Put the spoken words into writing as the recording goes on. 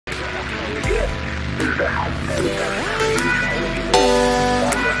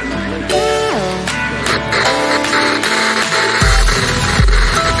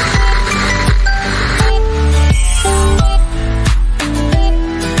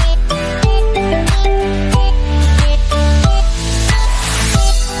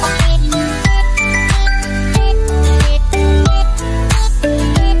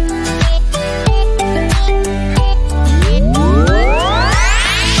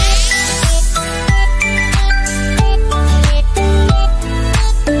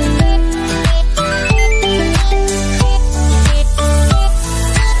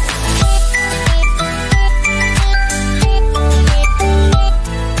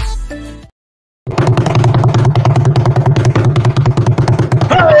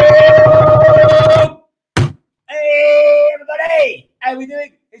How we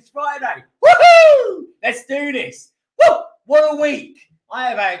doing? It's Friday. Woohoo! Let's do this. Woo! What a week. I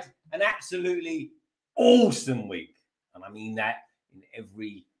have had an absolutely awesome week. And I mean that in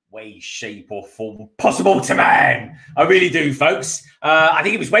every way, shape or form possible to man. I really do, folks. I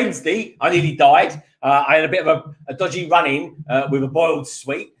think it was Wednesday. I nearly died. I had a bit of a dodgy run-in with a boiled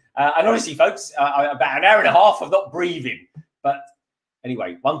sweet. And honestly, folks, about an hour and a half of not breathing. But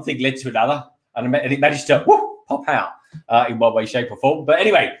anyway, one thing led to another. And it managed to pop out in one way, shape or form. But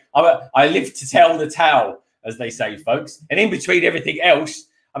anyway, I live to tell the tale, as they say, folks. And in between everything else,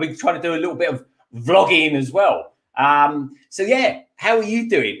 I've been trying to do a little bit of vlogging as well. So, yeah, how are you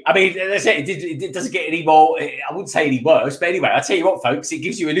doing? I mean, as I said, it doesn't get any more, I wouldn't say any worse. But anyway, I'll tell you what, folks, it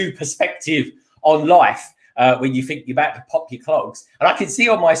gives you a new perspective on life when you think you're about to pop your clogs. And I can see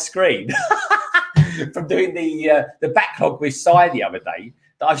on my screen from doing the backlog with Si the other day,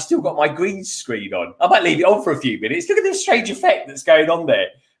 that I've still got my green screen on. I might leave it on for a few minutes. Look at the strange effect that's going on there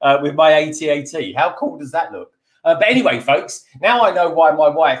with my AT-AT. How cool does that look? But anyway, folks, now I know why my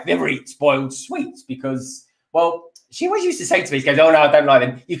wife never eats boiled sweets because, well, she always used to say to me, she goes, oh, no, I don't like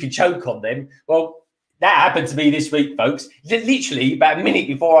them. You can choke on them. Well, that happened to me this week, folks. Literally about a minute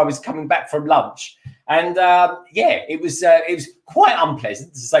before I was coming back from lunch. And, yeah, it was quite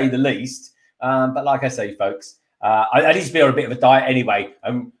unpleasant, to say the least. But like I say, folks, I need to be on a bit of a diet anyway.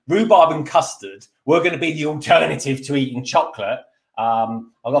 Rhubarb and custard were going to be the alternative to eating chocolate. I've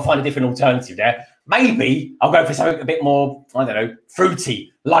got to find a different alternative there. Maybe I'll go for something a bit more, I don't know,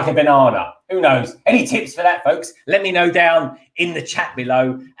 fruity, like a banana. Who knows? Any tips for that, folks? Let me know down in the chat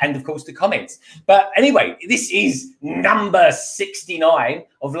below and, of course, the comments. But anyway, this is number 69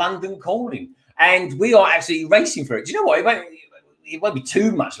 of London Calling. And we are actually racing for it. Do you know what? It won't be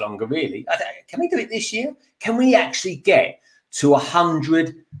too much longer, really. Can we do it this year? Can we actually get to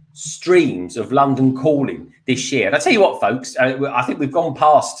 100 streams of London Calling this year? And I'll tell you what, folks, I think we've gone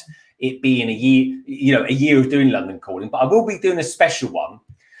past it being a year, a year of doing London Calling, but I will be doing a special one.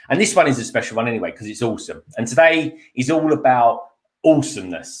 And this one is a special one anyway, because it's awesome. And today is all about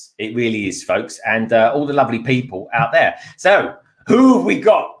awesomeness. It really is, folks, and all the lovely people out there. So who have we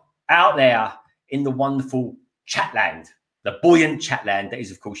got out there in the wonderful chatland? The buoyant chatland that is,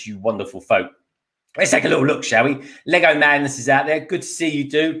 of course, you wonderful folk. Let's take a little look, shall we? Lego Madness is out there. Good to see you,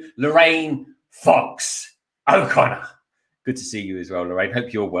 dude. Lorraine Fox O'Connor. Good to see you as well, Lorraine.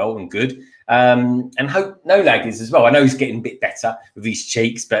 Hope you're well and good. And hope No Lag is as well. I know he's getting a bit better with his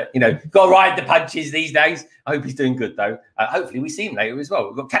cheeks, but, you know, got to ride the punches these days. I hope he's doing good, though. Hopefully we see him later as well.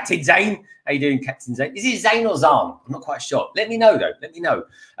 We've got Captain Zane. How you doing, Captain Zane? Is it Zane or Zahn? I'm not quite sure. Let me know, though. Let me know.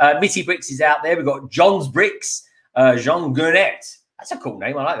 TrickyBricks is out there. We've got John's Bricks. Jean Gurnett. That's a cool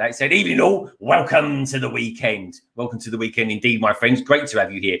name. I like that. He said, evening all. Welcome to the weekend. Welcome to the weekend indeed, my friends. Great to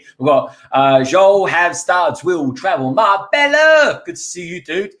have you here. We've got Joel Have Studs Will Travel. Marbella. Good to see you,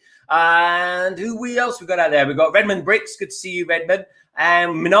 dude. And who else we got out there? We've got Redmond Bricks. Good to see you, Redmond.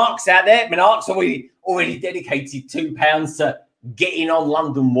 And Minark's out there. Minark's already dedicated £2 to getting on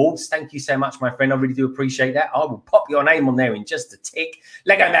London Walls. Thank you so much, my friend. I really do appreciate that. I will pop your name on there in just a tick.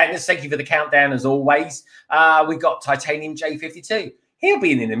 Lego Madness, thank you for the countdown as always. We've got Titanium J52. He'll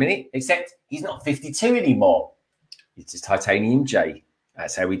be in a minute, except he's not 52 anymore. It's just Titanium J.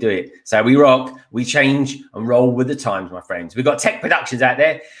 That's how we do it. So we rock, we change and roll with the times, my friends. We've got Tek Productions out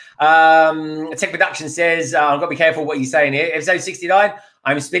there. Tek Productions says, I've got to be careful what you're saying here. Episode 69,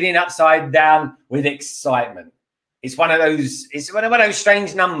 I'm spinning upside down with excitement. It's one of those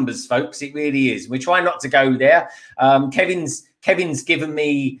strange numbers, folks. It really is. We try not to go there. Kevin's given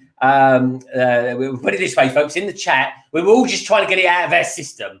me, we'll put it this way, folks, in the chat, we were all just trying to get it out of our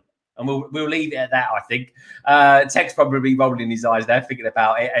system. And we'll leave it at that, I think. Tek's probably rolling his eyes there, thinking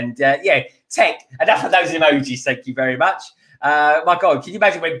about it. And yeah, Tek, enough of those emojis. Thank you very much. My God, can you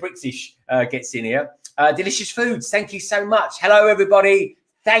imagine when Bricksish gets in here? Delicious Foods, thank you so much. Hello, everybody.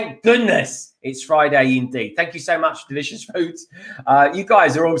 Thank goodness it's Friday indeed. Thank you so much, Delicious Foods. You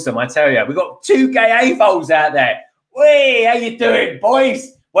guys are awesome, I tell you. We've got 2 gay AFOLs out there. Whee, how you doing,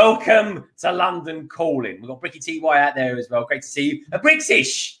 boys? Welcome to London Calling. We've got BrickSceneTV out there as well. Great to see you. A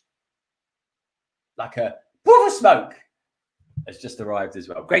Bricksish, like a puff of smoke, has just arrived as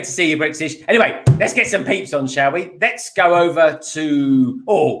well. Great to see you, Bricksish. Anyway, let's get some peeps on, shall we? Let's go over to,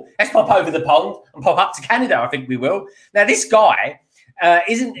 let's pop over the pond and pop up to Canada, I think we will. Now, this guy,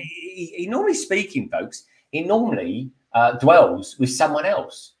 he normally speaking, folks, he normally dwells with someone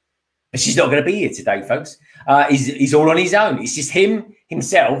else. But she's not going to be here today, folks. He's all on his own. It's just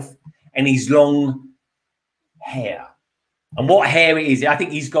himself, and his long hair. And what hair it is, I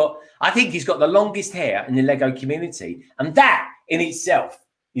think he's got the longest hair in the Lego community. And that in itself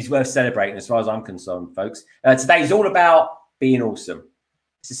is worth celebrating as far as I'm concerned, folks. Today is all about being awesome.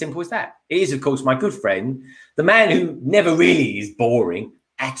 It's as simple as that. It is, of course, my good friend, the man who never really is boring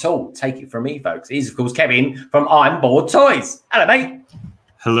at all. Take it from me, folks. It is, of course, Kevin from Imbored Toys. Hello, mate.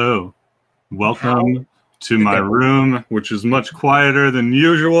 Hello. Welcome to my room, which is much quieter than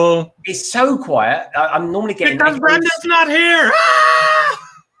usual. It's so quiet. I'm normally getting... Because Brenda's not here!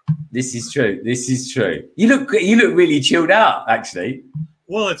 This is true. This is true. You look really chilled out, actually.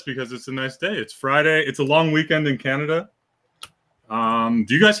 Well, it's because it's a nice day. It's Friday. It's a long weekend in Canada. Do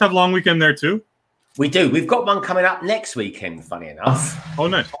you guys have long weekend there too? We do. We've got one coming up next weekend, funny enough. Oh,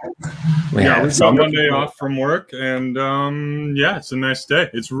 nice. Yeah, we've got one day off from work, and yeah, it's a nice day.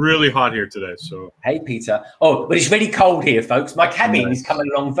 It's really hot here today. So hey, Peter. Oh, but it's really cold here, folks. My cabin is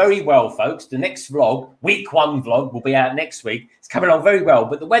coming along very well, folks. The next vlog, week 1 vlog, will be out next week. It's coming along very well,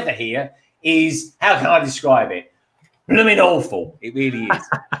 but the weather here is, how can I describe it? Blooming awful. It really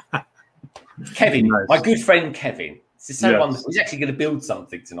is. Kevin, my good friend Kevin. It's so wonderful. He's actually going to build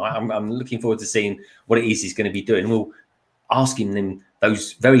something tonight. I'm looking forward to seeing what it is he's going to be doing. We'll ask him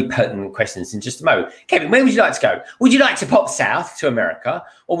those very pertinent questions in just a moment. Kevin, where would you like to go? Would you like to pop south to America,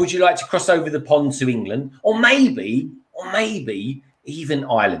 or would you like to cross over the pond to England, or maybe even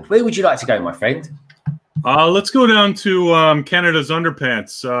Ireland? Where would you like to go, my friend? Let's go down to Canada's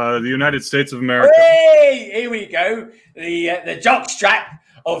underpants, the United States of America. Hey, here we go. The jockstrap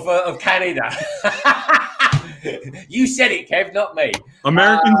of Canada. You said it, Kev, not me.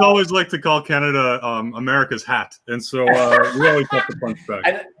 Americans always like to call Canada America's hat, and so we always have to punch back.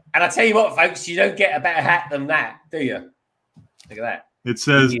 And I tell you what, folks, you don't get a better hat than that, do you? Look at that. It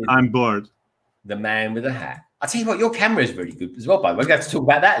says, "I'm bored." The man with a hat. I tell you what, your camera is really good as well, by the way. We're going to have to talk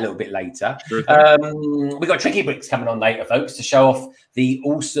about that a little bit later. Sure. We've got TrickyBricks coming on later, folks, to show off the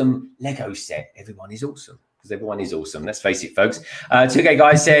awesome Lego set. Everyone is awesome. Because everyone is awesome. Let's face it, folks. 2K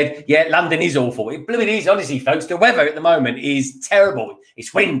guys said, yeah, London is awful. It blooming is, honestly, folks. The weather at the moment is terrible.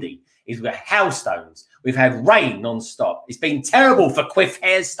 It's windy. We've got hailstones. We've had rain non-stop. It's been terrible for quiff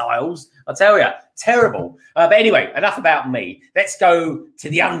hairstyles. I tell you, terrible. But anyway, enough about me. Let's go to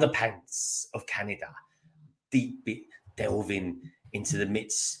the underpants of Canada. Deep bit delving into the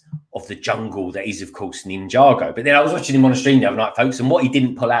midst of the jungle that is, of course, Ninjago. But then I was watching him on a stream the other night, folks, and what he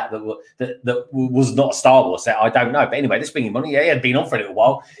didn't pull out that was not a Star Wars set, I don't know. But anyway, let's bring him on. Yeah, he had been on for a little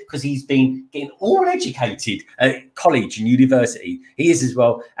while because he's been getting all educated at college and university. He is as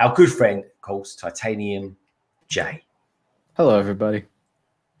well our good friend, of course, Titanium J. Hello, everybody.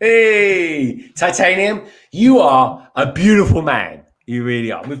 Hey, Titanium, you are a beautiful man. You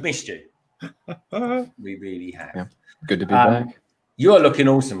really are. We've missed you. We really have. Yeah. Good to be back. You are looking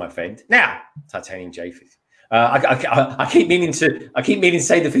awesome, my friend. Now, Titanium J. I keep meaning to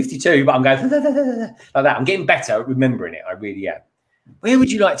say the 52, but I'm going like that. I'm getting better at remembering it. I really am. Where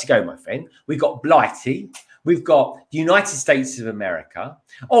would you like to go, my friend? We've got Blighty. We've got the United States of America,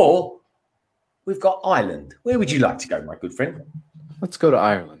 or we've got Ireland. Where would you like to go, my good friend? Let's go to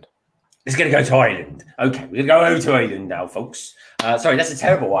Ireland. Let's going to go to Ireland. Okay, we're going to go over to Ireland now, folks. Sorry, that's a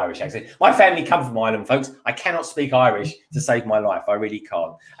terrible Irish accent. My family come from Ireland, folks. I cannot speak Irish to save my life. I really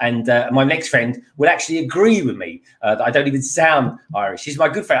can't. And my next friend will actually agree with me that I don't even sound Irish. He's my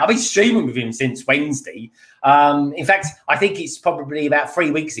good friend. I've been streaming with him since Wednesday. In fact, I think it's probably about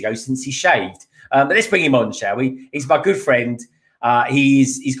 3 weeks ago since he shaved. But let's bring him on, shall we? He's my good friend.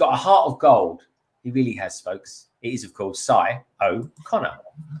 He's got a heart of gold. He really has, folks. It is, of course, Cy O'Connor.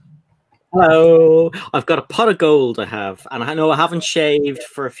 Hello, I've got a pot of gold I have, and I know I haven't shaved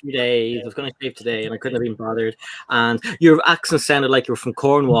for a few days. I was going to shave today, and I couldn't have been bothered. And your accent sounded like you were from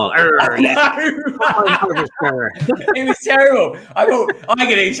Cornwall. It was terrible. I thought, I'm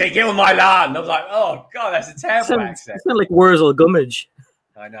going to say, get on my land. I was like, oh, God, that's a terrible accent. It sounded like Wurzel Gummidge.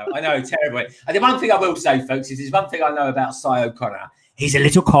 I know, terrible. And the one thing I will say, folks, is there's one thing I know about Cy O'Connor. He's a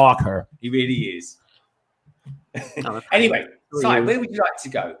little corker. He really is. Anyway. are Si, you? where would you like to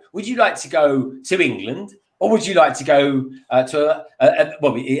go? Would you like to go to England, or would you like to go to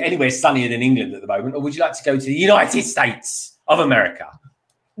well, anywhere sunnier than England at the moment, or would you like to go to the United States of America?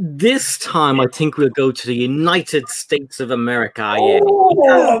 This time, I think we'll go to the United States of America. Yeah.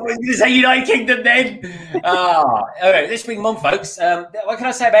 Oh, I'm going to say United Kingdom then. All right, let's bring him on, folks. What can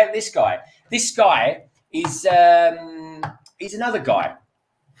I say about this guy? This guy is he's another guy.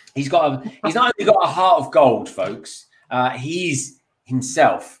 He's not only got a heart of gold, folks. He's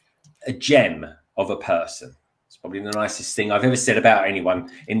himself a gem of a person. It's probably the nicest thing I've ever said about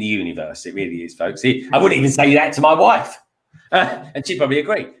anyone in the universe. It really is, folks. I wouldn't even say that to my wife. And she'd probably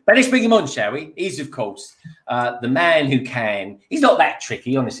agree. But let's bring him on, shall we? He's, of course, the man who can. He's not that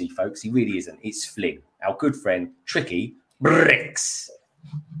tricky, honestly, folks. He really isn't. It's Flynn, our good friend, TrickyBricks.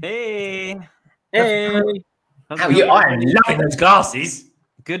 Hey. Hey. How are you? I am loving those glasses.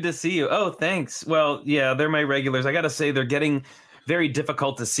 Good to see you. Oh, thanks. Well, yeah, they're my regulars. I got to say, they're getting very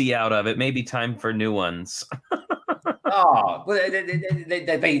difficult to see out of. It may be time for new ones. Oh, well,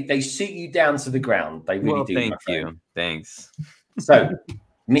 they suit you down to the ground. They really do. Thank you. Thanks. So,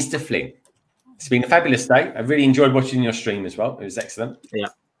 Mr. Flynn, it's been a fabulous day. I really enjoyed watching your stream as well. It was excellent. Yeah.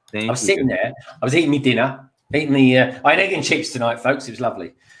 I was sitting there. I was eating my dinner. I had egg and chips tonight, folks. It was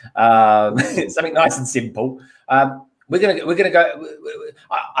lovely. Something nice and simple. We're gonna go.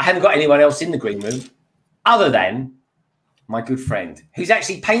 I haven't got anyone else in the green room other than my good friend, who's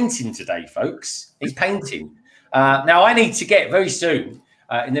actually painting today, folks. He's painting. Now, I need to get very soon,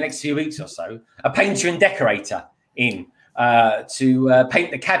 in the next few weeks or so, a painter and decorator in to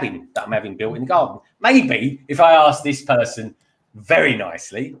paint the cabin that I'm having built in the garden. Maybe if I ask this person very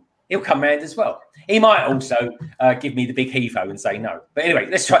nicely, he'll come round as well. He might also give me the big heave-ho and say no. But anyway,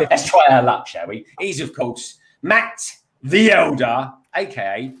 let's try our luck, shall we? He's, of course, Matt the Elder,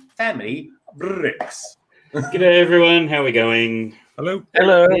 aka Family Bricks. G'day, everyone. How are we going? Hello.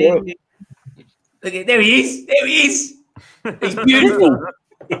 Hello. Look at there he is. There he is. He's beautiful.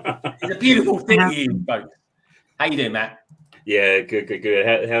 He's a beautiful thing, he is, folks. How you doing, Matt? Yeah,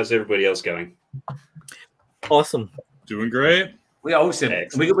 good. How's everybody else going? Awesome. Doing great. We're awesome.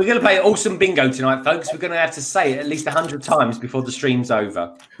 We're going to play awesome bingo tonight, folks. We're going to have to say it at least 100 times before the stream's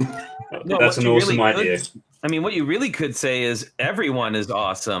over. No, that's an awesome idea. I mean, what you really could say is everyone is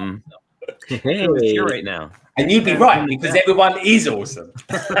awesome. Hey. Here right now. And you'd be right, because everyone is awesome.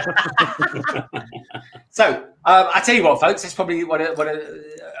 So, I tell you what, folks, that's probably what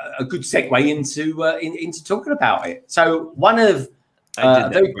a good segue into talking about it. So, one of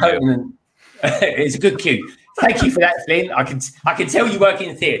very potent, it's a good cue. Thank you for that, Flynn. I can tell you work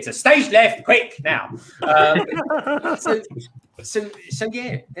in theatre. Stage left, quick now. So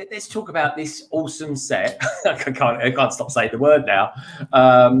yeah, let's talk about this awesome set. I can't stop saying the word now.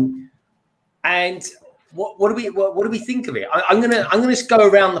 And what do we think of it? I'm gonna just go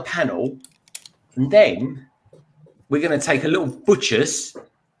around the panel, and then we're gonna take a little butchers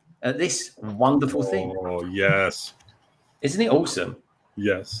at this wonderful thing. Oh yes, isn't it awesome?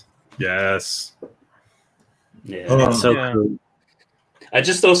 Yes, yes. Yeah, That's so cool. I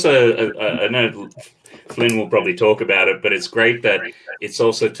just also I know Flynn will probably talk about it, but it's great that it's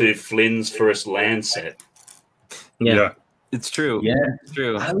also to Flynn's first land set. Yeah. It's true. Yeah, It's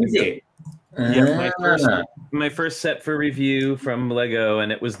true. how is it? Yeah, my first set for review from Lego,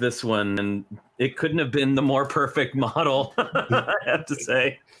 and it was this one, and it couldn't have been the more perfect model, I have to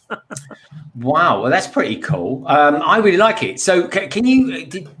say. Wow, well, that's pretty cool. I really like it. So, can you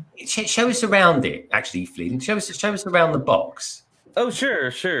show us around it? Actually, Flynn, show us around the box. Oh, sure.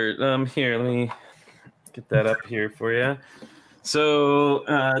 Here, let me get that up here for you. So,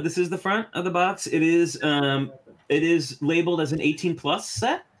 this is the front of the box. It is labeled as an 18+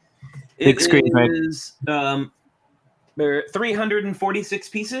 set. Big screen, right? There are 346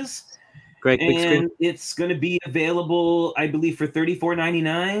 pieces. Great big and screen. It's going to be available, I believe, for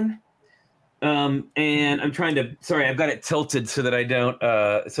 $34.99. And I'm trying to. Sorry, I've got it tilted so that I don't,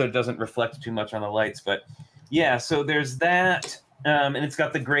 so it doesn't reflect too much on the lights. But yeah, so there's that, and it's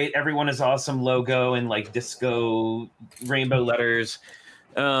got the great "Everyone is Awesome" logo and like disco rainbow letters.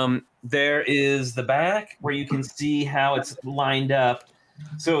 There is the back where you can see how it's lined up.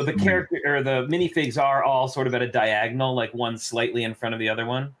 So the character or the minifigs are all sort of at a diagonal, like one slightly in front of the other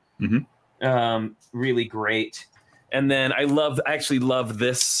one. Mm-hmm. Really great. And then I actually love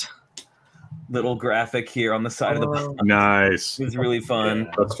this little graphic here on the side of the box. Nice. It's really fun.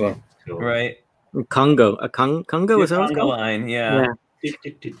 Yeah, that's fun. Right? Congo. Congo is that Congo line, yeah.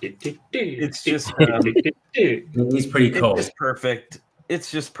 It's just It's pretty cool. It's perfect.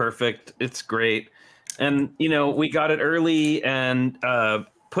 It's just perfect. It's great. And we got it early and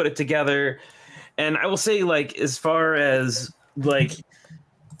put it together. And I will say, like, as far as like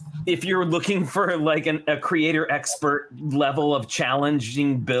if you're looking for like a creator expert level of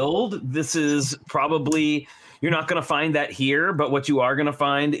challenging build, this is probably, you're not going to find that here, but what you are going to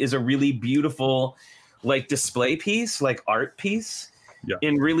find is a really beautiful like display piece, like art piece. Yeah.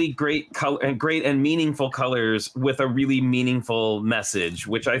 In really great color and great and meaningful colors with a really meaningful message,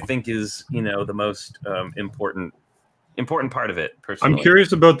 which I think is, you know, the most important part of it. Personally, I'm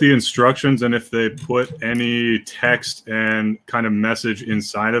curious about the instructions and if they put any text and kind of message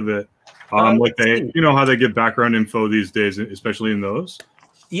inside of it. Like they, you know, how they give background info these days, especially in those.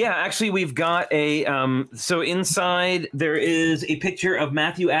 Yeah, actually, we've got a so inside there is a picture of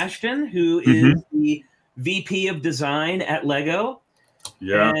Matthew Ashton, who is the VP of design at Lego.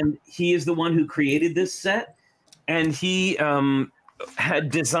 Yeah, and he is the one who created this set, and he had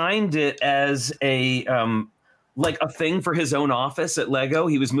designed it as a like a thing for his own office at Lego.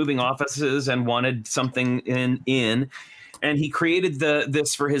 He was moving offices and wanted something in, and he created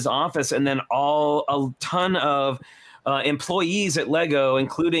this for his office, and then a ton of employees at Lego,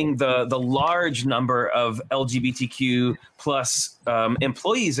 including the large number of LGBTQ plus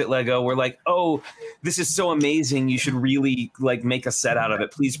employees at Lego, were like, "Oh, this is so amazing! You should really like make a set out of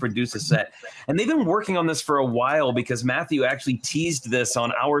it. Please produce a set." And they've been working on this for a while because Matthew actually teased this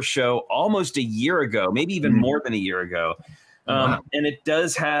on our show almost a year ago, maybe even more than a year ago. Wow. And it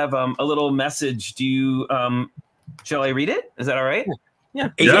does have a little message. Do you? Shall I read it? Is that all right? Yeah.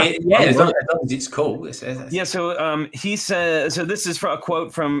 As long as it's cool. Yeah. So he says. So this is from a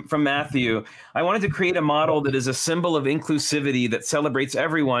quote from Matthew. I wanted to create a model that is a symbol of inclusivity that celebrates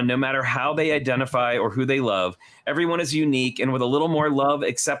everyone, no matter how they identify or who they love. Everyone is unique, and with a little more love,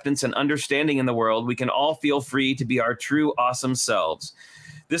 acceptance, and understanding in the world, we can all feel free to be our true, awesome selves.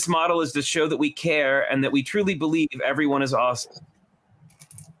 This model is to show that we care and that we truly believe everyone is awesome.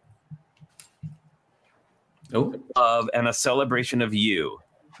 Love and a celebration of you.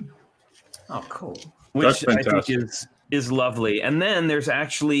 Oh, cool. Which I think is lovely. And then there's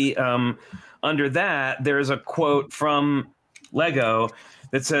actually under that, there's a quote from Lego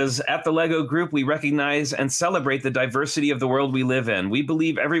that says, "At the Lego Group, we recognize and celebrate the diversity of the world we live in. We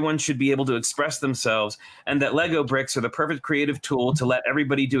believe everyone should be able to express themselves and that Lego bricks are the perfect creative tool to let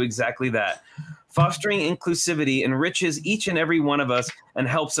everybody do exactly that. Fostering inclusivity enriches each and every one of us and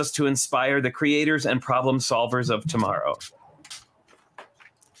helps us to inspire the creators and problem solvers of tomorrow."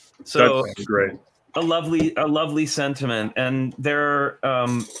 So that's great. A lovely sentiment. And there,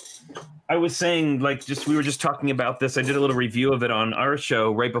 I was saying, like, we were just talking about this. I did a little review of it on our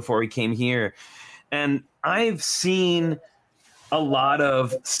show right before we came here. And I've seen a lot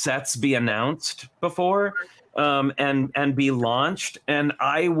of sets be announced before. And be launched, and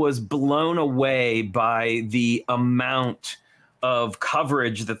I was blown away by the amount of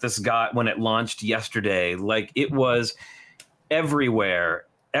coverage that this got when it launched yesterday. Like, it was everywhere,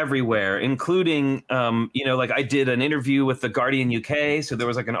 including you know, like I did an interview with the Guardian UK, so there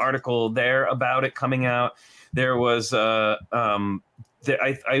was like an article there about it coming out. There was one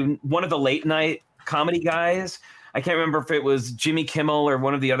of the late night comedy guys, I can't remember if it was Jimmy Kimmel or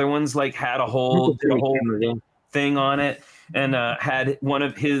one of the other ones, like did a whole thing on it, and had one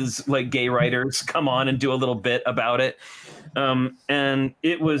of his like gay writers come on and do a little bit about it. And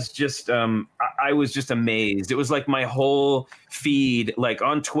it was just, I was just amazed. It was like my whole feed, like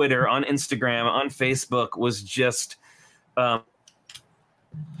on Twitter, on Instagram, on Facebook, was just.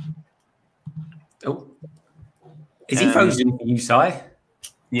 Is he frozen for you, Si?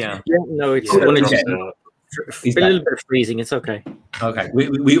 Yeah. No, it's a little bit of freezing. It's okay. Okay,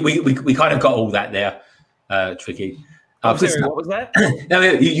 we kind of got all that there, Tricky. Sorry, what was that? No,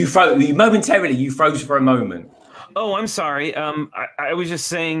 you froze momentarily. You froze for a moment. Oh, I'm sorry. I was just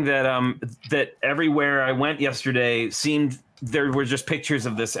saying that that everywhere I went yesterday there were just pictures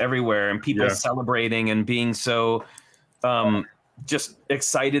of this everywhere, and people celebrating and being so just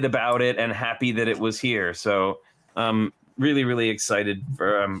excited about it and happy that it was here. So really, really excited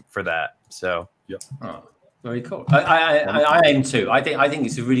for that. So yeah. Oh. Very cool. I am too. I think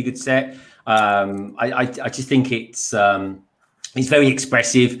it's a really good set. I just think it's very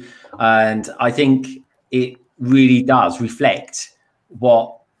expressive, and I think it really does reflect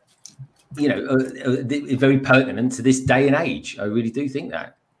what, you know, very pertinent to this day and age. I really do think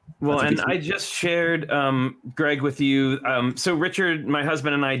that. Well, and I just shared, Greg, with you. So Richard, my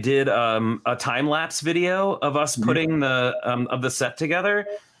husband, and I did a time lapse video of us putting the set together.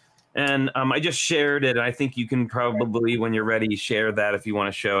 And I just shared it. I think you can probably, when you're ready, share that if you want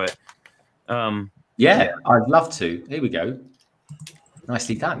to show it. Yeah, I'd love to. Here we go.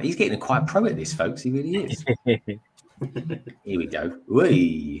 Nicely done. He's getting quite pro at this, folks. He really is. Here we go.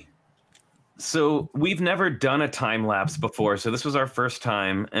 Whee. So we've never done a time lapse before, so this was our first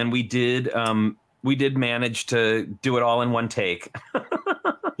time, and we did manage to do it all in one take.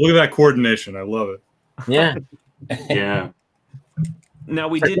 Look at that coordination. I love it. Yeah. Yeah. Now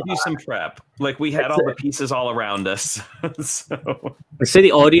we did do some prep. Like we had all the pieces all around us. So I say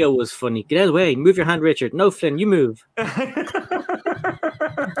the audio was funny. Get out of the way. Move your hand, Richard. No, Flynn, you move.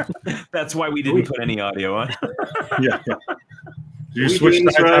 that's why we didn't put any audio on. Yeah. You switched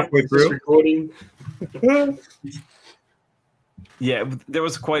sides halfway through. Recording. Yeah, there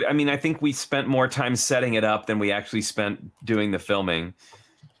was quite. I mean, I think we spent more time setting it up than we actually spent doing the filming.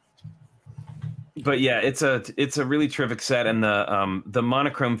 But yeah, it's a really terrific set, and the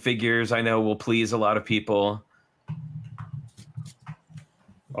monochrome figures I know will please a lot of people.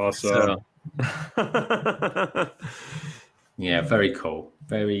 Awesome. So. Yeah, very cool.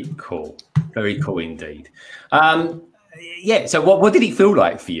 Very cool. Very cool indeed. Yeah, so what did it feel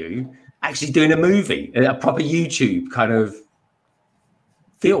like for you actually doing a movie, a proper YouTube kind of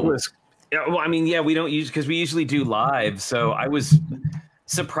film? Well, I mean, yeah, we don't use because we usually do live, so I was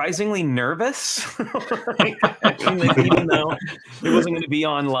surprisingly nervous. Even though it wasn't going to be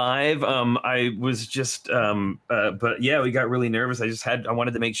on live, I was just but yeah, we got really nervous. I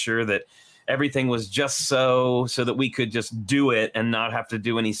wanted to make sure that everything was just so that we could just do it and not have to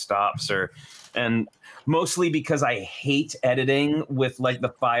do any stops and mostly because I hate editing with like the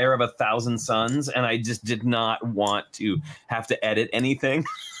fire of 1,000 suns, and I just did not want to have to edit anything.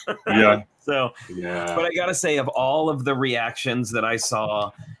 Yeah. So, Yeah. but I gotta say, of all of the reactions that I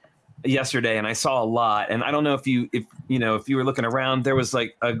saw yesterday, and I saw a lot, and I don't know if you were looking around, there was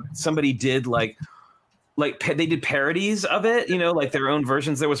like somebody did like they did parodies of it, like their own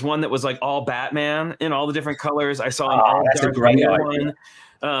versions. There was one that was like all Batman in all the different colors. I saw an all that's a Darth great Vader idea. one.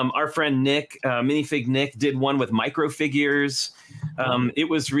 Our friend Nick, Minifig Nick, did one with micro figures. It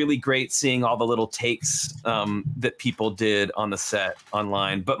was really great seeing all the little takes that people did on the set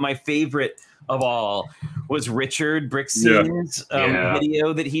online. But my favorite of all was Richard BrickScene's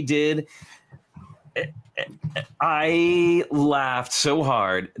video that he did. I laughed so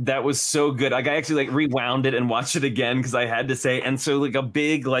hard. That was so good. Like I actually rewound it and watched it again because I had to say. And so a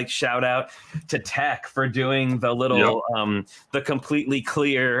big shout out to Tek for doing the little the completely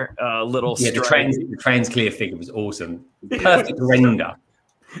clear little the trans clear figure was awesome. Perfect render.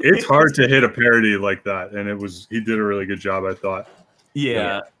 It's hard to hit a parody like that, and he did a really good job, I thought.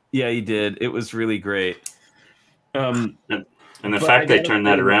 Yeah, he did. It was really great. And the fact they turned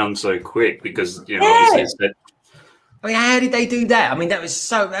that around so quick, because obviously it's that. I mean, how did they do that? I mean, that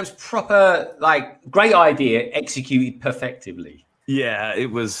was proper, great idea, executed perfectively. Yeah,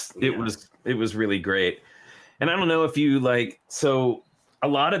 it was really great. And I don't know if you so a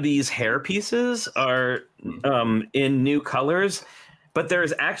lot of these hair pieces are in new colors, but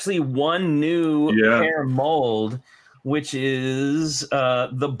there's actually one new hair mold, which is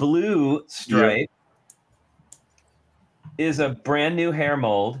the blue stripe. Is a brand new hair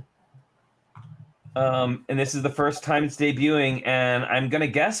mold. And this is the first time it's debuting, and I'm gonna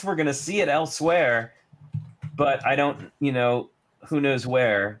guess we're gonna see it elsewhere, but I don't, who knows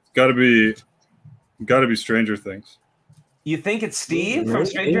where. Gotta be Stranger Things. You think it's Steve from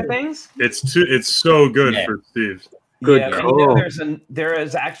Stranger Things? It's so good for Steve. Good. Yeah, there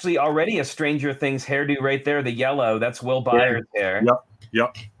is actually already a Stranger Things hairdo right there, the yellow. That's Will Byers' hair.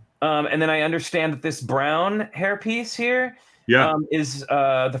 Yep. And then I understand that this brown hairpiece here is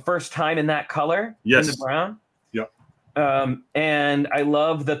the first time in that color. Yes. In the brown. Yep. And I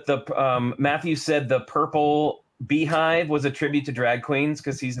love that the Matthew said the purple beehive was a tribute to drag queens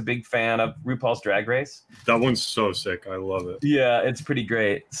because he's a big fan of RuPaul's Drag Race. That one's so sick. I love it. Yeah, it's pretty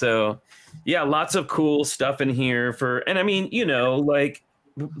great. So yeah, lots of cool stuff in here and I mean,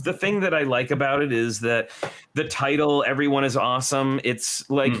 the thing that I like about it is that the title, Everyone is Awesome. It's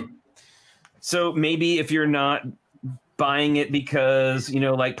so maybe if you're not buying it because,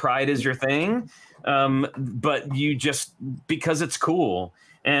 pride is your thing, but you just, because it's cool.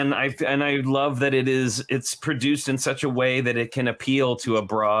 And I love that it's produced in such a way that it can appeal to a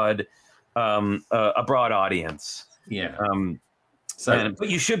broad audience. Yeah. But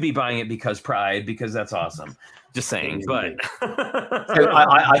you should be buying it because pride, because that's awesome. Just saying. But so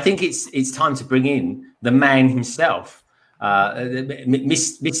I think it's time to bring in the man himself,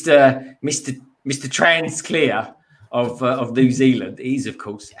 Mr. Trans Clear of New Zealand. He's of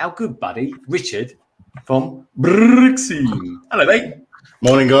course our good buddy Richard from BrickScene. Hello, mate.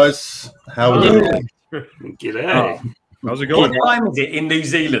 Morning, guys. How are you? G'day. How's it going? What time is it in New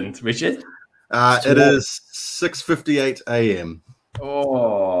Zealand, Richard? It is 6:58 a.m.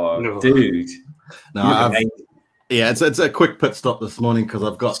 Oh, No. dude. No, Yeah, it's a quick pit stop this morning because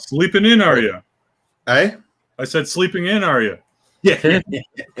I've got Sleeping in, are you? Eh? I said sleeping in, are you? Yeah.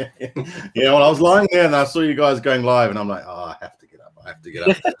 Yeah, well, I was lying there and I saw you guys going live, and I'm like, oh, I have to get up. I have to get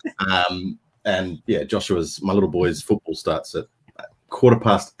up. And yeah, my little boy's football starts at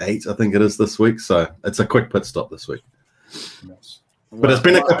 8:15, I think it is this week. So it's a quick pit stop this week. Yes. But it's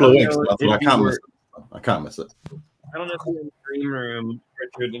been a couple of weeks. So I can't miss it. I can't miss it. I don't know if you're in the green room,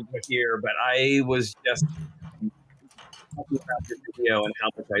 Richard, and here, but I was just talking about your video and how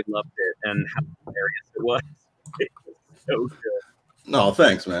much I loved it and how hilarious it was. It was so good. No,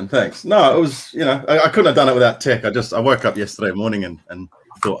 thanks, man. Thanks. No, it was, I couldn't have done it without Tek. I woke up yesterday morning and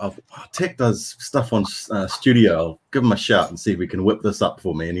thought, oh, Tek does stuff on Studio. I'll give him a shout and see if we can whip this up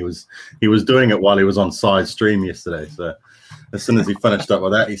for me. And he was doing it while he was on side stream yesterday. So as soon as he finished up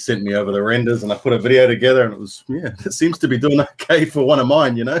with that, he sent me over the renders and I put a video together, and it seems to be doing okay for one of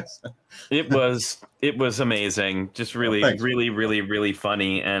mine, It was amazing. Just really, thanks. really, really, really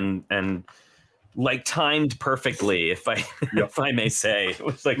funny and like timed perfectly, if I may say. It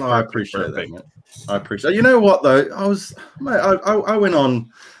was like I appreciate perfect. That, man. I appreciate it. You know what though? I went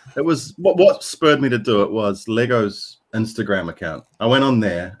on. It was what spurred me to do it was Lego's Instagram account. I went on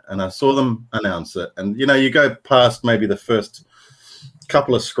there and I saw them announce it, and you go past maybe the first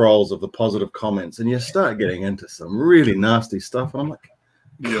couple of scrolls of the positive comments, and you start getting into some really nasty stuff. And I'm like,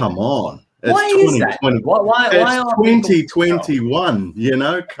 come on. It's why is that? Why it's 2021,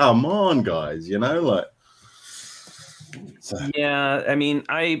 come on, guys, like. So. Yeah, I mean,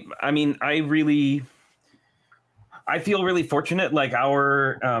 I feel really fortunate. Like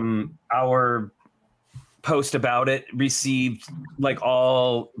our post about it received like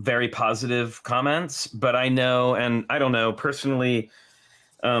all very positive comments, but I know, and I don't know personally,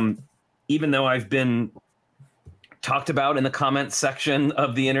 even though I've been talked about in the comments section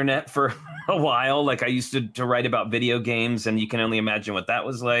of the internet for a while. Like I used to write about video games, and you can only imagine what that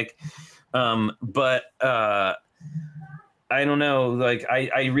was like. But I don't know. Like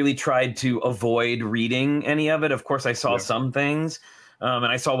I really tried to avoid reading any of it. Of course, I saw some things, and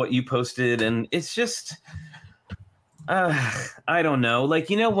I saw what you posted, and it's just, I don't know.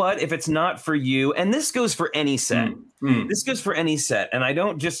 Like, you know what? If it's not for you, and this goes for any set, this goes for any set, and I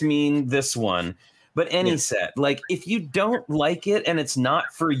don't just mean this one. But any set, like if you don't like it and it's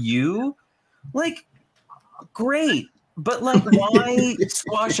not for you, like great. But like, why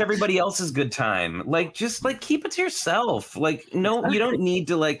squash everybody else's good time? Like, just like keep it to yourself. Like, no, you don't need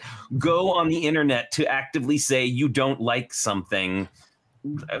to like go on the internet to actively say you don't like something.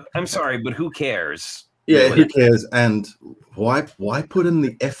 I'm sorry, but who cares? Yeah, who cares? And why put in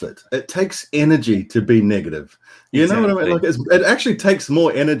the effort? It takes energy to be negative. You know what I mean? Like it actually takes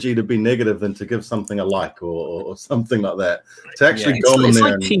more energy to be negative than to give something a like or something like that. To actually go in there. It's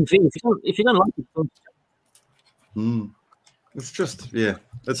like TV. If you don't like it, don't. It's just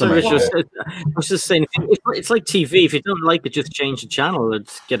It's so I was just saying, it's like TV. If you don't like it, just change the channel.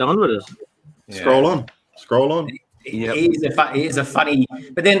 Let's get on with it. Scroll on. It is a funny,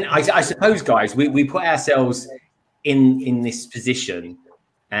 but then I suppose, guys, we put ourselves in this position,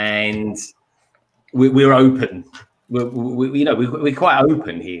 and we're open. We're quite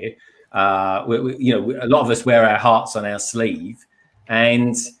open here. A lot of us wear our hearts on our sleeve,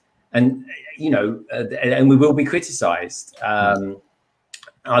 and we will be criticised.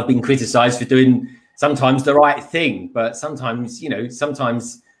 I've been criticised for doing sometimes the right thing, but sometimes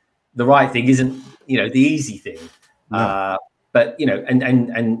the right thing isn't the easy thing. No. But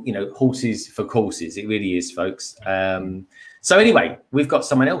horses for courses, it really is, folks. So anyway, we've got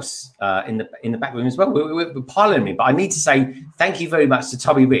someone else in the back room as well. We're piling me, but I need to say thank you very much to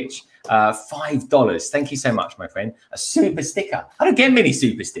Toby Rich. $5. Thank you so much, my friend. A super sticker. I don't get many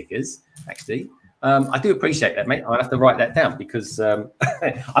super stickers, actually. I do appreciate that, mate. I'll have to write that down because I'm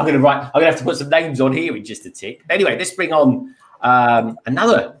gonna have to put some names on here in just a tick. Anyway, let's bring on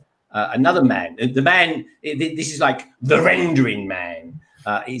another man. The man, this is like the rendering man,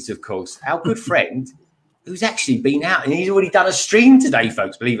 is of course our good friend who's actually been out, and he's already done a stream today,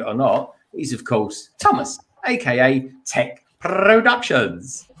 folks, believe it or not. He's of course Thomas, aka Tek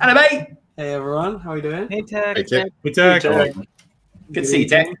Productions. Hello, mate. Hey everyone, how are we doing? Hey Tek. Hey Tek. Good to see you,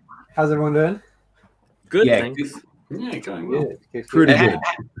 Tek. How's everyone doing? Good, yeah, thanks. Yeah, going well. Pretty good.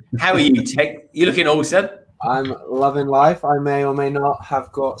 How are you, Tek? You looking awesome? I'm loving life. I may or may not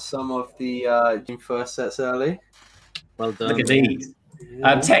have got some of the June 1st sets early. Well done. Look at these.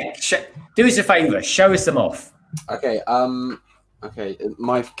 Tek, do us a favour. Show us them off. Okay. Okay.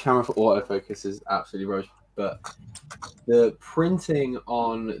 My camera for autofocus is absolutely rubbish, but the printing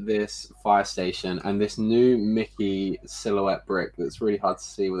on this fire station and this new Mickey silhouette brick that's really hard to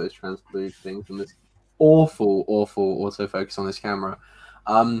see with those transblue things on this awful autofocus on this camera.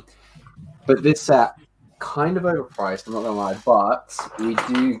 But this set kind of overpriced, I'm not gonna lie, but we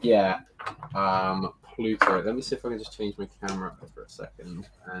do get Pluto. Let me see if I can just change my camera for a second,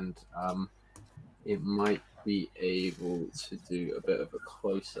 and it might be able to do a bit of a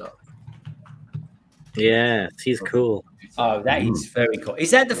close-up. Yeah, he's cool. Oh, that is very cool.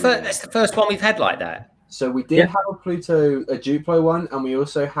 Is that the first? That's the first one we've had like that. So we did have a Pluto, a Duplo one, and we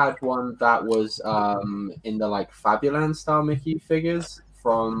also had one that was in the like Fabuland style Mickey figures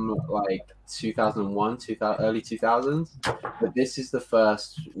from like 2001, early 2000s. But this is the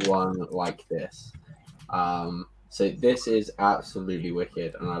first one like this. So this is absolutely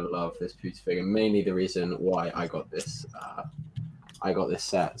wicked, and I love this Pluto figure. Mainly the reason why I got this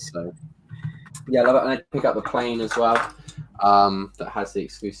set. So yeah, I love it. And I pick up the plane as well. That has the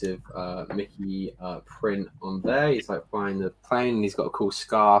exclusive Mickey print on there. He's like flying the plane, and he's got a cool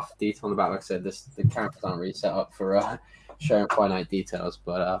scarf detail on the back. Like I said, the cameras aren't really set up for showing finite details.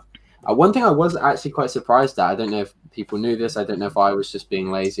 But one thing I was actually quite surprised at, I don't know if people knew this, I don't know if I was just being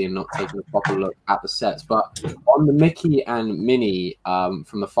lazy and not taking a proper look at the sets, but on the Mickey and Minnie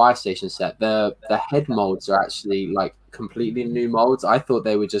from the Fire Station set, the head molds are actually like completely new molds. I thought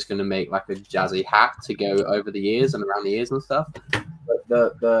they were just going to make like a jazzy hat to go over the ears and around the ears and stuff, but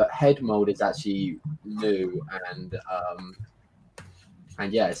the head mold is actually new, and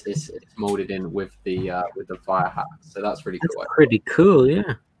yeah, it's molded in with the fire hat, so that's really cool. That's pretty cool,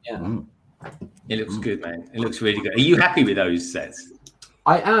 yeah. Yeah. It looks good, man. It looks really good. Are you happy with those sets?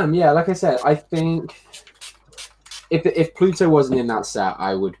 I am, yeah. Like I said, I think if Pluto wasn't in that set,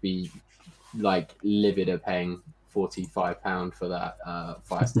 I would be like livid at paying £45 for that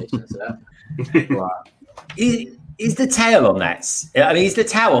Fire Station set. But, is the tail on that? I mean, is the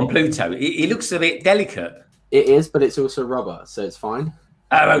tail on Pluto? It looks a bit delicate. it is, but it's also rubber, so it's fine.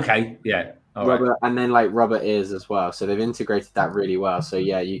 Oh, okay, yeah. All rubber, right. and then like rubber ears as well. So they've integrated that really well. So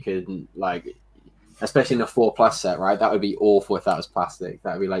yeah, you could like, especially in a 4+ set, right? That would be awful if that was plastic.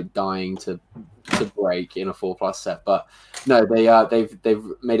 That would be like dying to break in a 4+ set. But no, they've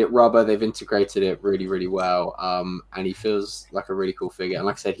made it rubber. They've integrated it really, really well. And he feels like a really cool figure. And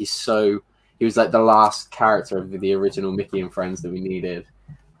like I said, he was like the last character of the original Mickey and Friends that we needed.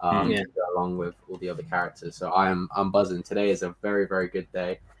 To go along with all the other characters. So I'm buzzing. Today is a very, very good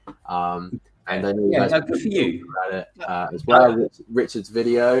day. And I know you guys good for you about it as well. Richard's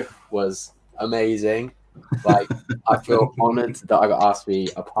video was amazing. Like, I feel honored that I got asked to be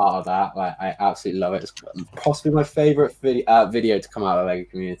a part of that. Like, I absolutely love it. It's possibly my favorite video to come out of the LEGO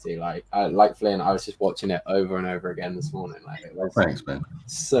community. Like Flynn, I was just watching it over and over again this morning. Like, it was Thanks, man.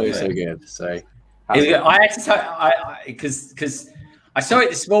 so good. So I had to tell because I saw it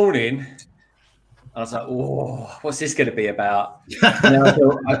this morning. I was like, "Oh, what's this going to be about?"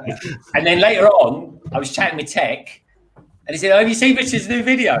 And then later on, I was chatting with Tek, and he said, "Oh, have you seen Richard's new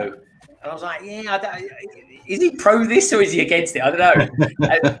video?" And I was like, "Yeah, is he pro this or is he against it? I don't know."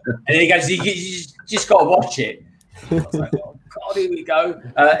 And then he goes, "You just got to watch it." I was like, "Oh God, here we go."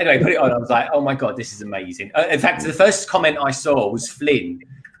 Anyway, put it on. I was like, "Oh my God, this is amazing." In fact, the first comment I saw was Flynn,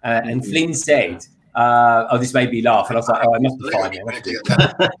 and Flynn said, "Oh, this made me laugh," and I was like, "Oh, I must be fine."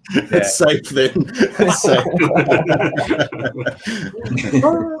 It's safe then. It's safe.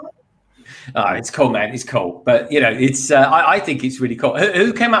 Oh, it's cool, man. It's cool, but you know, it's. I think it's really cool.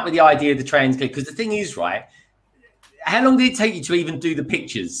 Who came up with the idea of the trains? Because the thing is, right? How long did it take you to even do the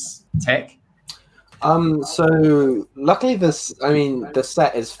pictures, Tek? So luckily the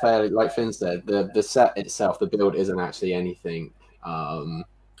set is fairly, like Finn said, the set itself, the build isn't actually anything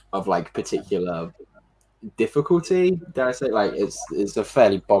of like particular difficulty, dare I say. Like, it's a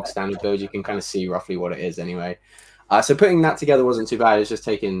fairly bog standard build. You can kind of see roughly what it is anyway. So putting that together wasn't too bad. It's just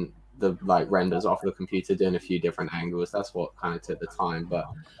taking the like renders off of the computer, doing a few different angles. That's what kind of took the time. But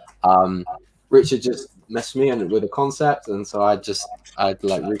Richard just messed me with a concept, and so I'd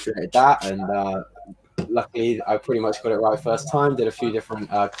like recreated that, and luckily I pretty much got it right first time. Did a few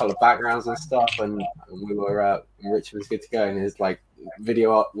different color backgrounds and stuff, and we were Richard was good to go, and his like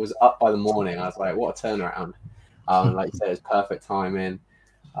video was up by the morning. I was like, what a turnaround. Like you said, it's perfect timing.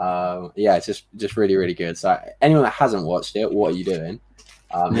 Yeah, it's just really, really good. So anyone that hasn't watched it, what are you doing?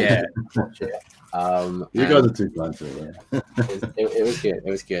 Yeah, watch it. You guys are too kind to it. It was good. It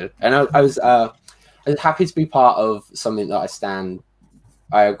was good, and I was happy to be part of something that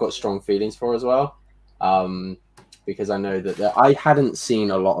I've got strong feelings for as well. Because I know that I hadn't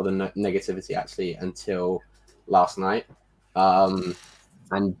seen a lot of the negativity actually until last night, and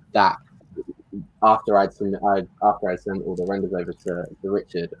that after I'd sent all the renders over to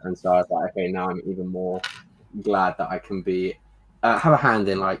Richard, and so I was like, okay, now I'm even more glad that I can be have a hand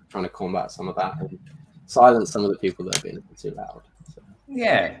in like trying to combat some of that. And silence some of the people that are being too loud. So.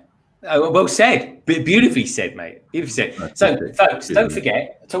 Yeah. Oh, well said. Beautifully said, mate. Beautifully said. So, folks, don't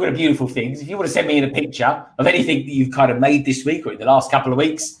forget, talking of beautiful things, if you want to send me in a picture of anything that you've kind of made this week or in the last couple of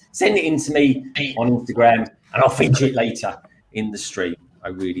weeks, send it in to me on Instagram and I'll feature it later in the stream. I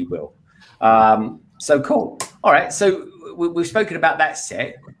really will. So cool. All right. So we've spoken about that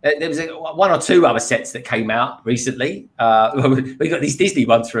set. There was one or two other sets that came out recently. We got these Disney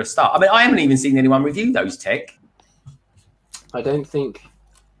ones for a start. I mean, I haven't even seen anyone review those, Tek. I don't think.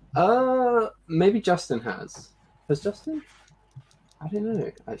 Maybe Justin has. Has Justin? I don't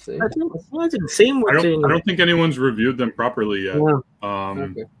know. Actually, I didn't see him. I don't think anyone's reviewed them properly yet. Yeah.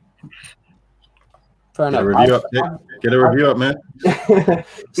 Okay. Fair enough. Get a review up, man.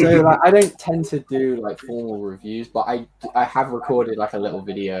 So like, I don't tend to do like formal reviews, but I have recorded like a little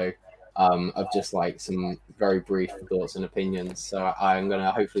video of just like some very brief thoughts and opinions. So I'm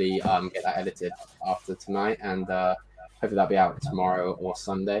gonna hopefully get that edited after tonight, and hopefully that'll be out tomorrow or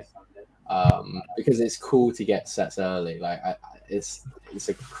Sunday. Because it's cool to get sets early. Like it's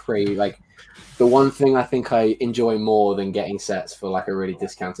a crazy, like the one thing I think I enjoy more than getting sets for like a really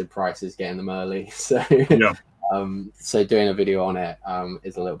discounted price is getting them early. So yeah. So doing a video on it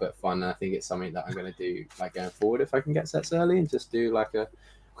is a little bit fun. And I think it's something that I'm going to do like going forward if I can get sets early and just do like a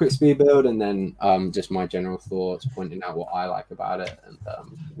quick speed build and then just my general thoughts, pointing out what I like about it and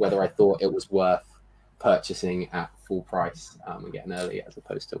whether I thought it was worth purchasing at full price and getting early as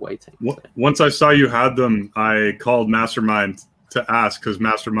opposed to waiting. Once I saw you had them, I called Mastermind to ask, because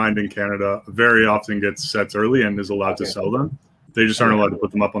Mastermind in Canada very often gets sets early and is allowed to sell them. They just aren't allowed to put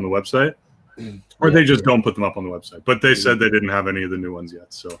them up on the website, or they just don't put them up on the website. But they said they didn't have any of the new ones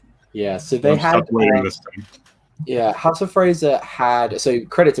yet. So yeah, so they had waiting this time. Yeah, House of Fraser had, so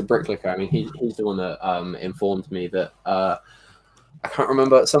credit to Bricklicker. I mean, he's the one that informed me that I can't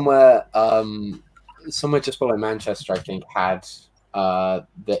remember, somewhere just below Manchester, I think, had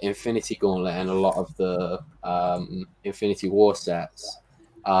the Infinity Gauntlet and a lot of the Infinity War sets.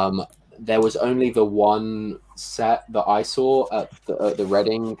 There was only the one set that I saw at the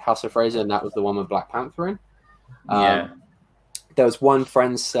Reading House of Fraser, and that was the one with Black Panther in. There was one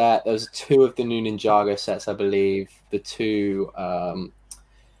Friends set. There was two of the new Ninjago sets, I believe. The two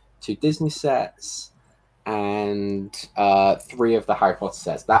Disney sets, and three of the Harry Potter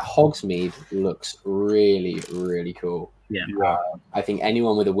sets. That Hogsmeade looks really, really cool. Yeah. I think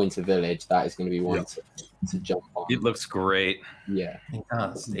anyone with a Winter Village, that is going to be one to jump on. It looks great. Yeah, it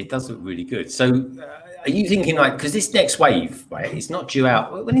does. It does look really good. So, are you thinking like, because this next wave, right? It's not due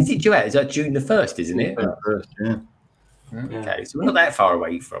out. When is it due out? Is that June the 1st? Isn't it? Yeah. Okay, so we're not that far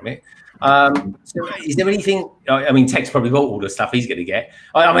away from it. So is there anything? I mean, Tek's probably got all the stuff he's going to get.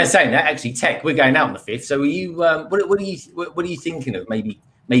 I'm saying that actually, Tek, we're going out on the 5th. So are you? What are you thinking of?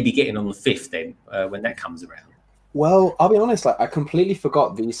 Maybe getting on the 5th then when that comes around. Well, I'll be honest. Like, I completely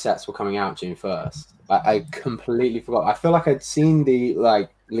forgot these sets were coming out June 1st. Like, I completely forgot. I feel like I'd seen the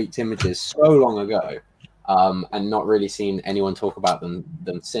leaked images so long ago, and not really seen anyone talk about them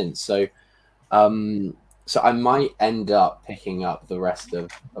since. So, so I might end up picking up the rest of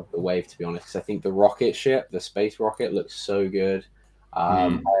the wave, to be honest, because I think the rocket ship, the space rocket, looks so good.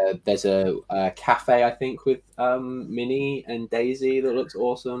 There's a cafe, I think, with Minnie and Daisy that looks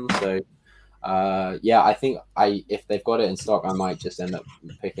awesome. So, yeah, I think if they've got it in stock, I might just end up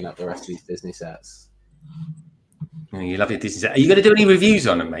picking up the rest of these Disney sets. You love your Disney set. Are you going to do any reviews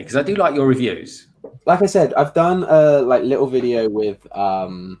on them, mate? Because I do like your reviews. Like I said, I've done a little video with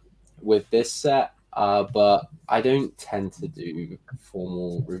this set. But I don't tend to do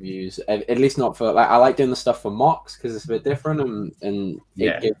formal reviews, at least not for I like doing the stuff for mocks because it's a bit different and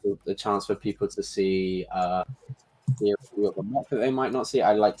it gives the chance for people to see the review of a mock that they might not see.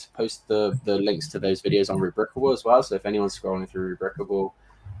 I like to post the links to those videos on Rubrickable as well. So if anyone's scrolling through Rubrickable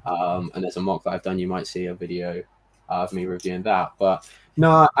and there's a mock that I've done, you might see a video of me reviewing that. But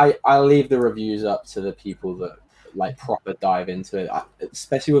no, I leave the reviews up to the people that proper dive into it,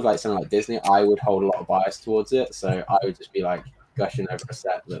 especially with something like Disney. I would hold a lot of bias towards it, so I would just be gushing over a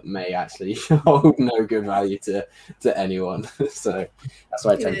set that may actually hold no good value to anyone. So that's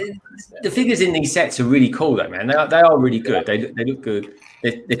why I tend the figures in these sets are really cool, though, man. They are really good. They look good.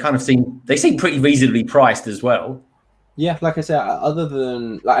 They kind of seem pretty reasonably priced as well. Yeah, like I said, other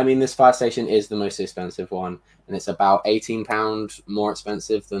than I mean, this Fire Station is the most expensive one, and it's about £18 more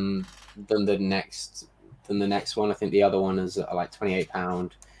expensive than the next. The next one. I think the other one is £28, a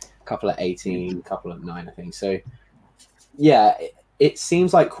couple at 18, a couple at 9, I think. So yeah, it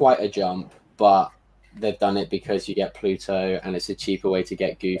seems like quite a jump, but they've done it because you get Pluto and it's a cheaper way to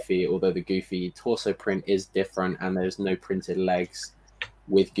get Goofy, although the Goofy torso print is different and there's no printed legs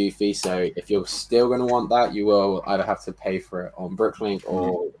with Goofy. So if you're still going to want that, you will either have to pay for it on Bricklink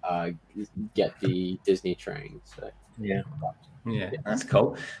or get the Disney train. So yeah, that's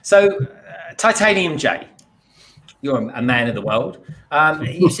cool. So Titanium J, you're a man of the world.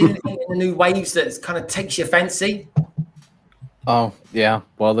 You seen anything in the new waves that kind of takes your fancy? Oh, yeah.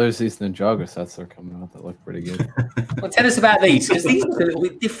 Well, there's these Ninjago sets that are coming out that look pretty good. Well, tell us about these, because these are a little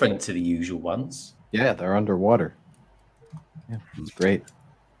bit different to the usual ones. Yeah, they're underwater. Yeah, it's great.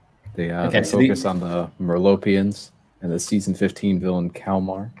 They Okay, so focus on the Merlopians and the season 15 villain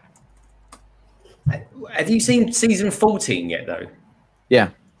Kalmar. Have you seen season 14 yet, though? Yeah,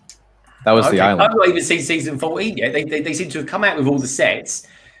 that was the island. I've not even seen season 14 yet. They seem to have come out with all the sets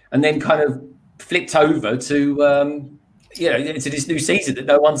and then kind of flipped over to to this new season that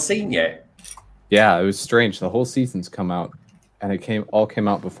no one's seen yet. Yeah, it was strange. The whole season's come out, and it all came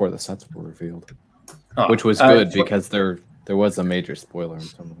out before the sets were revealed, which was good because there was a major spoiler in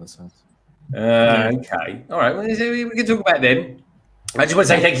some of the sets. Okay, all right. Well, we can talk about them. I just want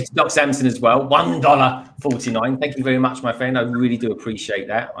to say thank you to Doc Sampson as well. $1.49. Thank you very much, my friend. I really do appreciate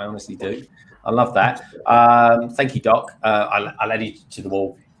that. I honestly do. I love that. Thank you, Doc. I'll add you to the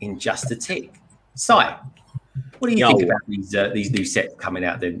wall in just a tick. Si, what do you think about these new sets coming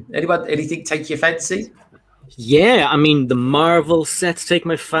out then? Anything take your fancy? Yeah, I mean, the Marvel sets take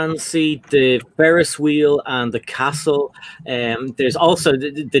my fancy, the Ferris wheel and the castle. There's also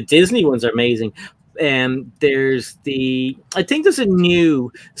the Disney ones are amazing. There's I think there's a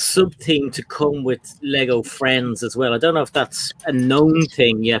new sub theme to come with Lego Friends as well. I don't know if that's a known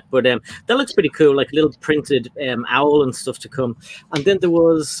thing yet, but that looks pretty cool, like a little printed owl and stuff to come. And then there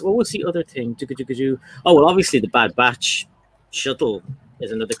was, what was the other thing? Oh, well, obviously the Bad Batch shuttle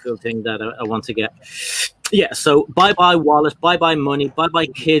is another cool thing that I want to get. Yeah, so bye-bye wallet, bye-bye money, bye-bye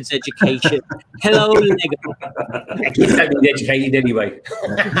kids' education. Hello, Lego. Kids don't need educated anyway.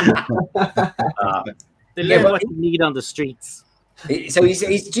 They learn what you need on the streets. So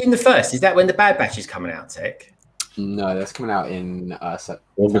it's June the 1st. Is that when the Bad Batch is coming out, Tech? No, that's coming out in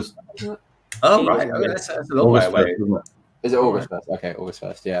August. Oh, right. I mean, that's a long way away. Is it August 1st? Okay, August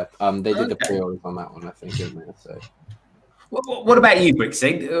 1st, yeah. They did the pre-orders on that one, I think, didn't they? So. What about you,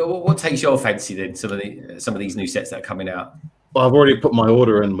 BrickScene? What takes your fancy then? Some of these new sets that are coming out. Well, I've already put my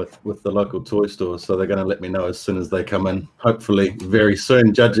order in with the local toy stores, so they're going to let me know as soon as they come in. Hopefully, very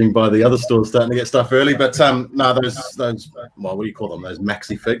soon, judging by the other stores starting to get stuff early. But no, those well, what do you call them? Those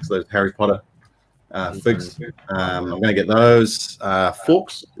maxi figs, those Harry Potter figs. I'm going to get those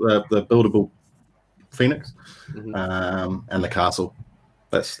forks, the buildable Phoenix, and the castle.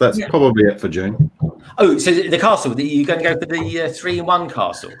 That's probably it for June. Oh, so the castle, you're going to go for the 3-in-1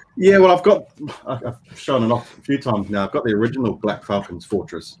 castle? Yeah, well, I've shown it off a few times now. I've got the original Black Falcon's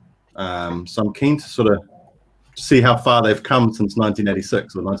Fortress. So I'm keen to sort of see how far they've come since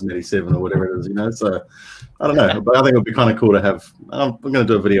 1986 or 1987 or whatever it is, So I don't know, but I think it would be kind of cool to have. I'm going to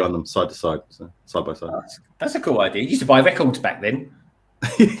do a video on them side to side, so side by side. That's a cool idea. You used to buy records back then.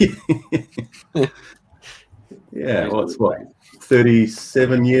 Yeah, well, it's what,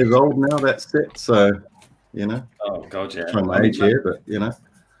 37 years old now, that set, so oh god, yeah, showing my age here, but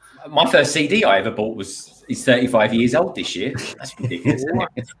my first CD I ever bought is 35 years old this year. That's ridiculous. Isn't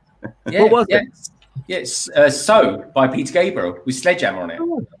it? Yeah, what was it? Yes, So by Peter Gabriel with Sledgehammer on it.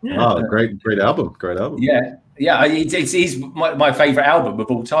 Oh, great album. Yeah, it's my favorite album of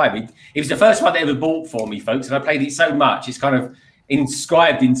all time. It was the first one they ever bought for me, folks, and I played it so much it's kind of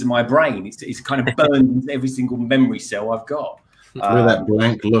inscribed into my brain. It's kind of burned into every single memory cell I've got. Look at that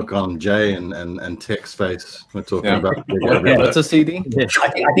blank look on Jay and Tek's face. We're talking about. What's a CD?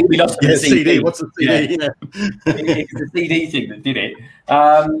 I think we lost the CD. What's a CD? Yeah. It's the CD thing that did it.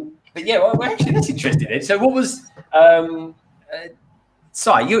 But yeah, well, actually, that's interesting. So, what was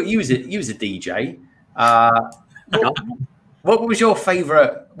Si? You was a DJ. What was your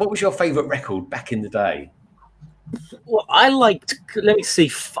favorite? What was your favorite record back in the day? Well, I liked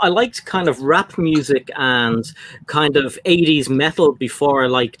kind of rap music and kind of 80s metal before I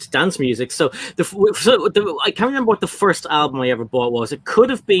liked dance music. So I can't remember what the first album I ever bought was. It could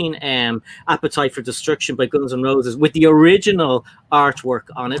have been Appetite for Destruction by Guns N' Roses with the original artwork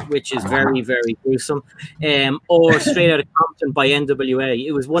on it, which is very, very gruesome, or Straight Outta Compton by NWA.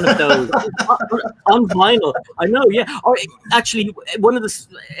 It was one of those on vinyl. I know, yeah. Or actually, one of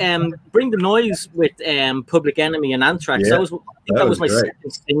the Bring the Noise with Public Enemy and Anthrax. Yeah, that was my great. second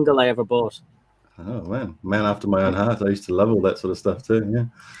single I ever bought. Oh man after my own heart. I used to love all that sort of stuff too. Yeah.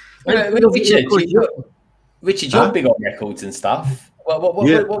 Richard, you're big on records and stuff. What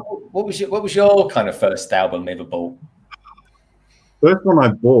was your kind of first album ever bought? First one I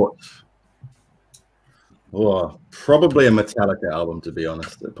bought Oh, probably a Metallica album, to be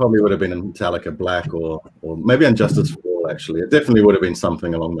honest. It probably would have been a Metallica Black or maybe Injustice for All, actually. It definitely would have been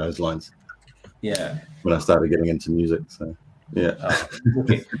something along those lines. Yeah. When I started getting into music. So, yeah.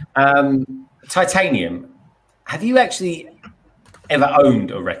 Okay. Titanium, have you actually ever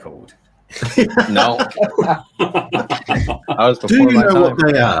owned a record? No. I was before Do you my know time. what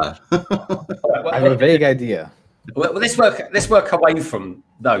they are? I have a vague idea. Well, let's work away from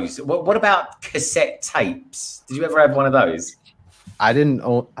those. What about cassette tapes? Did you ever have one of those? I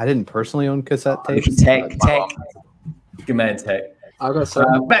didn't personally own cassette tapes. Tek. Good man, Tek. I got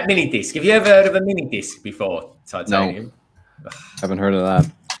some. Back mini disc. Have you ever heard of a mini disc before? Titanium. No. Haven't heard of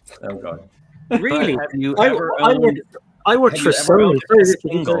that. Oh god. Really? Have you ever I worked for Sony.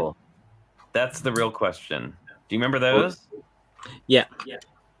 single? That's the real question. Do you remember those? Yeah.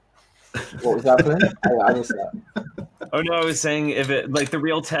 What was that for? I missed that. Oh no, I was saying if it like the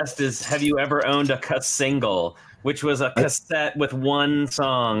real test is have you ever owned a single, which was a cassette with one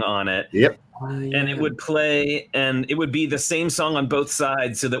song on it. Yep. And it would play, and it would be the same song on both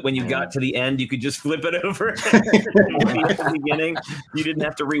sides, so that when you got to the end, you could just flip it over. At the beginning, you didn't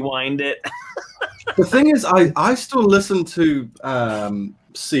have to rewind it. The thing is, I still listen to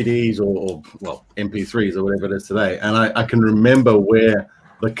CDs or MP3s or whatever it is today, and I can remember where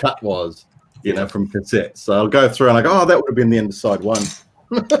the cut was, you know, from cassettes. So I'll go through and I go, oh, that would have been the end of side one.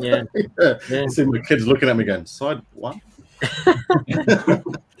 Yeah. I see my kids looking at me going, side one?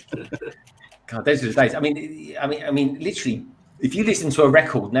 God, those are the days. I mean, literally, if you listen to a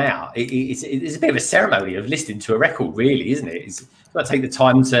record now, it's a bit of a ceremony of listening to a record, really, isn't it? You've got to take the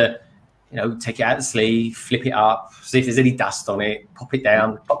time to, you know, take it out of the sleeve, flip it up, see if there's any dust on it, pop it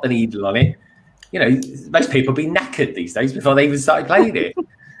down, pop the needle on it. You know, most people be knackered these days before they even started playing it.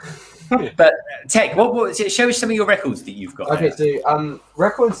 But Tek, show us some of your records that you've got. Okay, so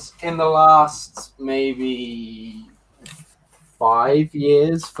records in the last maybe 5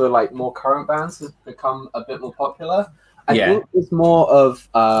 years for like more current bands has become a bit more popular. I think it's more of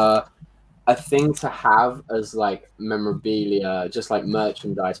a thing to have as like memorabilia, just like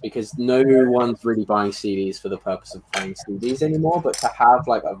merchandise, because no one's really buying CDs for the purpose of playing CDs anymore. But to have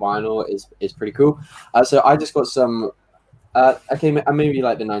like a vinyl is pretty cool. So I just got some. Okay, maybe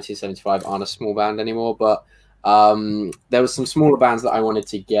like the 1975 aren't a small band anymore, but there was some smaller bands that I wanted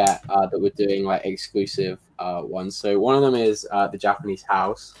to get that were doing like exclusive ones. So one of them is the Japanese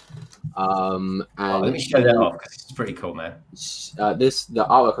House. And let me show that off because it's pretty cool, man. The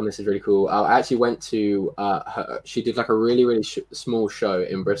artwork on this is really cool. I actually went to she did like a really small show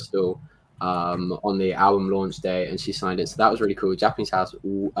in Bristol on the album launch day, and she signed it. So that was really cool. Japanese House,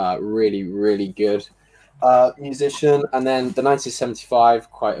 really good musician. And then the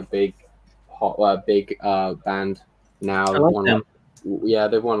 1975, quite a big band now.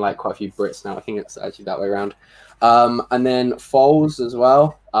 They've won like quite a few Brits now. I think it's actually that way around. And then Foals as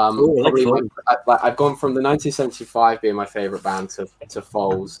well. I've gone from the 1975 being my favorite band to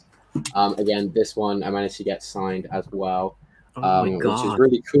Foals. Again, this one I managed to get signed as well, which is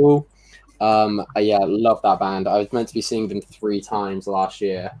really cool. Love that band. I was meant to be seeing them 3 times last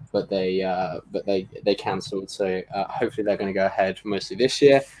year, but they cancelled. So hopefully they're going to go ahead mostly this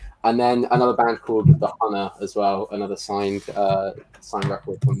year. And then another band called The Hunter as well, another signed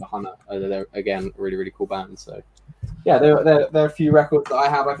record from The Hunter. They're again really cool band. So yeah, there are a few records that I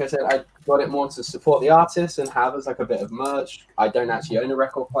have. Like I said, I got it more to support the artist and have as like a bit of merch. I don't actually own a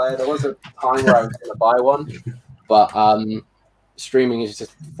record player. There was a time where I was going to buy one, but streaming is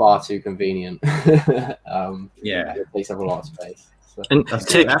just far too convenient. It takes up a lot of space. So. And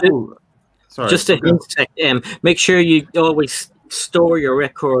just a hint, Tek, make sure you always store your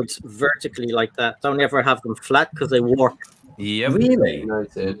records vertically like that. Don't ever have them flat because they warp. Yeah, really.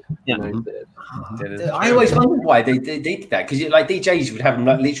 Noted. Yeah. Noted. I always wondered why they did that, because like DJs would have them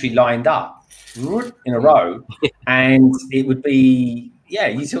like literally lined up in a row, and it would be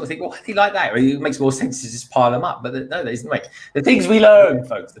you sort of think, well, why do you like that? Or it makes more sense to just pile them up. But no, that isn't right. The things we learn,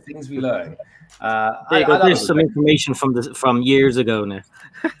 folks. The things we learn. There's some information from years ago now.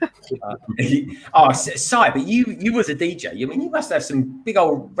 But you was a DJ. I mean, you must have some big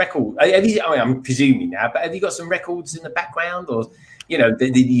old record. I'm presuming now, but have you got some records in the background, or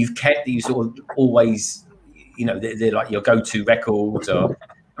that you've kept that you sort of always, they're like your go-to records? Or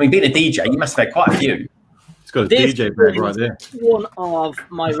I mean, being a DJ, you must have had quite a few. It's got a DJ bag right there. One of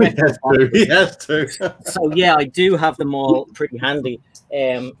my records. He has to. So yeah, I do have them all pretty handy.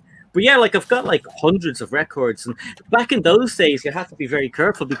 But yeah, like I've got like hundreds of records, and back in those days, you had to be very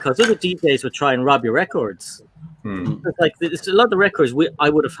careful because other DJs would try and rob your records. Like a lot of the records I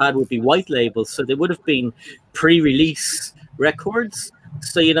would have had would be white labels, so they would have been pre-release records,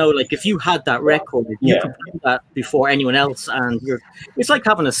 So, you know, like if you had that record, you could play that before anyone else, and it's like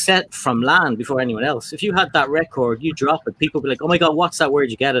having a set from land before anyone else. If you had that record, you drop it, people would be like, oh my God, what's that? Where'd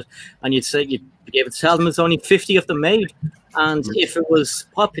you get it? And you'd say, you'd be able to tell them there's only 50 of them made. And if it was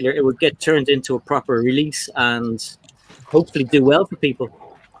popular, it would get turned into a proper release and hopefully do well for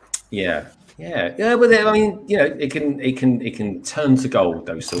people. Yeah. But I mean, you know, it can turn to gold.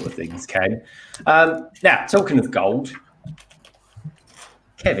 Those sort of things can. Now, talking of gold,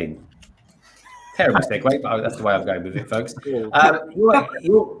 Kevin, terrible segue, but that's the way I'm going with it, folks.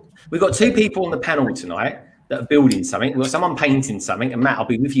 We've got two people on the panel tonight that are building something. We've got someone painting something, and Matt, I'll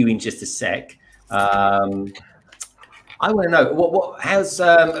be with you in just a sec. I want to know how's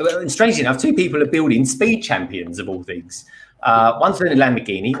and strangely enough, two people are building speed champions of all things. One's doing a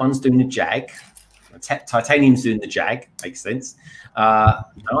Lamborghini, one's doing the Jag. Titanium's doing the Jag, makes sense.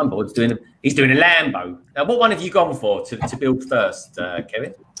 Imbored's doing he's doing a Lambo. Now, what one have you gone for to build first,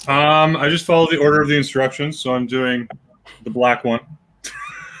 Kevin? I just followed the order of the instructions, so I'm doing the black one.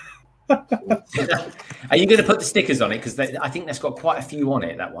 Are you going to put the stickers on it? Because I think that's got quite a few on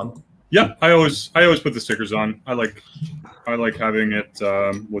it. That one. Yeah, I always put the stickers on. I like having it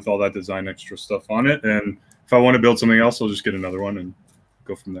with all that design extra stuff on it, and if I want to build something else, I'll just get another one and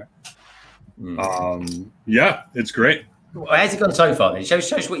go from there. Yeah, it's great. How's it gone so far then? Show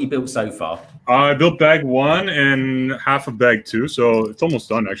us what you built so far. I built bag 1 and half of bag 2, so it's almost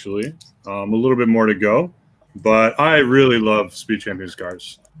done actually. A little bit more to go, but I really love Speed Champions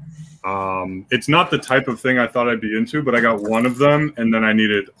cars. It's not the type of thing I thought I'd be into, but I got one of them and then I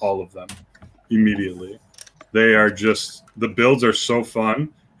needed all of them immediately. They are just, the builds are so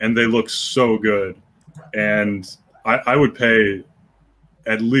fun and they look so good. And I would pay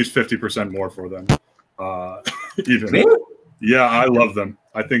at least 50% more for them. Even. Really? Yeah, I love them.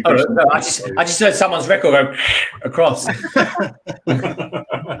 I think. I just heard someone's record go across.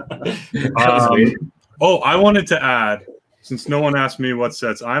 I wanted to add, since no one asked me what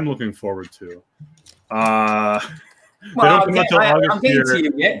sets I'm looking forward to. They don't come until August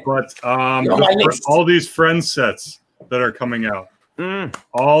here, but all these Friends sets that are coming out,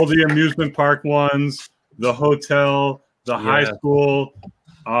 all the amusement park ones, the hotel, the high school,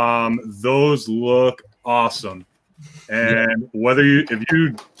 those look awesome. And if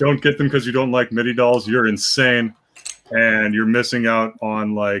you don't get them because you don't like MIDI dolls, you're insane, and you're missing out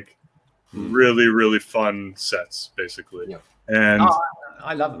on like really, really fun sets, basically. Yeah. And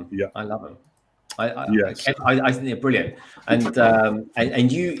I love them. Yeah, I love them. I think they're brilliant.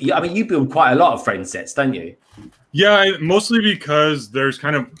 And you, I mean, you build quite a lot of Friends sets, don't you? Yeah, mostly because there's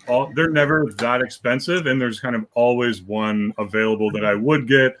kind of they're never that expensive, and there's kind of always one available that I would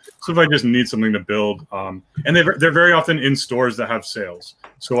get. So if I just need something to build, and they're very often in stores that have sales,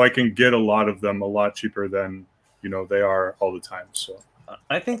 so I can get a lot of them a lot cheaper than they are all the time. So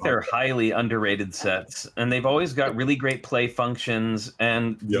I think they're highly underrated sets, and they've always got really great play functions,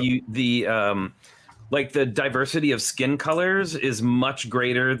 and like the diversity of skin colors is much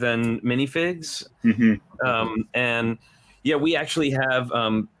greater than minifigs. And yeah, we actually have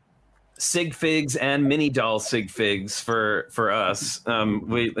sig figs and mini doll sig figs for us.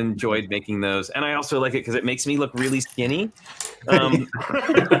 We enjoyed making those, and I also like it because it makes me look really skinny.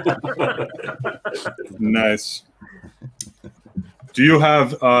 Nice. Do you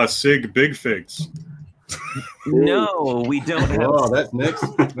have sig big figs? No, we don't have. Oh, that's next.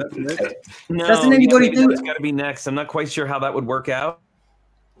 That's next. No, doesn't anybody do it? It's got to be next. I'm not quite sure how that would work out.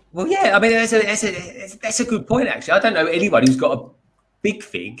 Well, yeah, I mean, that's a good point, actually. I don't know anybody who's got a big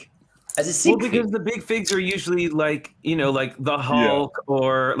fig as a sig fig. Because the big figs are usually like, like the Hulk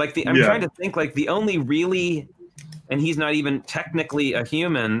or like the, I'm trying to think like the only really, and he's not even technically a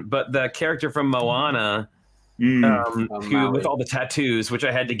human, but the character from Moana, who with all the tattoos, which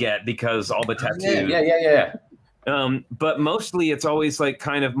I had to get because all the tattoos. Yeah. But mostly it's always like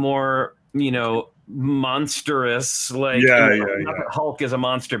kind of more, monstrous. Like not that Hulk is a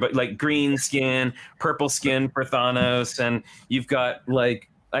monster, but like green skin, purple skin for Thanos, and you've got like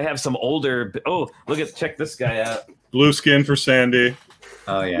I have some older. Oh, check this guy out. Blue skin for Sandy.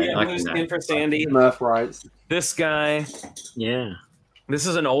 Oh yeah, blue skin for Sandy. Murph rights. This guy. Yeah. This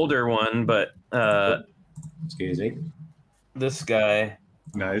is an older one, but excuse me. This guy.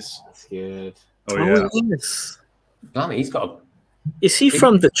 Nice. That's good. Oh yeah. Yes. Blimey, he's got. Is he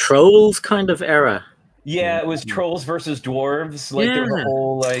from the Trolls kind of era? Yeah, it was Trolls versus Dwarves, like the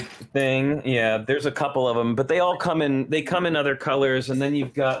whole like thing. Yeah, there's a couple of them, but they all come in. They come in other colors, and then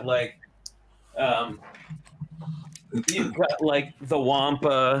you've got like, the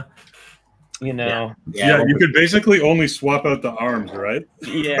Wampa. Yeah, you could basically only swap out the arms, right?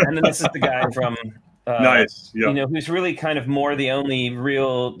 Yeah, and then this is the guy from Nice. Yeah. You know, who's really kind of more the only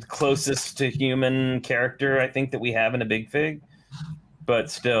real closest to human character I think that we have in a big fig. But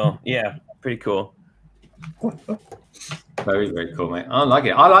still, yeah, pretty cool. Very, very cool, mate. I like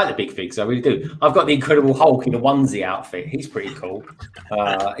it. I like the big figs. I really do. I've got the Incredible Hulk in a onesie outfit. He's pretty cool.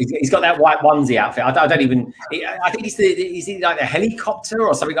 He's got that white onesie outfit. I don't even. I think is he like a helicopter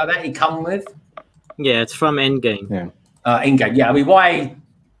or something like that? He come with. Yeah, it's from Endgame. Yeah. Endgame. Yeah. I mean, why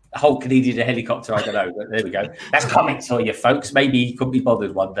Hulk needed a helicopter? I don't know. But there we go. That's comics for you, folks. Maybe he couldn't be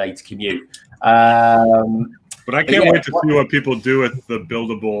bothered one day to commute. But I can't wait to see what people do with the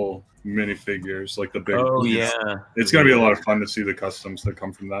buildable minifigures, like the big. Oh yeah, it's gonna be a lot of fun to see the customs that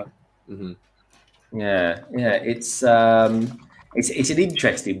come from that. Yeah, it's an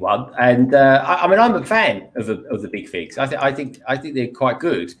interesting one, and I mean I'm a fan of the big figs. I think they're quite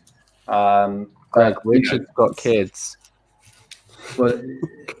good. Greg, Richard's got kids. Well,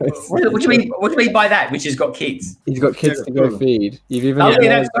 what do you mean? What do you mean by that? Which has got kids? He's got kids to go feed. You've even. Sorry.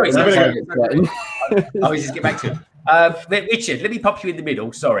 I'll just get back to it. Richard, let me pop you in the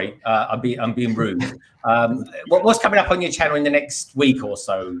middle. Sorry, I'm being rude. What's coming up on your channel in the next week or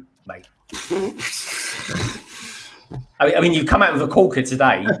so, mate? I mean, you've come out with a corker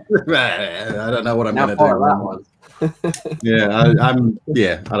today. I don't know what I'm going to do.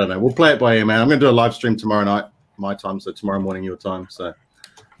 I don't know. We'll play it by ear, man. I'm going to do a live stream tomorrow night, my time, so tomorrow morning your time. So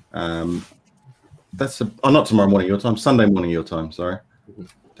not tomorrow morning your time, Sunday morning your time. Sorry,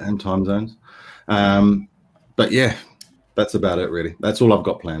 damn time zones. But yeah, that's about it, really. That's all I've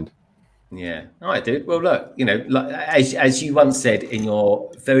got planned. Yeah. All right, dude. Well, look, you know, like, as you once said in your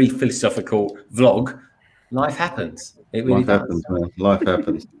very philosophical vlog, life happens. It really happens, man. Life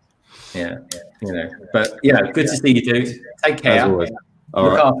happens. Yeah. You know, but you know, good to see you, dude. Take care. As always. All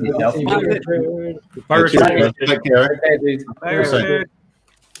Look right. after yourself. Take care. Dude.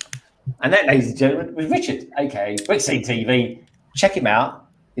 And that, ladies and gentlemen, was Richard, aka BrickSceneTV. Check him out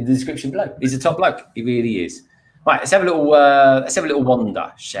in the description below. He's a top bloke. He really is. Right, let's have a little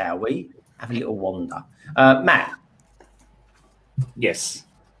wander, shall we? Have a little wander. Matt. Yes.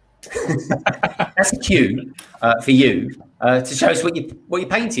 That's a cue for you to show us what you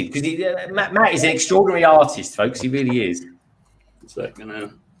painted, because Matt is an extraordinary artist, folks. He really is. Is that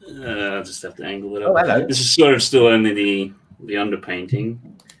gonna? I'll just have to angle it up. Oh, hello. This is sort of still only the underpainting.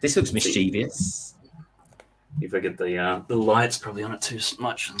 This looks mischievous. If I get the lights probably on it too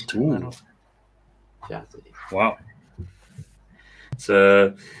much, and turn that off. Yeah. Wow.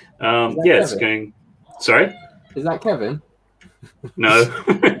 So, it's going. Sorry. Is that Kevin? No.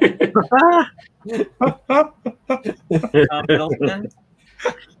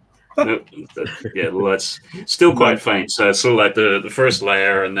 No, yeah, the light's still quite faint. So it's sort of like the first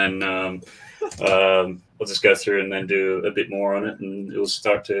layer, and then I'll just go through and then do a bit more on it, and it will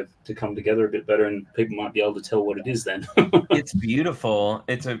start to come together a bit better, and people might be able to tell what it is then. It's beautiful.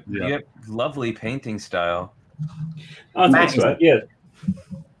 It's a lovely painting style. Oh, thanks, right? Yeah.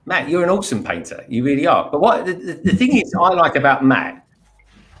 Matt, you're an awesome painter. You really are. But what the thing is I like about Matt,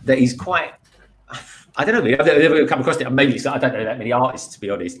 that he's quite, I don't know, I've never come across it. Maybe I don't know that many artists, to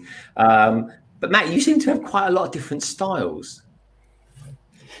be honest. But Matt, you seem to have quite a lot of different styles.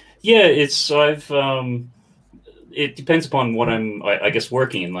 Yeah, it depends upon what I guess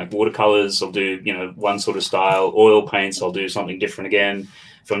working in. Like watercolors, I'll do, one sort of style. Oil paints, I'll do something different again.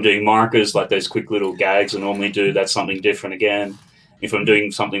 If I'm doing markers, like those quick little gags I normally do, that's something different again. If I'm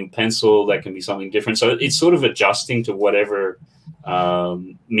doing something with pencil, that can be something different. So it's sort of adjusting to whatever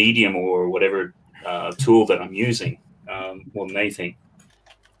medium or whatever tool that I'm using more than anything.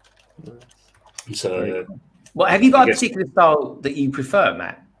 So, well, have you got a particular style that you prefer,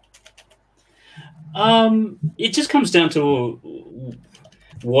 Matt? It just comes down to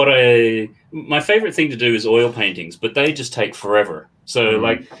my favorite thing to do is oil paintings, but they just take forever. So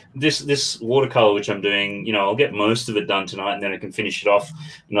like this watercolor, which I'm doing, I'll get most of it done tonight, and then I can finish it off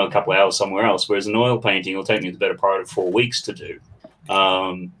another couple of hours somewhere else. Whereas an oil painting will take me the better part of 4 weeks to do.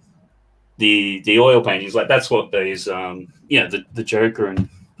 The oil paintings, like that's what these, the Joker and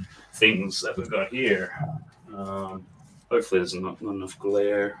things that we've got here. Hopefully there's not enough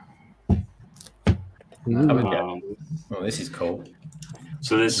glare. Oh, this is cool.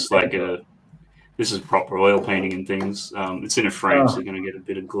 So this is like this is proper oil painting and things. It's in a frame, so you're going to get a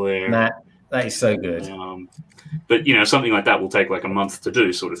bit of glare. Matt, that is so good. But something like that will take like a month to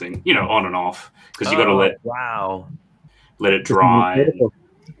do, sort of thing. On and off, because you got to let it dry.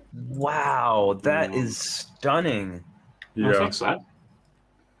 Wow, that is stunning. Yeah. Thanks, that.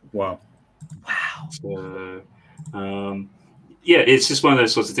 Wow. Wow. So, Yeah, it's just one of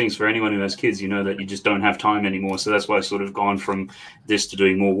those sorts of things for anyone who has kids. You know that you just don't have time anymore. So that's why I've sort of gone from this to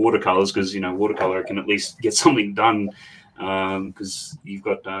doing more watercolors, because watercolor can at least get something done, because you've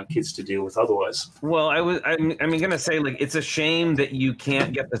got kids to deal with otherwise. Well, I'm gonna say, like, it's a shame that you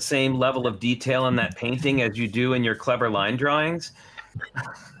can't get the same level of detail in that painting as you do in your clever line drawings.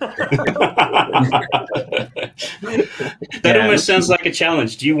 That almost sounds like a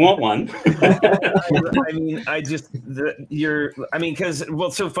challenge. Do you want one?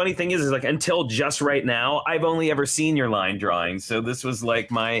 So funny thing is like, until just right now, I've only ever seen your line drawings. So this was like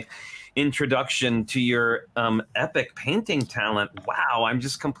my introduction to your epic painting talent. Wow, I'm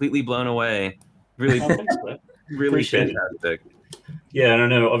just completely blown away. Really, really fantastic. Yeah, I don't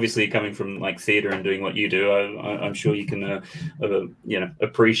know. Obviously, coming from like theater and doing what you do, I'm sure you can,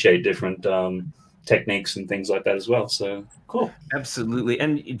 appreciate different techniques and things like that as well. So cool. Absolutely.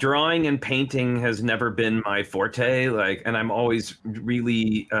 And drawing and painting has never been my forte. And I'm always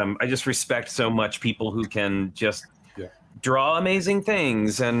really, I just respect so much people who can just draw amazing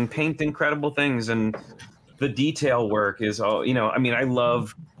things and paint incredible things. And the detail work is all, I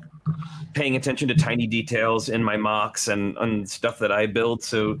love paying attention to tiny details in my mocks and stuff that I build.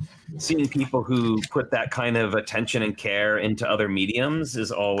 So seeing people who put that kind of attention and care into other mediums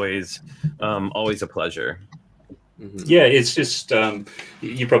is always a pleasure. Yeah, it's just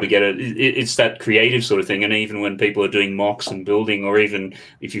you probably get it. It's that creative sort of thing, and even when people are doing mocks and building, or even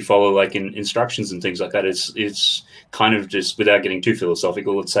if you follow like in instructions and things like that, it's kind of just, without getting too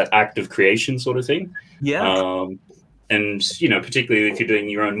philosophical, it's that act of creation sort of thing. Yeah. And particularly if you're doing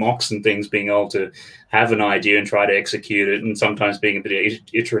your own mocks and things, being able to have an idea and try to execute it, and sometimes being a bit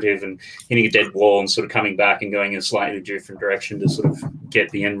iterative and hitting a dead wall and sort of coming back and going in a slightly different direction to sort of get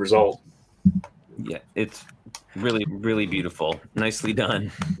the end result. Yeah, it's really, really beautiful. Nicely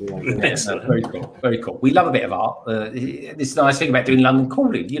done. Excellent. Very cool. Very cool. We love a bit of art. This nice thing about doing London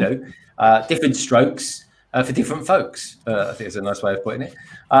Calling, different strokes for different folks. I think it's a nice way of putting it.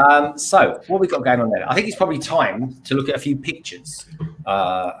 So what we've got going on there, I think it's probably time to look at a few pictures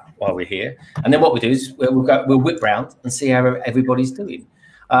while we're here. And then what we'll do is we'll whip round and see how everybody's doing.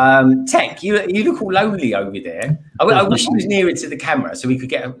 Tek, you look all lonely over there. I wish you was nearer to the camera so we could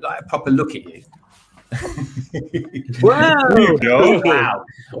get a proper look at you. Wow! Wow!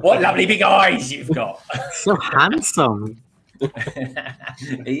 What lovely big eyes you've got. So handsome.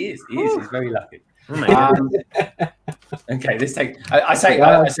 He is. He's very lucky. Oh my God. Okay, let's take. I say.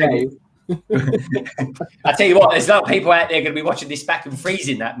 I tell you what. There's a lot of people out there going to be watching this back and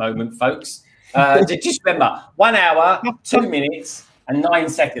freezing that moment, folks. Just remember, 1 hour, 2 minutes, and 9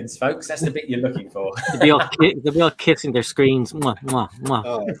 seconds, folks. That's the bit you're looking for. They'll be all kissing their screens. Mwah, mwah,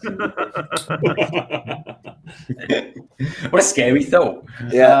 mwah. What a scary thought.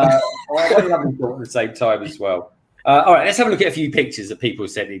 Yeah. What a lovely thought at the same time as well. All right, let's have a look at a few pictures that people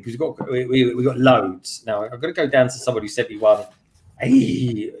sent me, because we've got loads. Now, I'm going to go down to somebody who sent me one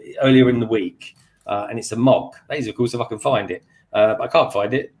earlier in the week, and it's a mock. That is, of course, if I can find it. But I can't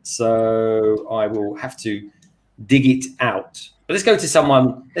find it, so I will have to dig it out. But let's go to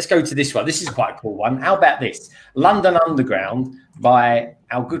someone. Let's go to this one. This is quite a cool one. How about this? London Underground by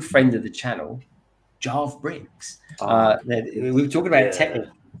our good friend of the channel, BrickSceneTV. We were talking about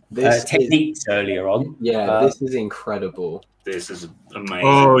techniques earlier on. Yeah, this is incredible. This is amazing.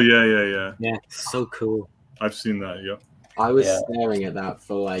 Oh, yeah. Yeah, so cool. I've seen that, yeah. I was staring at that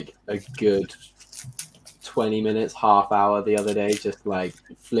for like a good 20 minutes, half hour the other day, just like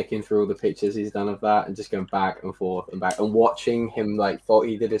flicking through all the pictures he's done of that and just going back and forth and back and watching him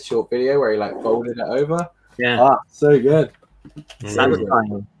he did a short video where he folded it over. Yeah. So good.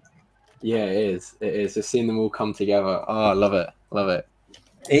 Satisfying. Yeah, it is. It is. Just seeing them all come together. Oh, I love it. Love it.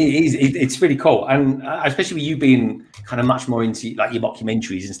 It's really cool, and especially with you being kind of much more into like your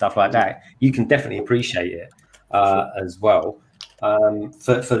mockumentaries and stuff like that, you can definitely appreciate it as well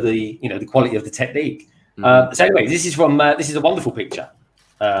for the the quality of the technique. So anyway, this is a wonderful picture.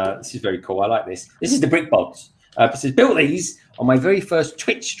 This is very cool. I like this. This is the brick bots. It says, built these on my very first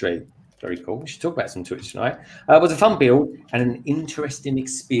Twitch stream. Very cool. We should talk about some Twitch tonight. It was a fun build and an interesting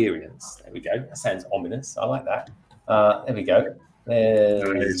experience. There we go. That sounds ominous. I like that. There we go.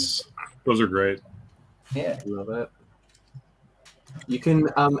 Nice. Those are great. Yeah, love it. You can,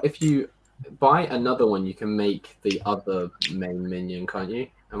 if you buy another one, you can make the other main minion, can't you?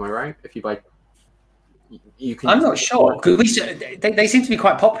 Am I right? If you buy, you can. I'm not sure because they seem to be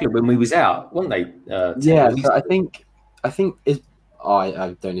quite popular when we was out, weren't they? Yeah, so I think is.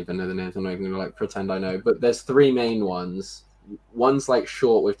 I don't even know the names. I'm not even gonna pretend I know. But there's 3 main ones. One's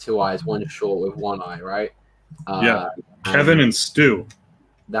short with 2 eyes. One is short with 1 eye, right? Yeah. Kevin and Stu.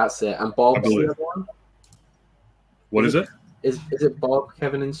 That's it. And Bob's the other one. What is it? Is it Bob,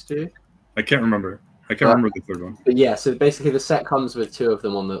 Kevin, and Stu? I can't remember. I can't remember the third one. But yeah, so basically the set comes with 2 of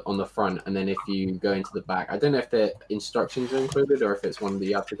them on the front, and then if you go into the back, I don't know if the instructions are included or if it's one that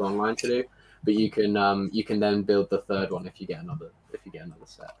you have to go online to do. But you can then build the 3rd one if you get another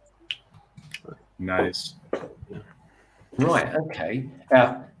set. Nice. Yeah. Right. Okay.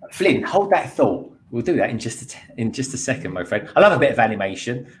 Now, Flynn, hold that thought. We'll do that in just a second, my friend. I love a bit of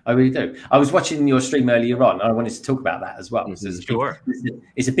animation. I really do. I was watching your stream earlier on, and I wanted to talk about that as well. Sure.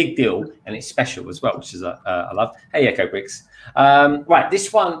 It's a big deal, and it's special as well, which is I love. Hey, TrickyBricks. Right,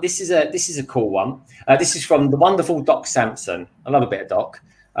 this one. This is a cool one. This is from the wonderful Doc Sampson. I love a bit of Doc.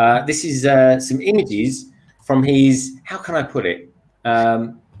 This is some images from his. How can I put it?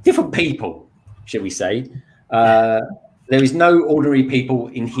 Different people, shall we say? There is no ordinary people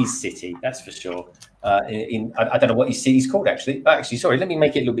in his city, that's for sure. I don't know what his city's called actually. Actually, sorry, let me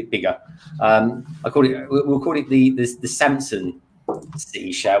make it a little bit bigger. We'll call it the Samson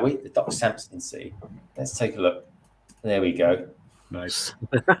City, shall we? The Doc Sampson City. Let's take a look. There we go. Nice.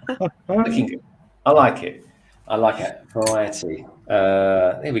 Looking good. I like it. I like it. Variety.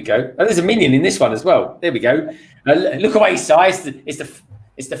 There we go. Oh, there's a minion in this one as well. There we go. Look away, Si.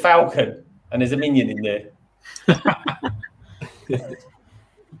 It's the Falcon, and there's a minion in there.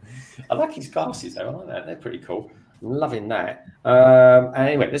 I like his glasses though. I like that. They're pretty cool. I'm loving that.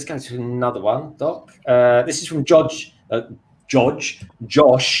 Anyway, let's go to another one, Doc. This is from Josh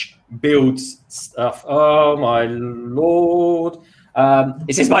Builds Stuff. Oh my lord!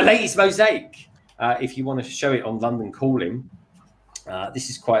 It says my latest mosaic. If you want to show it on London Calling, this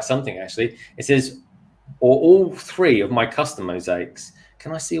is quite something actually. It says, or all 3 of my custom mosaics.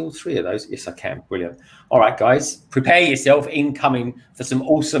 Can I see all 3 of those? Yes, I can. Brilliant. All right, guys, prepare yourself. Incoming for some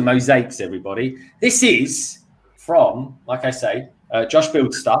awesome mosaics, everybody. This is from, like I say, Josh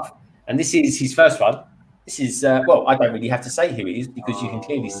Builds Stuff, and this is his first one. This is, well, I don't really have to say who it is because you can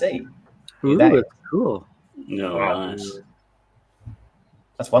clearly see. Ooh, that's cool. No, nice.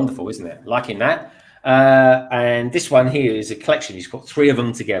 That's wonderful, isn't it? Liking that. And this one here is a collection. He's got 3 of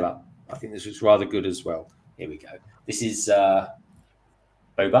them together. I think this was rather good as well. Here we go. This is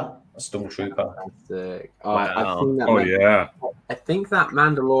Boba, a stormtrooper. Fantastic. Wow. Yeah. I think that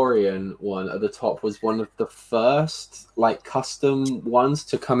Mandalorian one at the top was one of the first like custom ones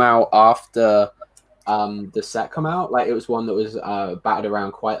to come out after the set come out. Like it was one that was battered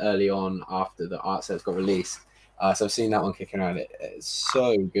around quite early on after the art sets got released. So I've seen that one kicking around. It's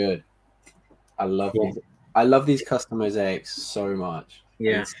so good. I love these custom mosaics so much.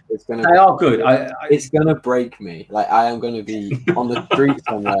 Yeah, they are good. It's gonna break me. Like I am gonna be on the street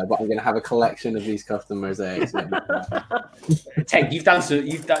somewhere, but I'm gonna have a collection of these custom mosaics. Tek, you've done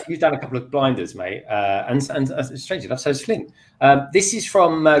a couple of blinders, mate, and strangely enough, so has Flint. This is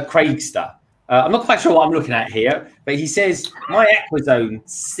from Craigster. I'm not quite sure what I'm looking at here, but he says my Aquazone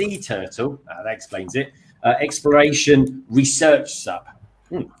sea turtle. That explains it. Exploration research sub.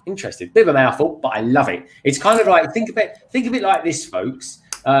 Interesting. Bit of a mouthful, but I love it. It's kind of like think of it like this, folks.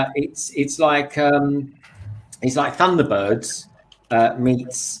 It's like Thunderbirds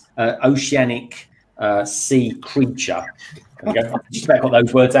meets oceanic sea creature. There we go. Just about got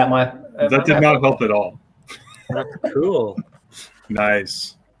those words out my. That did not help at all. That's cool.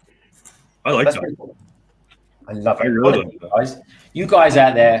 Nice. I like that. Cool. I love it. I really like that. Guys. You guys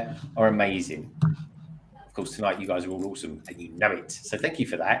out there are amazing. Of course, tonight you guys are all awesome and you know it. So thank you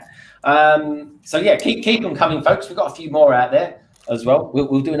for that. So yeah, keep them coming, folks. We've got a few more out there as well.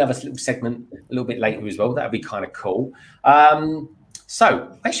 We'll do another little segment a little bit later as well. That'll be kind of cool.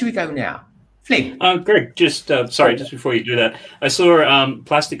 So where should we go now? Flynn. Greg, just sorry, just before you do that, I saw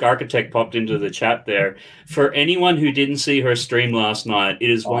Plastic Architect popped into the chat there. For anyone who didn't see her stream last night, it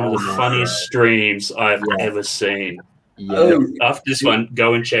is one of the funniest streams I've ever seen. Yeah. After this one,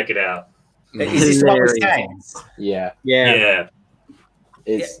 go and check it out. Is this what we're saying? Yeah.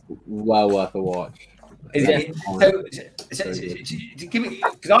 It's well worth a watch. Because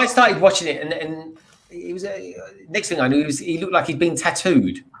I started watching it, and it was next thing I knew, he looked like he'd been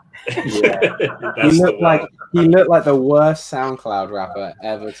tattooed. Yeah. he looked like the worst SoundCloud rapper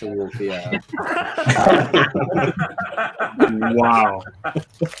ever to walk the earth. Wow.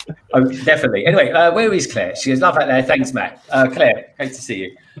 Oh, definitely. Anyway, where is Claire? She goes, love that there. Thanks, Matt. Claire, great to see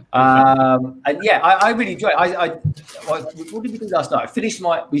you. And yeah, I really enjoy it. What did we do last night?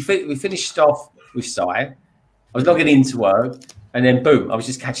 We finished off with Si. I was logging into work, and then boom, I was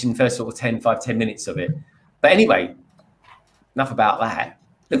just catching the first sort of 10 minutes of it. But anyway, enough about that.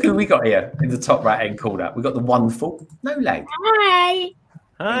 Look who we got here in the top right hand corner. We got the wonderful No Leg. Hi.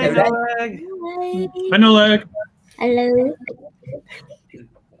 Hi, No Leg. Hi, No Leg. Hello.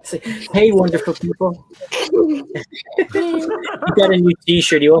 Hey, wonderful people. You got a new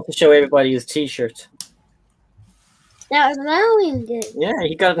T-shirt. You want to show everybody his T-shirt. That was really good. Yeah,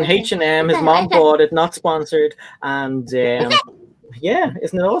 he got an H&M. His mom bought it, not sponsored. And yeah,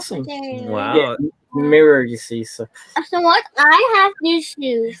 isn't it awesome? Wow. Yeah, mirror, you see. So what? I have new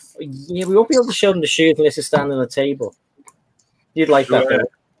shoes. yeah, we won't be able to show them the shoes unless you stand on a table. You'd like that, though.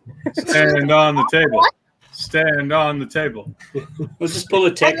 Stand on the table. Stand on the table. Let's just pull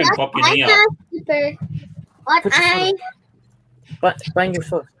a Tek and pop your knee up. What Put your I But bang your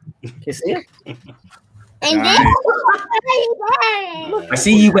foot. Can you see it? and Nice. then I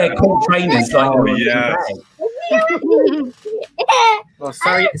see you wear cool trainers like Oh, you're in yes. bag. Oh,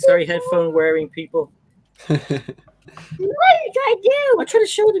 sorry, headphone wearing people. What did I do? I try to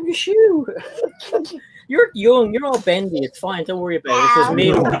show them your shoe. You're young. You're all bendy. It's fine. Don't worry about it. This is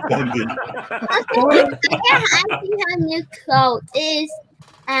me. I think a new coat is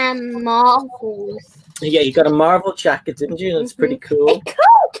Marvels. Yeah, you got a Marvel jacket, didn't you? That's pretty cool.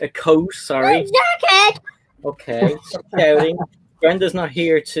 A coat. Sorry. Jacket. Okay. Stop shouting. Brenda's not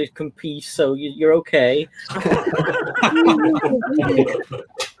here to compete, so you're okay.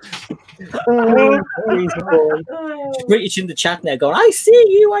 British in the chat now going, I see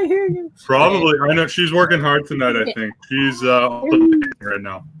you, I hear you. Probably. I know she's working hard tonight, I think. She's right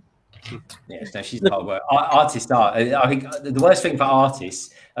now. Yeah, no, she's hard work. Artists are. I think the worst thing for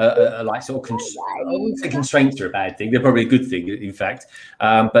artists are like sort of. I wouldn't say constraints are a bad thing. They're probably a good thing, in fact.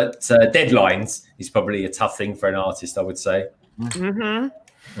 But deadlines is probably a tough thing for an artist, I would say. Mm-hmm.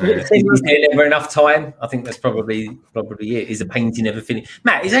 Is there never enough time? I think that's probably it. Is a painting ever finished?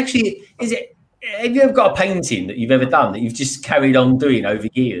 Matt, is it? Have you ever got a painting that you've ever done that you've just carried on doing over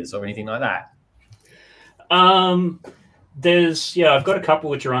years or anything like that? I've got a couple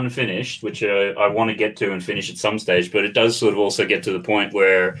which are unfinished, which I want to get to and finish at some stage, but it does sort of also get to the point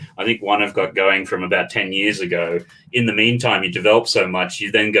where I think one I've got going from about 10 years ago. In the meantime, you develop so much, you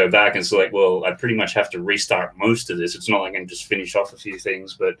then go back and select, well, I pretty much have to restart most of this. It's not like I can just finish off a few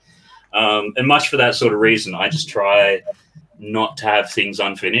things, but and much for that sort of reason, I just try not to have things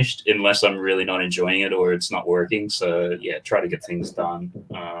unfinished unless I'm really not enjoying it or it's not working. So yeah, try to get things done.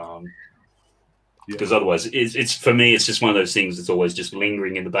 Because otherwise, it's for me, it's just one of those things that's always just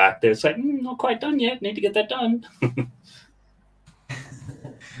lingering in the back there. It's like, not quite done yet. Need to get that done.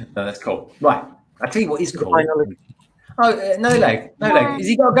 No, that's cool. Right. I'll tell you what is cool. Oh, no leg. Has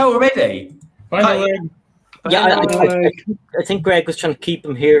he got to go already? Final leg. Yeah, I think Greg was trying to keep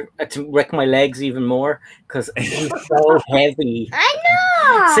him here to wreck my legs even more because he's so heavy. I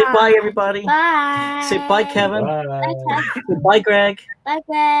know. Say bye, everybody. Bye. Say bye, Kevin. Bye. Say bye, Greg. Bye,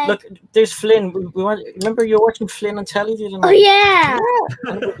 Greg. Look, there's Flynn. Remember you were watching Flynn on telly the other night? Oh yeah.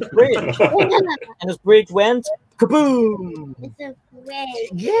 And it was bridge. And his bridge went kaboom. It's a great.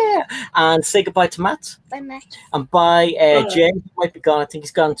 Yeah. And say goodbye to Matt. Bye, Matt. And bye, Jay. He might be gone. I think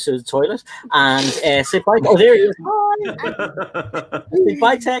he's gone to the toilet. And say bye. Oh, there he is. Say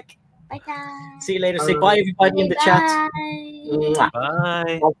bye, Tek. Bye, guys. See you later. Say bye, everybody in the chat. Mwah.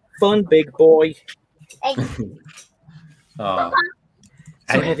 Bye. Have fun, big boy. Oh.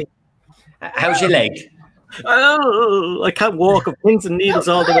 So heavy. How's your leg? Oh, I can't walk on pins and needles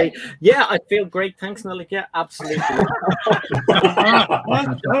all the way. Yeah, I feel great. Thanks, Nelly. Yeah, absolutely. Oh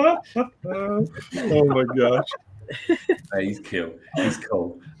my gosh. He's cool. He's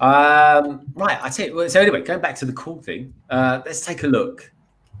cool. Right, I tell you. So anyway, going back to the cool thing, let's take a look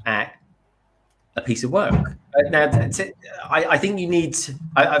at a piece of work. Now, I think you need.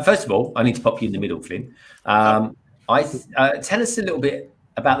 First of all, I need to pop you in the middle, Flynn. Tell us a little bit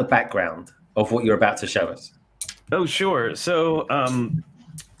about the background of what you're about to show us. Oh, sure. So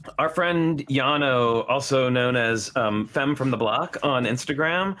our friend Yano, also known as Femme from the Block on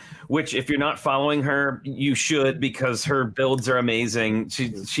Instagram, which if you're not following her, you should, because her builds are amazing.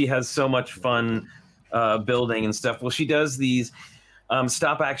 She has so much fun building and stuff. Well, she does these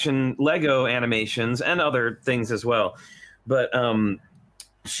stop action Lego animations and other things as well. But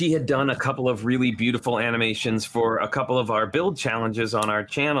she had done a couple of really beautiful animations for a couple of our build challenges on our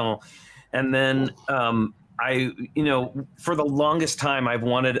channel. And then for the longest time, I've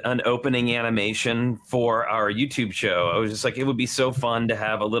wanted an opening animation for our YouTube show. I was just like, it would be so fun to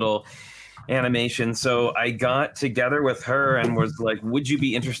have a little animation. So I got together with her and was like, would you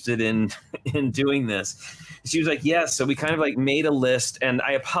be interested in doing this? She was like, yes. So we kind of like made a list, and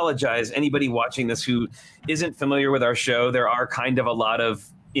I apologize, anybody watching this who isn't familiar with our show, there are kind of a lot of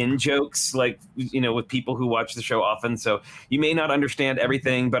in-jokes, like, with people who watch the show often. So you may not understand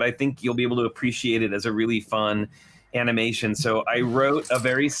everything, but I think you'll be able to appreciate it as a really fun animation. So I wrote a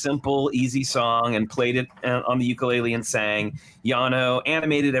very simple, easy song and played it on the ukulele and sang. Yano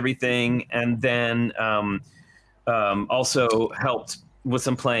animated everything, and then also helped with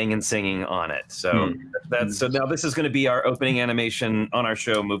some playing and singing on it. So so now this is going to be our opening animation on our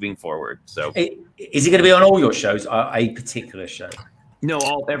show moving forward. So is it going to be on all your shows or a particular show? No,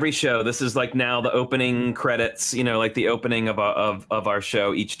 every show. This is like now the opening credits, you know, like the opening of our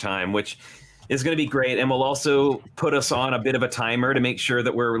show each time, which is going to be great. And we'll also put us on a bit of a timer to make sure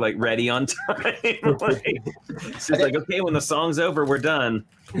that we're like ready on time. It's like, okay, when the song's over, we're done.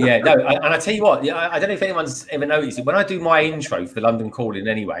 Yeah, no, and I tell you what, I don't know if anyone's ever noticed it. When I do my intro for the London Calling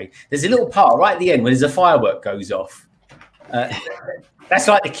anyway, there's a little part right at the end where there's a firework goes off. That's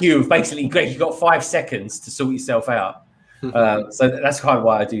like the cue of basically, Greg, you've got 5 seconds to sort yourself out. So that's kind of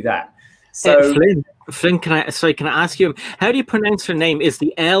why I do that. So Flynn, can I ask you, how do you pronounce her name? Is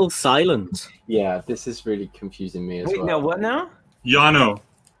the L silent? Yeah, this is really confusing me as well. Wait, no, what now? Yano.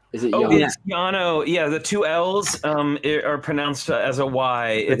 Is it Oh, Yano? it's Yano. Yeah, the 2 L's are pronounced as a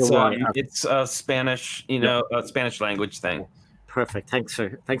Y. It's a Spanish, you know, a Spanish language thing. Perfect. Thanks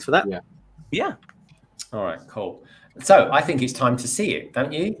for that. Yeah. All right, cool. So I think it's time to see it,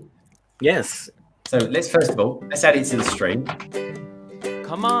 don't you? Yes. So let's add it to the stream.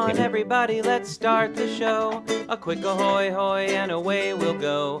 Come on, everybody, let's start the show. A quick ahoy hoy and away we'll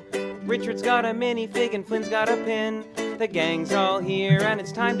go. Richard's got a minifig and Flynn's got a pin. The gang's all here and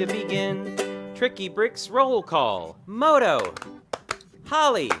it's time to begin. TrickyBricks roll call. Moto,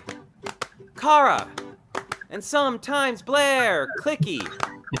 Holly, Kara, and sometimes Blair, Clicky,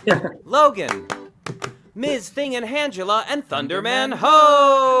 Logan, Ms. Thing and Angela, and Thunderman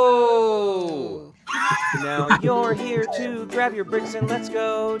Ho! Now you're here to grab your bricks and let's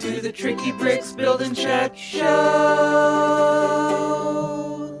go to the TrickyBricks Build and Check Show.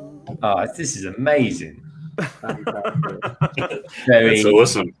 Oh, this is amazing. That's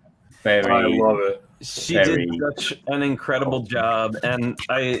awesome. I love it. She did such an incredible job, and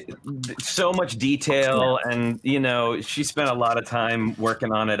so much detail, and you know, she spent a lot of time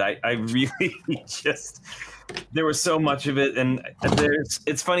working on it. I really just. There was so much of it, and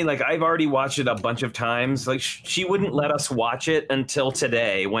it's funny, like I've already watched it a bunch of times. Like she wouldn't let us watch it until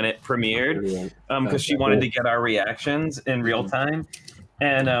today when it premiered, because she wanted to get our reactions in real time.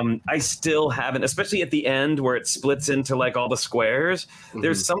 And I still haven't, especially at the end where it splits into like all the squares.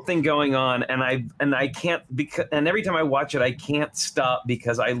 There's something going on, and I can't, because, and every time I watch it, I can't stop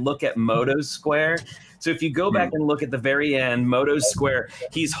because I look at Moto's square. So if you go back and look at the very end, Moto's square,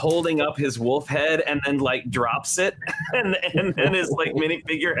 he's holding up his wolf head and then like drops it, and then his like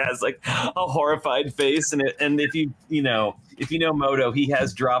minifigure has like a horrified face, and if you know Moto, he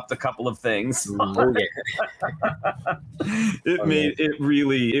has dropped a couple of things.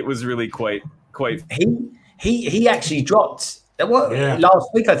 It was really quite. He actually dropped. Last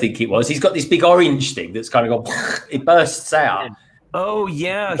week I think it was. He's got this big orange thing that's kind of gone. It bursts out. Oh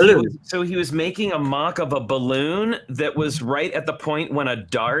yeah, he was making a mock of a balloon that was right at the point when a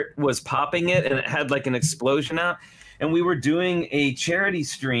dart was popping it, and it had like an explosion out. And we were doing a charity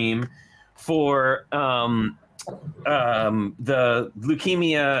stream for the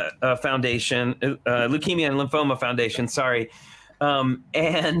Leukemia Foundation, Leukemia and Lymphoma Foundation. Sorry,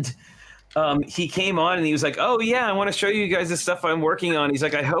 and. He came on and he was like, "Oh yeah, I want to show you guys the stuff I'm working on." He's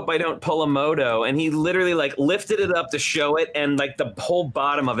like, "I hope I don't pull a Moto," and he literally like lifted it up to show it, and like the whole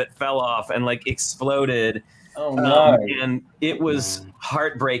bottom of it fell off and like exploded. Oh no! And it was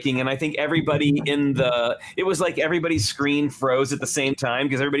heartbreaking, and I think everybody it was like everybody's screen froze at the same time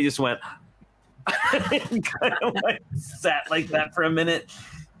because everybody just went and kind of like sat like that for a minute.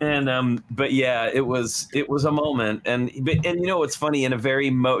 And but yeah, it was a moment, and you know what's funny, in a very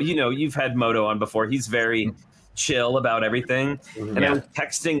you've had Moto on before. He's very chill about everything, and I was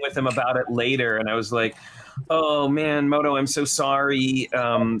texting with him about it later, and I was like, "Oh man, Moto, I'm so sorry.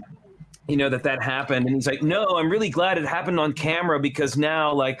 You know that happened." And he's like, "No, I'm really glad it happened on camera because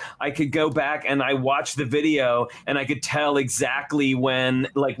now like I could go back and I watched the video and I could tell exactly when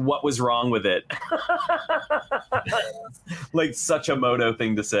like what was wrong with it." Like such a Moto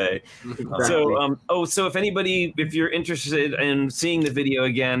thing to say. So so if you're interested in seeing the video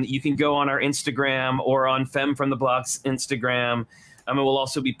again, you can go on our Instagram or on Femme from the Block's Instagram. And we'll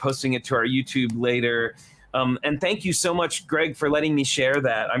also be posting it to our YouTube later. And thank you so much, Greg, for letting me share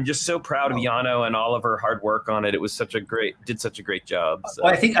that. I'm just so proud of Yano and all of her hard work on it. It was did such a great job. So.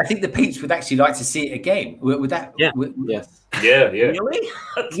 Well, I think the peeps would actually like to see it again. Would that? Yes. Yeah. Really?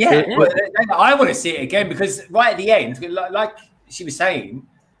 Yeah. I want to see it again because right at the end, like she was saying,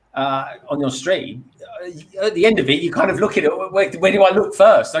 on your stream, at the end of it, you kind of look at it. Where do I look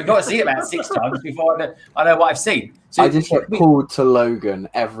first? So I've got to see it about 6 times before I know what I've seen. So I just get pulled to Logan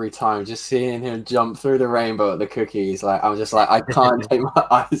every time, just seeing him jump through the rainbow at the cookies. Like I'm just like, I can't take my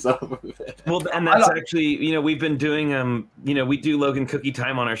eyes off of it. Well, and that's actually, you know, we've been doing, you know, we do Logan Cookie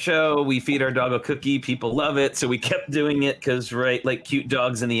Time on our show. We feed our dog a cookie. People love it, so we kept doing it because, right, like cute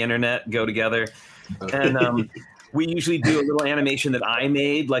dogs and the internet go together. And we usually do a little animation that I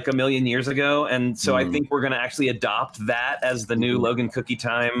made like a million years ago. And so I think we're going to actually adopt that as the new Logan Cookie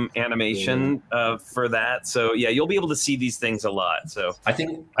Time animation for that. So yeah, you'll be able to see these things a lot. So I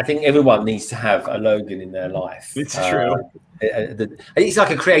think everyone needs to have a Logan in their life. It's true. It's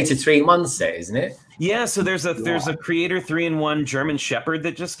like a Creator 3-in-1 set, isn't it? Yeah, so there's a Creator 3-in-1 German Shepherd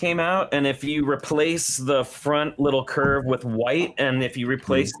that just came out, and if you replace the front little curve with white, and if you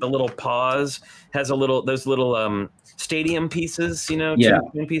replace the little paws, has those little stadium pieces, you know,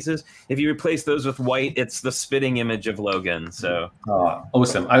 pieces. If you replace those with white, it's the spitting image of Logan. So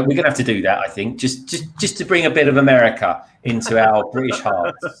awesome! We're gonna have to do that, I think, just to bring a bit of America into our British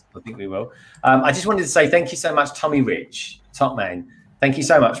hearts. I think we will. I just wanted to say thank you so much, Tommy Rich, top man. Thank you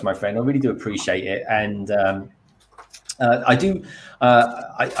so much, my friend. I really do appreciate it, and I do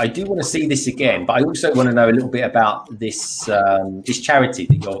want to see this again. But I also want to know a little bit about this this charity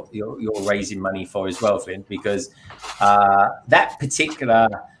that you're raising money for as well, Finn. Because that particular,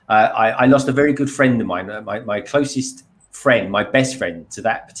 I lost a very good friend of mine, my closest friend, my best friend to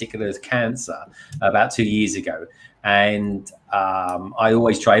that particular cancer about 2 years ago. And I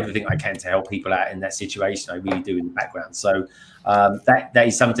always try everything I can to help people out in that situation. I really do in the background. So that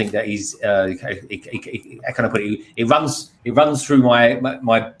is something that is I kind of put it. It runs through my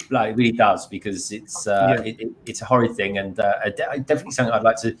blood. It really does, because it's it's a horrid thing, and definitely something I'd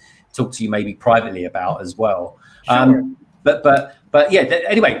like to talk to you maybe privately about as well. Sure. But yeah.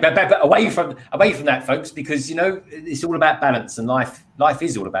 Anyway, but away from that, folks, because you know it's all about balance, and life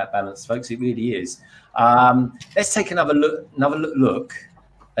is all about balance, folks. It really is. Let's take another look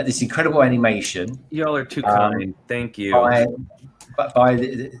at this incredible animation. Y'all are too kind. Thank you. Well,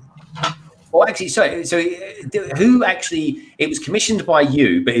 actually, so who actually? It was commissioned by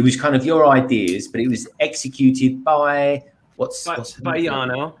you, but it was kind of your ideas, but it was executed by by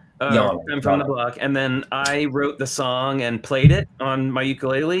Yano. I'm from the block, and then I wrote the song and played it on my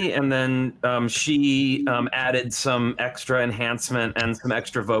ukulele, and then she added some extra enhancement and some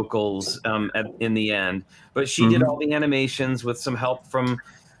extra vocals in the end. But she did all the animations with some help from,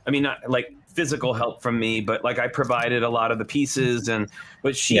 I mean, not like physical help from me, but like I provided a lot of the pieces,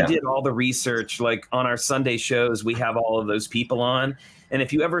 but she did all the research. Like on our Sunday shows, we have all of those people on. And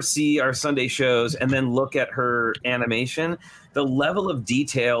if you ever see our Sunday shows and then look at her animation, the level of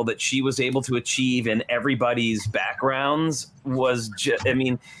detail that she was able to achieve in everybody's backgrounds was just, I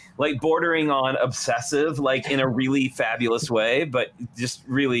mean, like bordering on obsessive, like in a really fabulous way, but just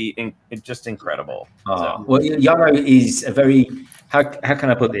really just incredible. Well, Yano is a very, how can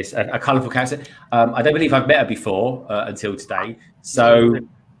I put this? A colourful character. I don't believe I've met her before until today. So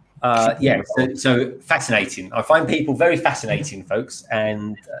yeah, so fascinating. I find people very fascinating, folks,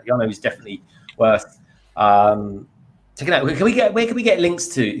 and Yano is definitely worth checking out. Where can we get links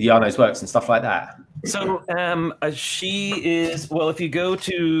to Yano's works and stuff like that? So she is, well, if you go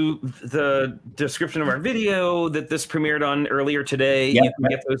to the description of our video that this premiered on earlier today, you can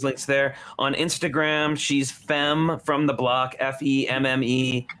get those links there. On Instagram, she's Femme from the Block,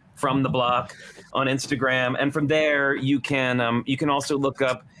 FEMME from the Block on Instagram, and from there you can also look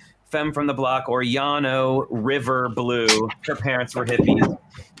up Femme from the Block or Yano River Blue. Her parents were hippies.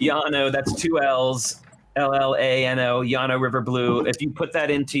 Yano, that's 2 L's. LLANO, Yano River Blue. If you put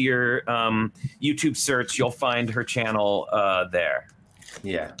that into your YouTube search, you'll find her channel there.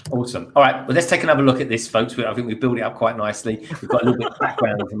 Yeah, awesome. All right, well, let's take another look at this, folks. I think we built it up quite nicely. We've got a little bit of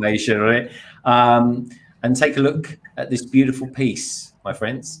background information on it. And take a look at this beautiful piece, my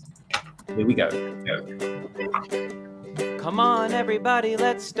friends. Here we go. Come on, everybody,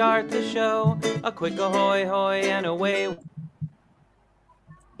 let's start the show. A quick ahoy hoy and away.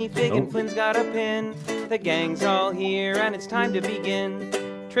 Fig and Flynn's got a pin. The gang's all here and it's time to begin.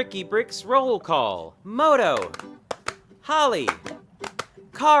 TrickyBricks roll call. Moto, Holly,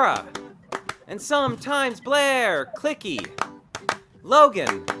 Kara, and sometimes Blair, Clicky,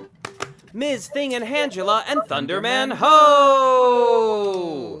 Logan, Ms. Thing and Angela, and Thunderman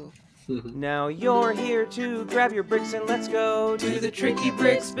Ho! Now you're here to grab your bricks and let's go to the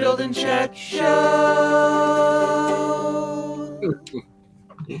TrickyBricks Build and Chat Show!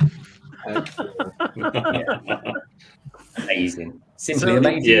 Amazing, simply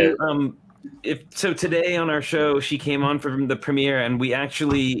amazing. Yeah. so today on our show, she came on from the premiere, and we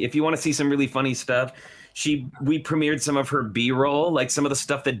actually, if you want to see some really funny stuff, we premiered some of her B-roll, like some of the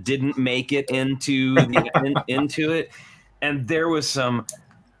stuff that didn't make it into into it, and there was some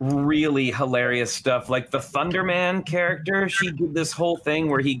really hilarious stuff, like the Thunderman character. She did this whole thing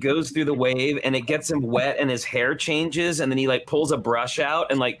where he goes through the wave and it gets him wet and his hair changes, and then he like pulls a brush out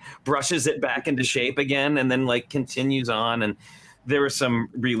and like brushes it back into shape again, and then like continues on. And there was some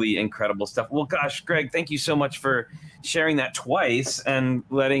really incredible stuff. Well, gosh, Greg, thank you so much for sharing that twice and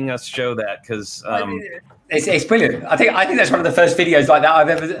letting us show that, because it's brilliant. I think that's one of the first videos like that I've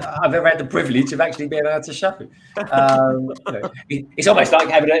ever had the privilege of actually being able to show. It's almost like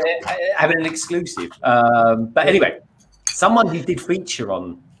having an exclusive. But anyway, someone who did feature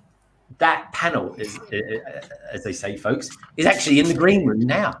on that panel, as they say, folks, is actually in the green room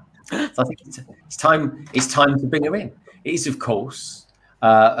now. So I think it's time to bring her in. It is, of course,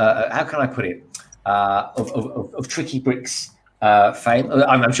 how can I put it, of TrickyBricks fame.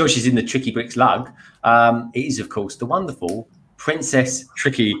 I'm sure she's in the TrickyBricks lug. It is, of course, the wonderful Princess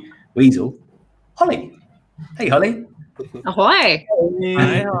Tricky Weasel, Holly. Hey, Holly. Ahoy.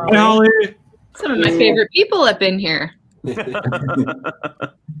 Hi, Holly. Some of my favorite people have been here.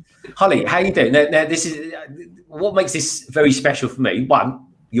 Holly, how you doing? Now, this is what makes this very special for me. One,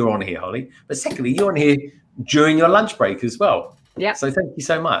 you're on here, Holly, but secondly, you're on here during your lunch break as well. Yeah. So thank you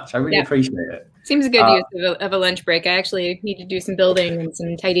so much. I really appreciate it. Seems a good use of a lunch break. I actually need to do some building and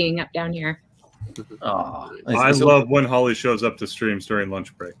some tidying up down here. Oh, I love when Holly shows up to streams during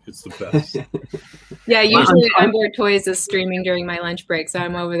lunch break. It's the best. Yeah, usually Imbored Toys is streaming during my lunch break, so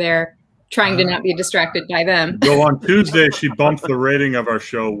I'm over there trying to not be distracted by them. So on Tuesday, she bumped the rating of our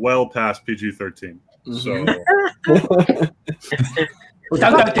show well past PG-13. So. Well,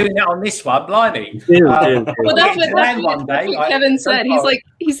 don't go doing that on this one, blimey. Well, that's what Kevin said.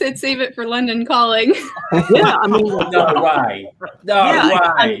 He said save it for London Calling. Yeah, I mean, no way. No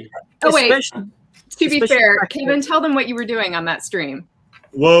way. Oh, wait. To be fair, Kevin, tell them what you were doing on that stream.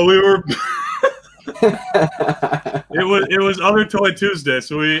 Well, we were. it was Other Toy Tuesday,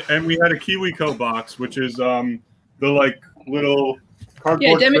 so we had a KiwiCo box, which is the like little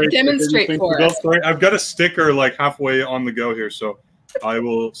cardboard. Yeah, demonstrate for us. I've got a sticker like halfway on the go here, so I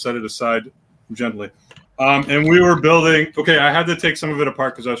will set it aside gently. And we were building. Okay, I had to take some of it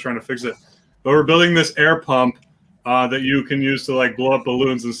apart because I was trying to fix it. But we're building this air pump that you can use to like blow up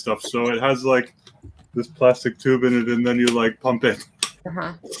balloons and stuff. So it has like this plastic tube in it, and then you like pump it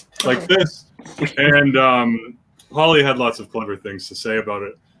like this. And Holly had lots of clever things to say about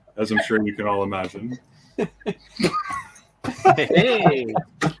it, as I'm sure you can all imagine. Hey.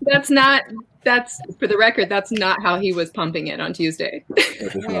 That's for the record, that's not how he was pumping it on Tuesday. I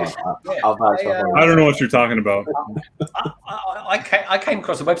don't know what you're talking about. I came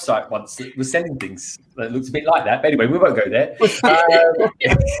across a website once that was selling things that looked a bit like that. But anyway, we won't go there.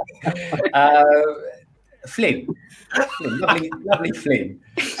 Flynn, lovely Flynn.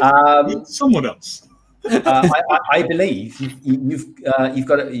 Someone else. I believe you've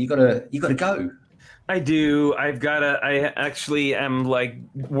got to go. I do. I actually am like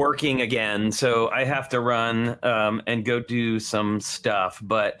working again, so I have to run and go do some stuff.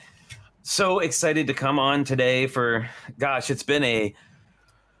 But so excited to come on today for, gosh, it's been a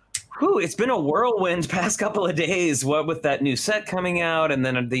whirlwind past couple of days. What with that new set coming out, and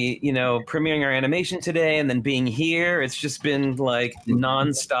then the premiering our animation today, and then being here, it's just been like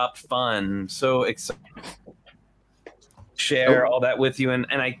nonstop fun. So excited to share all that with you, and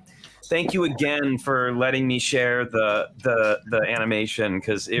I. Thank you again for letting me share the animation,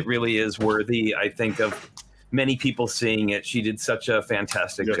 because it really is worthy, I think, of many people seeing it. She did such a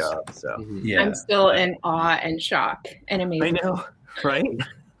fantastic job. So yeah, I'm still in awe and shock and amazing. I know, right?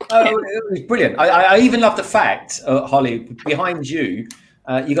 Oh, it was brilliant. I even love the fact, Holly, behind you,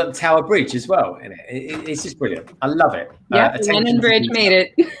 you got the Tower Bridge as well in it. It's just brilliant. I love it. Yeah, the London Bridge made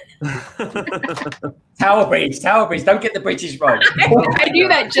it. Tower Bridge. Don't get the British wrong. I do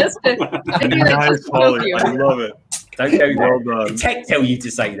that just to. Nice, Holly. I love it. Don't go there. Well done. Tek tell you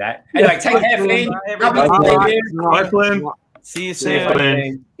to say that. Anyway, take care, Flynn. Bye, Flynn. See you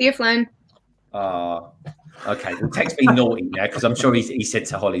soon. See you, Flynn. Okay, well, Tek's been naughty now because I'm sure he said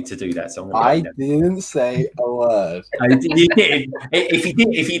to Holly to do that. So I didn't say a word. You did.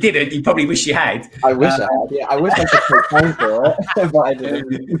 If you didn't, you probably wish you had. I wish I had. Yeah, I wish I could take time for it, but I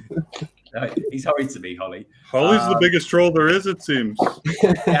didn't. No, he's horrid to me, Holly. Holly's the biggest troll there is, it seems.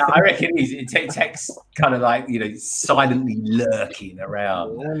 Yeah, I reckon Tek's kind of like silently lurking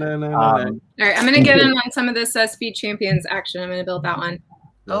around. No. All right, I'm gonna get in on some of this Speed Champions action. I'm gonna build that one.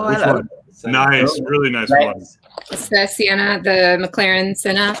 Oh, Which hello. one? Nice, really nice one. It's the Sienna, the McLaren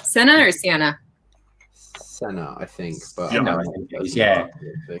Senna or Sienna? Senna, I think. But Yeah. No, I think it is, yeah.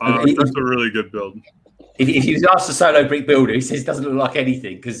 That's a really good build. If you ask the solo brick builder, he says it doesn't look like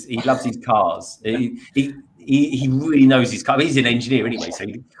anything because he loves his cars. He really knows his car. He's an engineer anyway, so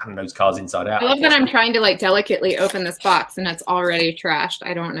he kind of knows cars inside out. I love that I'm trying to like delicately open this box and it's already trashed.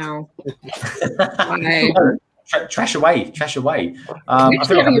 I don't know why. Trash away, trash away. I'm I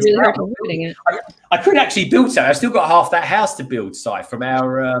feel like having a really hard I'm time opening it. I could actually build something. I've still got half that house to build, Si, from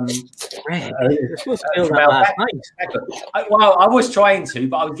our You're supposed to build from that our last back. night. Well, I was trying to,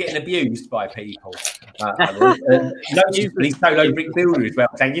 but I was getting abused by people. Noticeably, solo brick builder as well,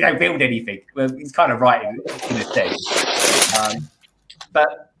 saying you don't build anything. Well, he's kind of right in a sense.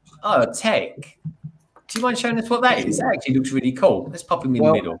 But Tek, do you mind showing us what that is? That actually looks really cool. Let's pop him in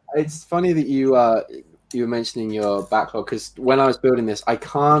the middle. It's funny that you were mentioning your backlog because when I was building this, I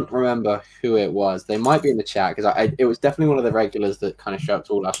can't remember who it was. They might be in the chat because it was definitely one of the regulars that kind of show up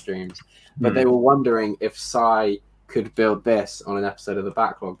to all our streams. But they were wondering if Si could build this on an episode of the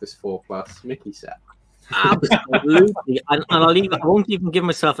backlog, this 4+ Mickey set. Absolutely, and I won't even give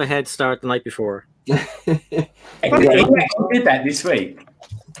myself a head start the night before. He actually did that this week.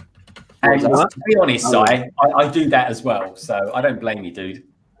 And to be honest, Si, I do that as well, so I don't blame you, dude.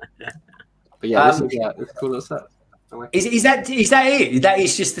 But yeah, this is it's a cool little set. Is that it? That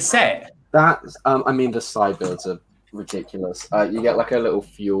is just the set. That's I mean the side builds are ridiculous. You get like a little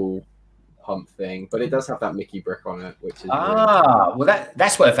fuel pump thing, but it does have that Mickey brick on it, which is well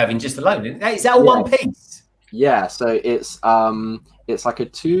that's worth having just alone. Is that all one piece? Yeah, so it's like a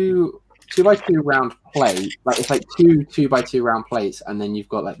 2x2 round plate. Like it's like two 2x2 round plates, and then you've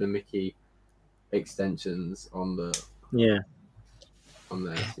got like the Mickey extensions on the on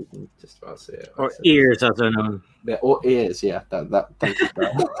there, so you can just about see it. Or ears, as they're known. Yeah, or ears, yeah. That thank you for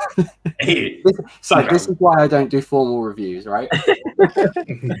that. So this is why I don't do formal reviews, right?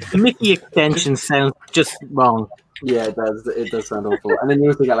 The Mickey extension sounds just wrong. Yeah, it does. It does sound awful. And then you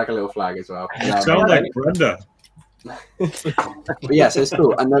also get like a little flag as well. You sound like Brenda. But yeah, so it's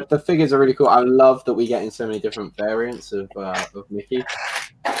cool, and the figures are really cool. I love that we get in so many different variants of Mickey,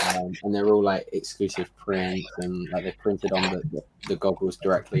 and they're all like exclusive prints, and like they printed on the goggles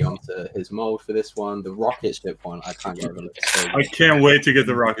directly onto his mold for this one. The rocket ship one, I can't get over it. I can't wait to get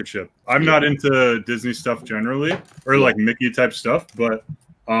the rocket ship. I'm not into Disney stuff generally, or like Mickey type stuff, but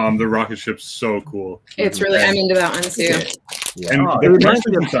the rocket ship's so cool. It's really, I'm into that one too. Yeah. And the price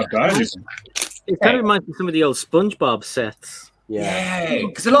isn't that bad. It kind of reminds me of some of the old SpongeBob sets. Yeah,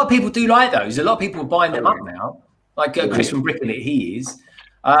 because a lot of people do like those. A lot of people are buying them up now. Like Chris from Bricking It, he is.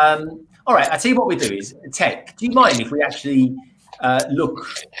 All right, I'll tell you what we do is, Tek, do you mind if we actually look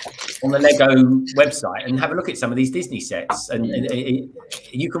on the Lego website and have a look at some of these Disney sets? And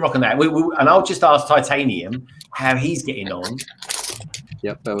you can rock on that. And I'll just ask Titanium how he's getting on.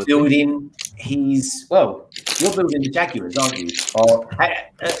 Yep. Building his, well, you're building the Jaguars, aren't you? Or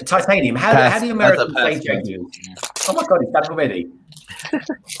Titanium, how do you Americans say Jaguars? Oh my God, he's done already.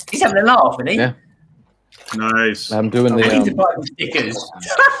 He's having a laugh, isn't he? Yeah. Nice. I'm doing I need to the buy them stickers.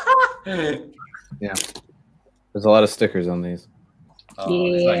 yeah. There's a lot of stickers on these. Yeah.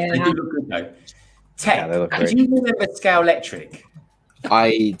 They do look good though. Tek, Yeah, they look do great. you remember Scale Electric?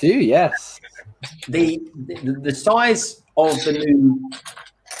 I do, yes. The size of the new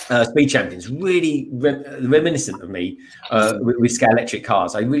Speed Champions really reminiscent of me with Scale Electric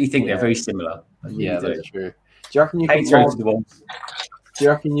cars. I really think they're very similar. Yeah, that's true. Do you reckon you Hey, could throw to the wall. Do you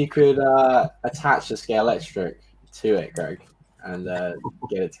reckon you could attach the Scale Electric to it, Greg, and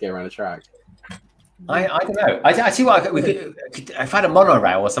get it to get around the track? I don't know. I see what we could. If I had a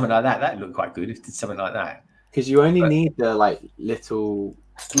monorail or something like that, that'd look quite good. If did something like that. Because you only need the little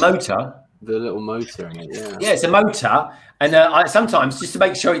motor. The little motor in it, yeah. Yeah, it's a motor, and I sometimes just to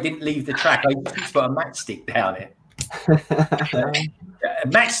make sure it didn't leave the track, I just put a matchstick down it. A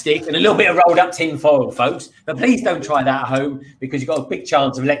matchstick and a little bit of rolled up tin foil, folks. But please don't try that at home because you've got a big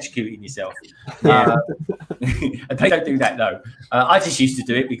chance of electrocuting yourself. And please don't do that, though. I just used to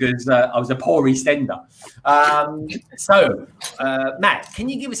do it because I was a poor extender. Matt, can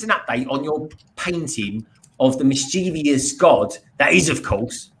you give us an update on your painting of the mischievous god that is, of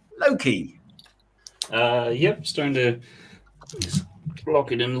course, Loki? Yep, starting to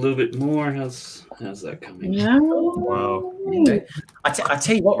block it in a little bit more. How's that coming? Yeah. Wow. I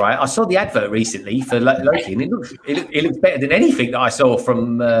tell you what, right? I saw the advert recently for Loki, and it looks better than anything that I saw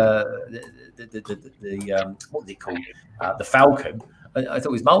from the what was it called? The Falcon. I thought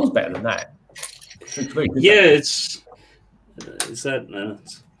it was miles better than that. Yeah, it's is that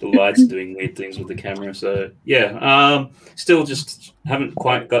the lights doing weird things with the camera. So yeah, still just haven't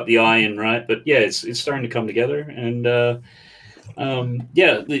quite got the eye in right, but yeah, it's starting to come together. And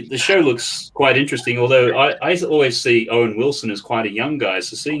yeah, the show looks quite interesting. Although I always see Owen Wilson as quite a young guy,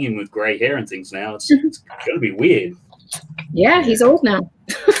 so seeing him with grey hair and things now, it's going to be weird. Yeah, he's old now.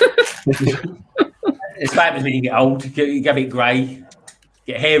 It's bad when you get old. You get a bit grey,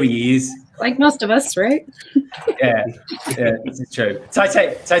 get hairy ears. Like most of us, right? Yeah, this is true.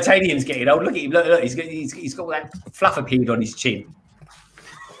 Titanium's getting old. Look at him. Look, he's got all that fluff appeared on his chin.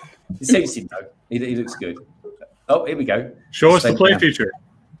 It suits him though. He looks good. Oh, here we go. Show us the play feature.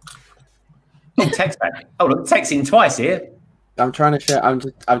 Oh, Tek's back. Oh, look, Tek's in twice here. I'm trying to share. I'm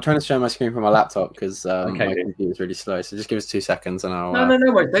trying to share my screen from my laptop because my computer's really slow. So just give us 2 seconds and I'll. No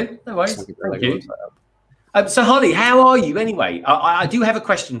worries, dude. No worries. Thank you. So Holly, how are you anyway? I do have a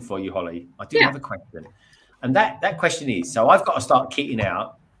question for you, Holly. I do have a question, and that question is: so I've got to start kitting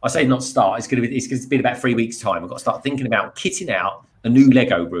out. I say not start. It's going to be about 3 weeks' time. I've got to start thinking about kitting out a new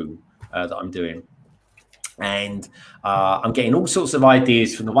Lego room that I'm doing, and I'm getting all sorts of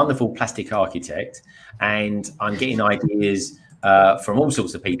ideas from the wonderful plastic architect, and I'm getting ideas from all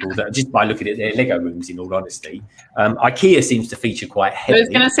sorts of people that just by looking at their Lego rooms, in all honesty. IKEA seems to feature quite heavily. I was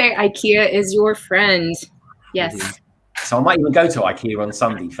going to say IKEA is your friend. Yes. So I might even go to IKEA on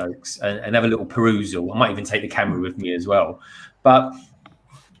Sunday, folks, and have a little perusal. I might even take the camera with me as well. But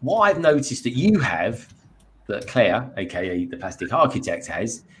what I've noticed that you have, that Claire, aka the plastic architect,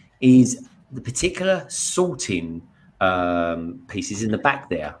 has, is the particular sorting pieces in the back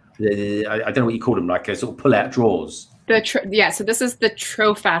there. I don't know what you call them, like a sort of pull-out drawers. So this is the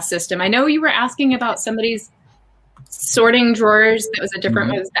Trofast system. I know you were asking about somebody's sorting drawers that was a different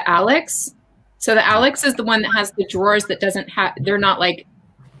one. It was the Alex. So the Alex is the one that has the drawers that doesn't have, they're not like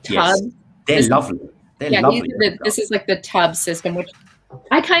tubs. Yes, they're lovely. They're lovely. This is like the tub system, which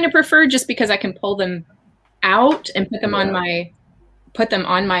I kind of prefer just because I can pull them out and put them on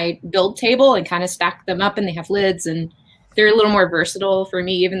my build table and kind of stack them up, and they have lids and they're a little more versatile for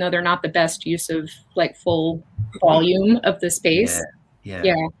me, even though they're not the best use of like full volume of the space.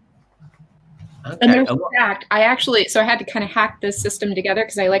 Yeah. Okay. And they're stacked. I had to kind of hack this system together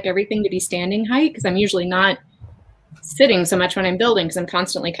because I like everything to be standing height, because I'm usually not sitting so much when I'm building because I'm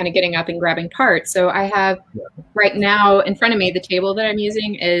constantly kind of getting up and grabbing parts. So I have right now in front of me, the table that I'm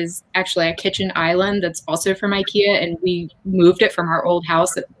using is actually a kitchen island that's also from IKEA, and we moved it from our old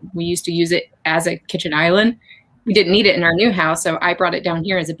house that we used to use it as a kitchen island. We didn't need it in our new house, so I brought it down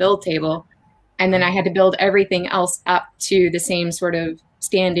here as a build table. And then I had to build everything else up to the same sort of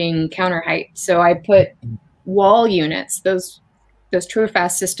standing counter height. So I put wall units. Those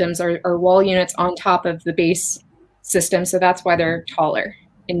Trofast systems are wall units on top of the base system. So that's why they're taller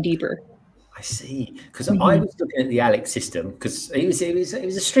and deeper. I see. Because I was looking at the Alex system because it was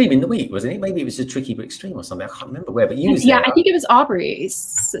a stream in the week, wasn't it? Maybe it was a TrickyBricks stream or something. I can't remember where, but you was there. I think it was Aubrey's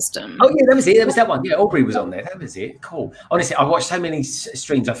system. Oh yeah, that was it. That was that one. Yeah, Aubrey was on there. That was it. Cool. Honestly, I watched so many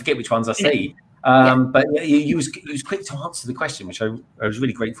streams. I forget which ones I see. But you was quick to answer the question, which I was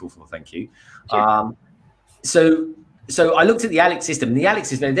really grateful for. Thank you. Sure. So I looked at the Alex system. And the Alex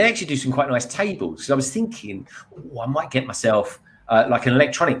system, they actually do some quite nice tables. So I was thinking, I might get myself like an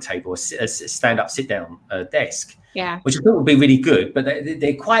electronic table, a stand-up, sit-down desk. Yeah. Which I thought would be really good, but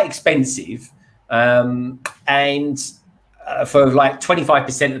they're quite expensive. And for like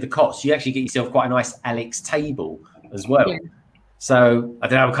 25% of the cost, you actually get yourself quite a nice Alex table as well. Yeah. So I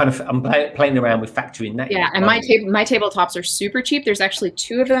don't know. I'm playing around with factoring that. Yeah, and my tabletops are super cheap. There's actually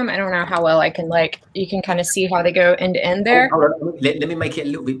 2 of them. I don't know how well I can you can kind of see how they go end to end there. Let me make it a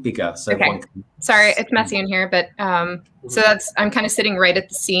little bit bigger. So okay. Sorry, it's messy in here, but so I'm kind of sitting right at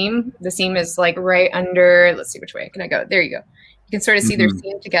the seam. The seam is like right under. Let's see which way can I go. There you go. You can sort of see their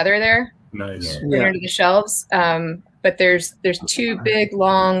seam together there. Nice. Right under the shelves. But there's 2 big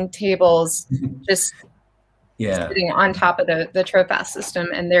long tables just. Yeah. Sitting on top of the Trofast system,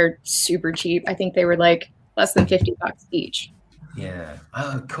 and they're super cheap. I think they were like less than $50 each. Yeah.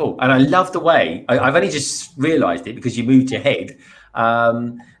 Oh, cool. And I love the way I've only just realized it because you moved your head.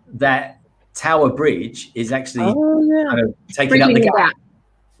 That Tower Bridge is actually kind of taking up the gap.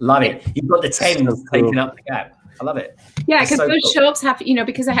 Love it. You've got the Thames taking up the gap. I love it. Yeah, because those shelves have,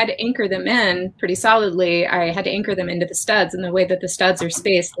 because I had to anchor them in pretty solidly. I had to anchor them into the studs, and the way that the studs are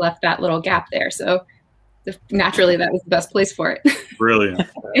spaced left that little gap there. So naturally, that was the best place for it. Brilliant.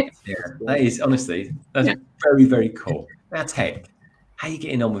 Yeah, that is honestly, that's very, very cool. Now, Tek, how are you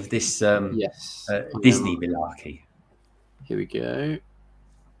getting on with this Disney malarkey? Here we go.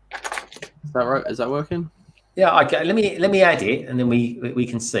 Is that right? Is that working? Yeah, okay. Let me add it, and then we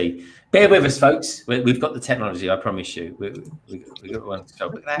can see. Bear with us, folks. We've got the technology. I promise you. We got one. So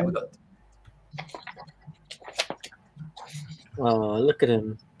look at that. We got. Oh, look at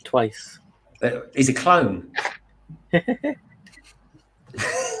him twice. He's a clone. I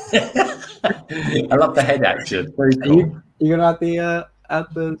love the head action. Very cool. You gonna add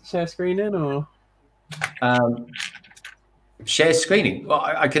the share screen in or? Share screening. Well,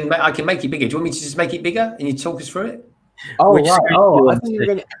 I can make it bigger. Do you want me to just make it bigger and you talk us through it? Oh, Which right. screen Oh, do you I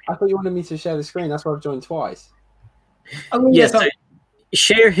want thought you wanted me to share the screen. That's why I've joined twice. Oh, Yes. So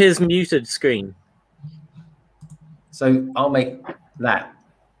share his muted screen. So I'll make that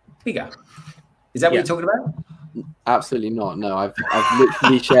bigger. Is that what you're talking about? Absolutely not. No, I've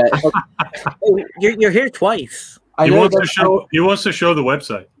literally shared. Oh, you're here twice. He wants to show the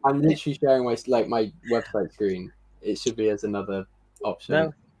website. I'm literally sharing my website screen. It should be as another option.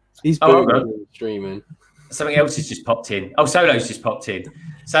 No. He's streaming. Something else has just popped in. Oh, Solo's just popped in.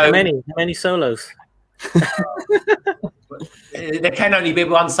 So How many solos? There can only be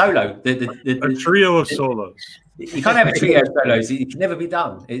one solo. A trio of solos. You can't have a trio of solos. It can never be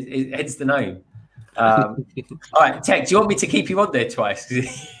done. Hence the name. All right, Tek, do you want me to keep you on there twice?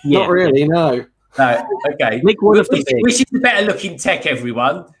 Not really, no. No, okay. Which is the better looking Tek,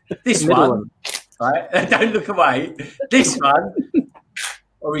 everyone? This one. Right? Don't look away. This one,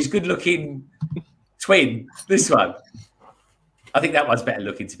 or his good looking twin. This one. I think that one's better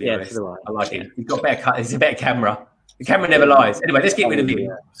looking, to be honest. I like him. He's got better cut. It's a better camera. The camera never lies. Anyway, let's get rid of him.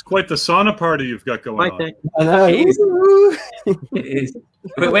 It's quite the sauna party you've got going on. I know. It is. It is.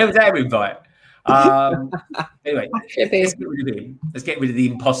 Where was our invite? Anyway, let's get rid of him. Let's get rid of the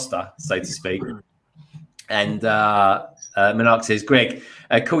imposter, so to speak. And Monarch says, Greg,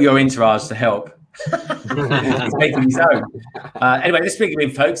 call your entourage to help. He's making his own. Anyway, let's bring him in,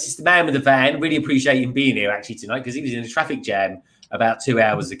 folks. It's the man with the van. Really appreciate him being here actually tonight because he was in a traffic jam about 2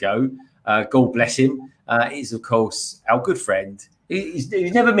 hours ago. God bless him. He's of course our good friend. He's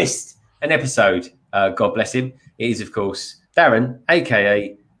never missed an episode. God bless him. It is of course Darren,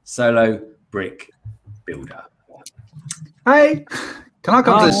 aka Solo Brick Builder. Hey, can I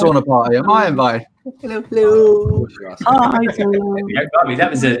come to this sauna party? Am I invited? Hello, hello. Hi, that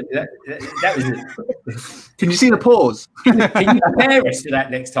was a. Can you see the pause? Can you prepare us for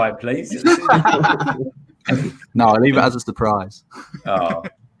that next time, please? No, I'll leave it as a surprise. Oh,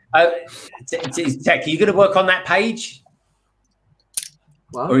 Tek, are you going to work on that page,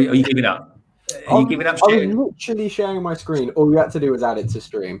 or are you giving up? Are you giving up? I was literally sharing my screen. All you had to do was add it to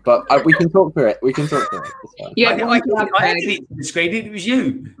stream, but we can talk through it. We can talk through it. Yeah, I added it to the screen. It was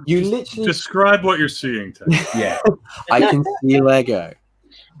you. You literally describe what you're seeing, Tek. Yeah, I can see Lego.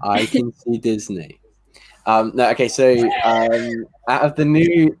 I can see Disney. No, okay. So out of the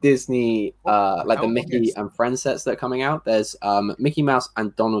new Disney, like the Mickey and Friends sets that are coming out, there's Mickey Mouse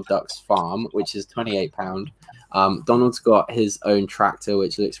and Donald Duck's Farm, which is £28. Donald's got his own tractor,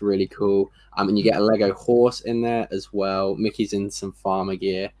 which looks really cool. And you get a Lego horse in there as well. Mickey's in some farmer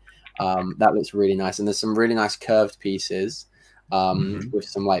gear. That looks really nice. And there's some really nice curved pieces with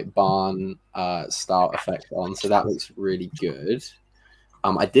some like barn style effect on. So that looks really good.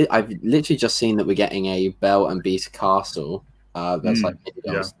 I've literally just seen that we're getting a Belle and Beast castle. That's like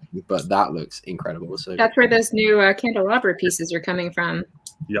but that looks incredible. So that's where those new candelabra pieces are coming from.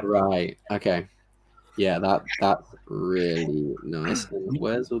 Yep. Right. Okay. Yeah, that's really nice. And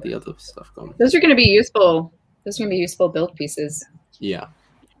where's all the other stuff gone? Those are going to be useful. Those are going to be useful build pieces. Yeah,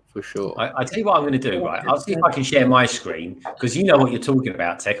 for sure. I tell you what I'm going to do. Right, I'll see if I can share my screen because you know what you're talking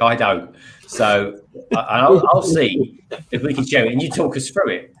about, Tek. I don't. So I'll see if we can share it, and you talk us through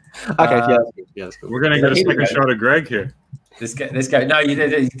it. Okay. That's cool. We're going to get a second shot of Greg here. Let's go. No, you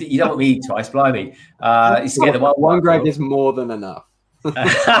don't want me twice, blimey. One Greg is more than enough. Wait,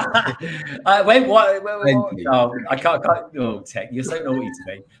 what? Oh, I can't. Oh, Tek, you're so naughty to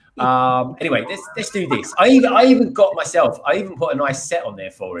me. Anyway, let's do this. I even put a nice set on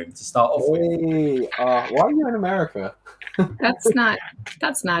there for him to start off with. Hey, why are you in America? That's not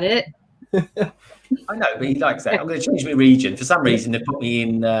it. I know, but he likes that. I'm going to change my region. For some reason, they put me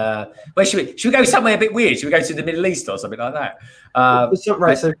in. Where should we go somewhere a bit weird? Should we go to the Middle East or something like that? So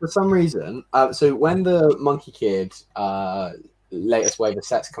for some reason, so when the Monkey Kid latest wave of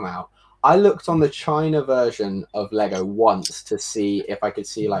sets come out, I looked on the China version of Lego once to see if I could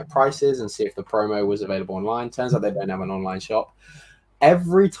see like prices and see if the promo was available online. Turns out they don't have an online shop.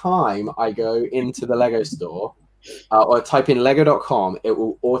 Every time I go into the Lego store or type in lego.com, it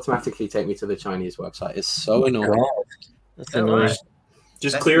will automatically take me to the Chinese website. It's so annoying. That's annoying.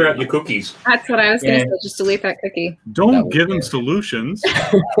 Just clear out your cookies. That's what I was going to say. Just delete that cookie. Don't give him solutions.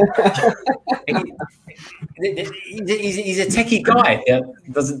 He's a techie guy that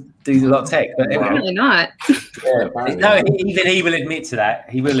doesn't do a lot of tech. But anyway. Apparently not. No, even he will admit to that.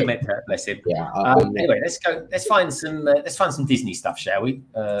 He will admit to that. Bless him. Yeah. Anyway, let's go. Let's find some Disney stuff, shall we?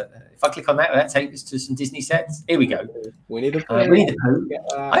 If I click on that, will that take us to some Disney sets? Here we go. Winnie the Pooh. Winnie the Pooh.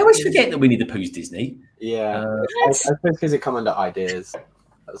 I always forget that Winnie the Pooh's Disney. Yeah. I suppose because it come under ideas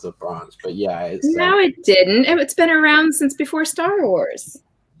as a branch, but yeah, it's no, it didn't. It's been around since before Star Wars.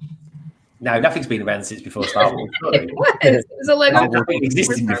 No, nothing's been around since before Star Wars. Sorry. It was a Lego. Nothing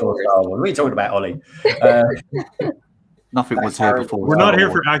existed before Star Wars. What are you talking about, Ollie? Nothing was here before. We're not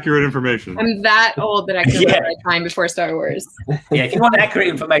here for accurate information. I'm that old that I can remember my time before Star Wars. Yeah, if you want accurate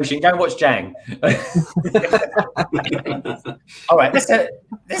information, go and watch Jang. All right, what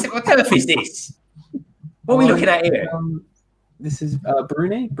earth is this? What are we looking at here? This is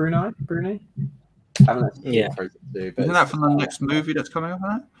Brunei. I haven't actually Isn't that from the next movie that's coming up?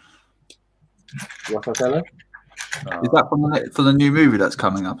 What's that, Taylor? Is that from the new movie that's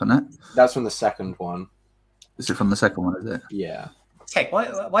coming up? Isn't it? That's from the second one. Is it from the second one? Is it? Yeah. Tek, why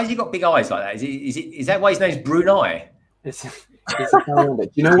has he got big eyes like that? Is that why his name's Brunei? It's do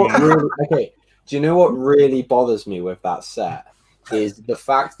you know what really? Okay. Do you know what really bothers me with that set is the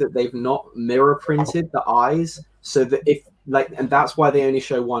fact that they've not mirror printed the eyes, so that and that's why they only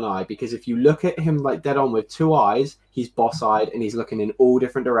show one eye, because if you look at him like dead on with two eyes, he's boss-eyed and he's looking in all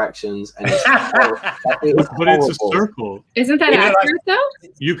different directions, and but it's a circle. Isn't that accurate though?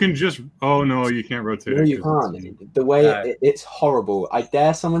 You can just no, you can't rotate no, it. you can't. The way it's horrible. I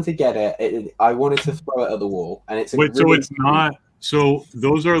dare someone to get it. I wanted to throw it at the wall, and it's so it's not. So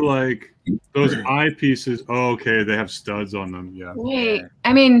those are like those eyepieces. Oh, okay, they have studs on them. Yeah. Wait,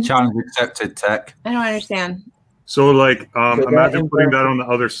 I mean, challenge accepted, Tek. I don't understand. So like, imagine putting that on the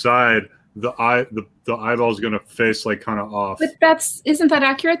other side. The eyeball's gonna face like kind of off. But isn't that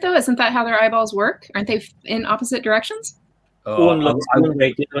accurate though? Isn't that how their eyeballs work? Aren't they in opposite directions? One looks one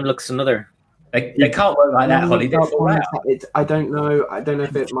way, the other one looks another. They can't work like that, Holly. I don't know. I don't know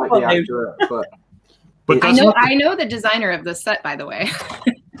if it might be accurate, but I know the designer of this set, by the way.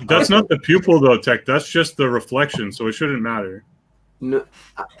 That's not the pupil though, Tek. That's just the reflection, so it shouldn't matter. No,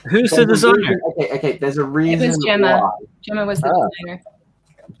 who's the designer? Okay. There's a reason. It was Gemma. Why. Gemma was the designer.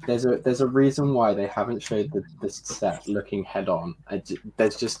 There's a reason why they haven't showed this set looking head on.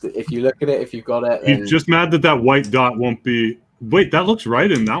 There's just, if you look at it, if you've got it. He's just mad that white dot won't be. Wait, that looks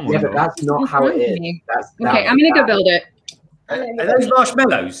right in that one. Yeah, but that's not how it is. Okay, I'm gonna go build it. Are those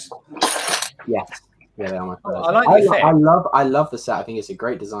marshmallows? Yes. Yeah, they are. I love the set. I think it's a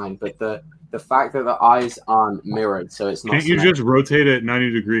great design, but the fact that the eyes aren't mirrored, so it's not. Can't you just rotate it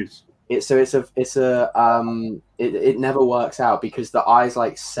 90 degrees? It never works out because the eye's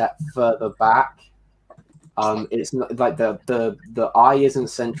like set further back. It's not like the eye isn't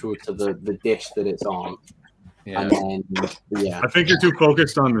central to the dish that it's on. Yeah. And then, I think you're too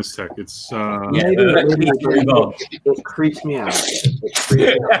focused on this, Tek. It's it creeps me out.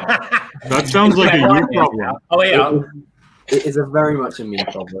 That sounds like a you problem. Oh yeah, it is very much a me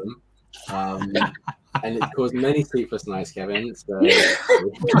problem, and it's caused many sleepless nights, Kevin. So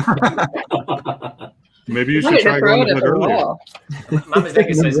maybe you should try going to bed earlier. Mama's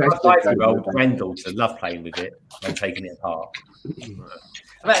Vegas says my 5-year-old granddaughter love playing with it and taking it apart.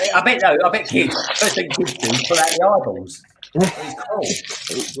 I bet kids, first thing kids do is pull out the eyeballs. It's cool.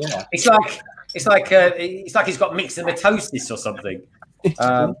 Yeah. It's like he's got myxomatosis or something.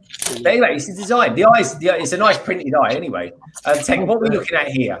 But anyway, it's the design. The eyes. It's a nice printed eye. Anyway, Tek, what are we looking at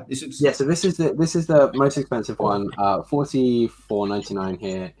here? So this is the most expensive one. $44.99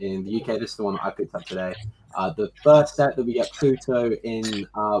 here in the UK. This is the one that I picked up today. The first set that we get Pluto in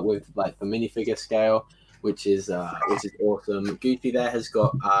with like the minifigure scale, which is awesome. Goofy there has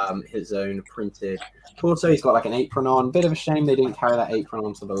got his own printed torso. He's got like an apron on. Bit of a shame they didn't carry that apron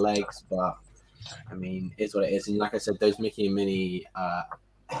onto the legs, but I mean, it's what it is. And like I said, those Mickey and Minnie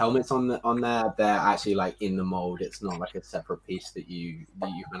helmets on there, they're actually like in the mold. It's not like a separate piece that you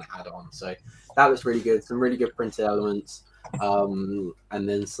can add on. So that looks really good. Some really good printed elements. And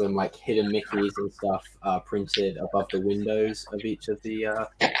then some like hidden Mickeys and stuff printed above the windows of each of the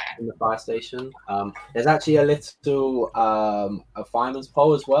in the fire station. There's actually a little a fireman's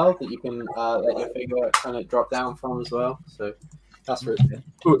pole as well that you can let your figure kind of drop down from as well. So that's really good.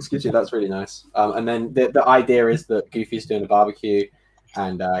 Oh, excuse me, that's really nice. And then the idea is that Goofy's doing a barbecue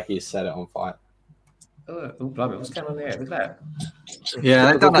and he's set it on fire. Oh, blimey, what's going on there? What's that?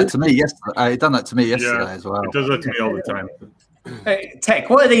 Yeah, they've done that to me yesterday. As well. It does that to me all the time. Hey, Tek,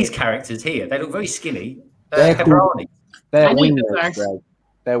 what are these characters here? They look very skinny. They're pepperoni. They're I think wingers, those are. Greg.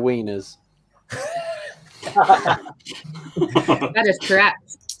 They're wieners. That is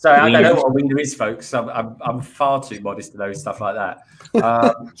correct. So I don't know what a wiener is, folks. I'm far too modest to know stuff like that.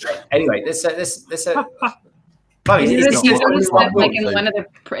 Anyway, let's You notice that, like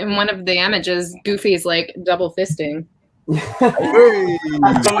in one of the images, Goofy's like double fisting. Hey.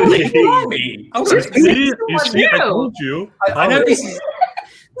 I told you. I know this is.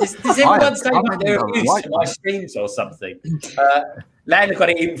 Does everyone say that they're abused to my streams or something? Lana got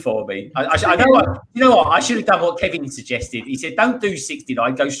it in for me. I know what. You know what? I should have done what Kevin suggested. He said, "Don't do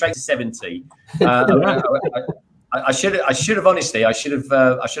 69. Go straight to 70." I should have honestly. I should have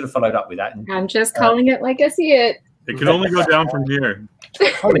followed up with that. I'm just calling it like I see it. It can only go down from here.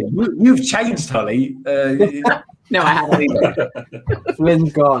 Holly, you've changed, Holly. No, I haven't.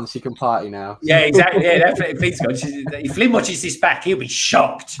 Flynn's gone. She can party now. Yeah, exactly. Yeah, definitely. Flynn's gone. If Flynn watches this back, he'll be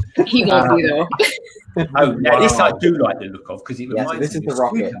shocked. He won't be though. Oh, now this I do like the look of because it reminds this me is the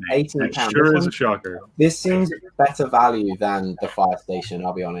rocket. £18. Sure is a shocker. This seems better value than the fire station.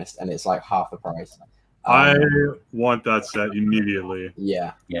 I'll be honest, and it's like half the price. I want that set immediately.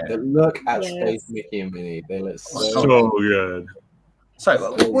 Yeah. But look at Space Mickey and Minnie. They look so good.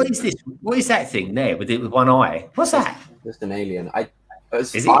 So, what is this? What is that thing there with one eye? What's that? Just an alien. I've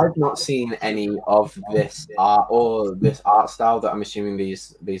not seen any of this art or this art style that I'm assuming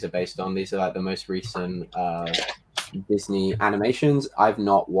these are based on. These are like the most recent Disney animations. I've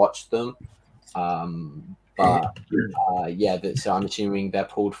not watched them. But yeah, so I'm assuming they're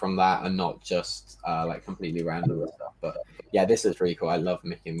pulled from that and not just like completely random stuff. But yeah, this is really cool. I love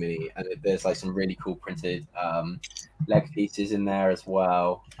Mickey and Minnie, and there's like some really cool printed leg pieces in there as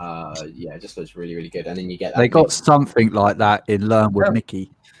well. Yeah, it just looks really, really good. And then you get that they got something like that in Learn with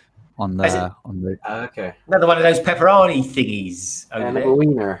Mickey on the okay, another one of those pepperoni thingies. And a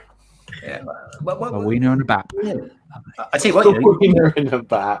wiener. Yeah, a wiener and a bat. Yeah. I tell you what, a wiener and a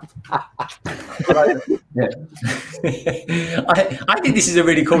bat. I think this is a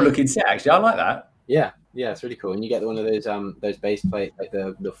really cool looking set. Actually, I like that. Yeah, it's really cool. And you get one of those base plates, like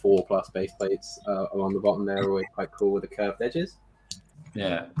the 4+ base plates along the bottom there, are always quite cool with the curved edges.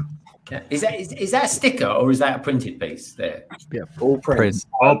 Yeah. Is that a sticker or is that a printed piece there? Yeah, all prints.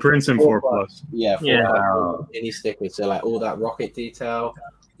 All prints in 4+. Yeah, any stickers. So like all that rocket detail.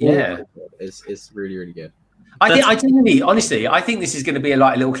 Yeah, it's really, really good. I genuinely, honestly, I think this is going to be a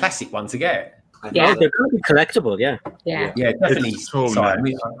little classic one to get. Yeah, they're going to be collectible. Yeah, definitely. So Sorry,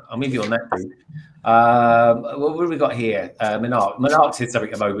 nice. I'm with you on that, dude. What have we got here? Monarch said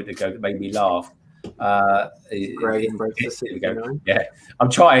something a moment ago that made me laugh. Great, yeah, I'm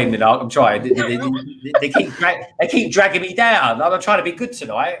trying, Monarch. I'm trying. They keep dragging me down. I'm trying to be good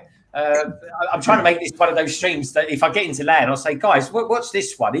tonight. I'm trying to make this one of those streams that if I get into land, I'll say, guys, watch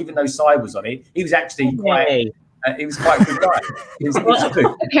this one. Even though Si was on it, he was actually quite. He was quite a good guy. He was good.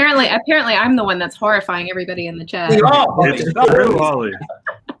 Apparently, I'm the one that's horrifying everybody in the chat. You are, Holly. Holly.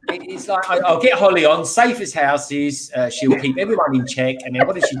 It's like I'll get Holly on safe as houses. She'll keep everyone in check, and then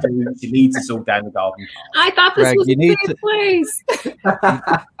what does she do? She leads us all down the garden path. I thought this was a safe place.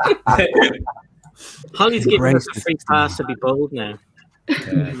 Holly's giving us a free pass to be bold now.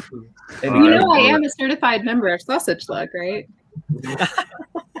 You know, I am a certified member of Sausage Slug, right?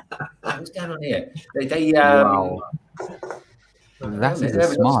 What's going on here? Wow. That is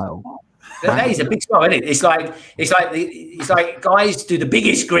a smile. That is a big smile, isn't it? It's like guys do the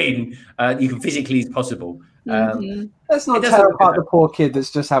biggest grin you can physically as possible. Let's not tell about the poor kid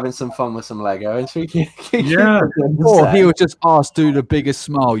that's just having some fun with some Lego. And so or he was just asked, do the biggest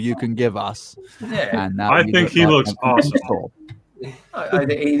smile you can give us. Yeah. And I think he looks awesome.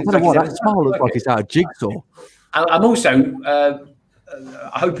 That smile looks like it's out of Jigsaw. I'm also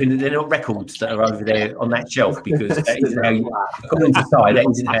hoping that they're not records that are over there on that shelf, because that isn't how you, according to Si, that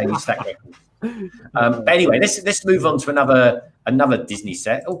isn't how you stack records. But anyway, let's move on to another Disney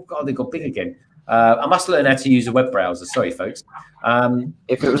set. Oh God, they got big again. I must learn how to use a web browser. Sorry, folks.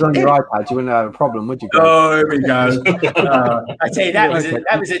 If it was on your iPad, you wouldn't have a problem, would you? Oh, here we go. I tell you,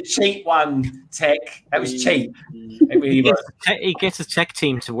 that was a cheap one, Tek. That was cheap. It really was. He gets his tech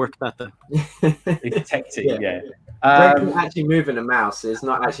team to work that though. The tech team, yeah. Actually moving a mouse. It's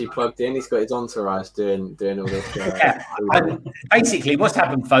not actually plugged in. He's got his entourage doing all this. Basically, what's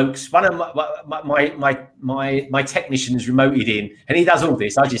happened, folks? One of my technicians remoted in, and he does all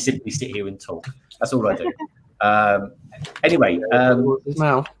this. I just simply sit here and talk. That's all I do. Anyway,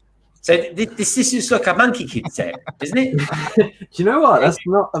 so this is like a Monkey Kid set, isn't it? Do you know what? That's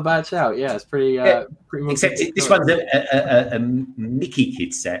not a bad shout. Yeah, it's pretty. Pretty except this one's a Mickey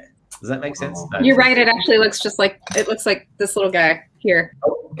Kid set. Does that make sense? No. You're right. It actually looks just like this little guy here.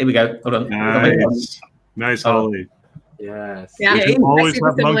 Oh, here we go. Hold on. Nice, Holly. Yes. Yeah, We I can always see the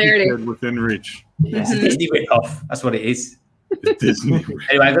have Monkey similarity. Kid within reach. It's a Disney rip-off. That's what it is. Disney.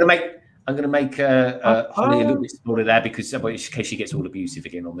 Anyway, I'm gonna make Holly a little bit smaller there because in case she gets all abusive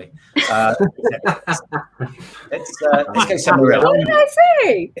again on me. Let's go somewhere else. What did I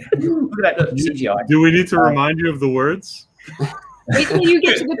say? Look at that, look, CGI. Do we need to remind you of the words? Wait till you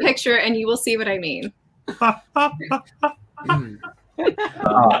get to the picture and you will see what I mean.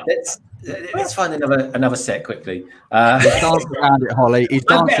 Let's find another set quickly. He's dancing around it, Holly. He's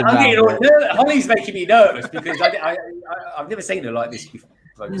dancing around it. Holly's making me nervous because I've never seen her like this before.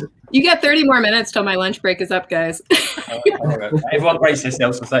 You get 30 more minutes till my lunch break is up, guys. Everyone brace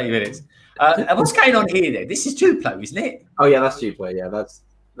themselves for 30 minutes. And what's going on here then? This is Tupelo, isn't it? Oh yeah, that's Tupelo. Yeah, that's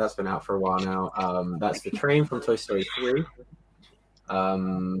been out for a while now. That's the train from Toy Story 3.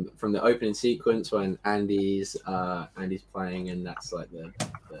 From the opening sequence when Andy's playing, and that's like the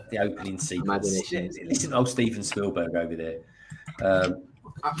opening sequence. Imagination. Listen to old Steven Spielberg over there.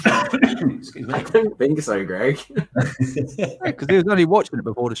 Excuse me. I don't think so, Greg. Because he was only watching it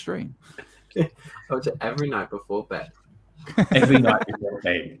before the stream. I watch it every night before bed. Every night before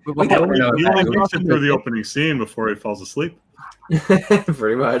bed. He only watched it through the opening scene before he falls asleep.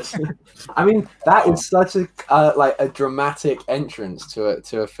 Pretty much. I mean, that is such a like a dramatic entrance to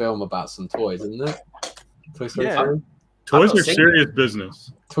a film about some toys, isn't it? Toy Story 2? Toys are serious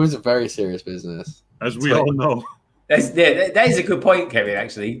business. Toys are very serious business, as we all know. That is a good point, Kevin.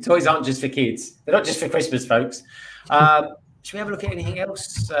 Actually, toys aren't just for kids; they're not just for Christmas, folks. Should we have a look at anything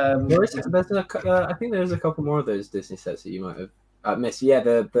else? I think there's a couple more of those Disney sets that you might have missed. Yeah,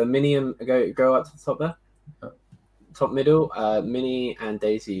 the Minium go up to the top there. Top middle, Minnie and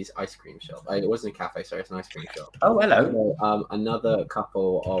Daisy's ice cream shop. It wasn't a cafe, sorry, it's an ice cream shop. Oh, hello. So, another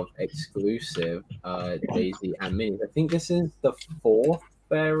couple of exclusive Daisy and Minnie. I think this is the 4th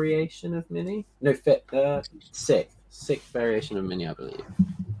variation of Minnie. No, sixth variation of Minnie, I believe.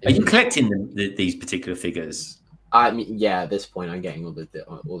 Are you collecting these particular figures? I mean, yeah. At this point, I'm getting all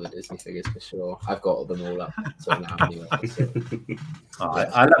the Disney figures for sure. I've got them all up till now anyway. So.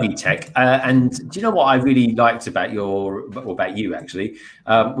 I love you, Tek. And do you know what I really liked about you actually?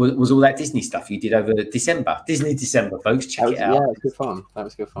 Was all that Disney stuff you did over December. Disney December, folks. Check it out. Yeah, it was good fun. That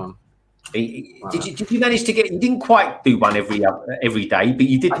was good fun. Did you manage to get? You didn't quite do one every day, but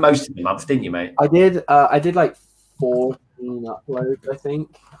you did most of the month, didn't you, mate? I did. I did like 14 uploads, I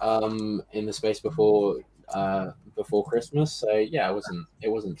think, in the space before Christmas. So yeah, it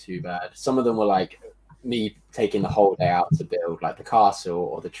wasn't too bad. Some of them were like me taking the whole day out to build, like the castle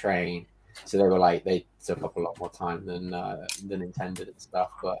or the train. So they took up a lot more time than intended and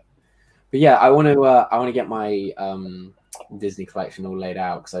stuff. But yeah, I want to get my Disney collection all laid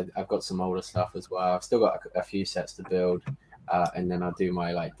out because I've got some older stuff as well. I've still got a few sets to build, and then I'll do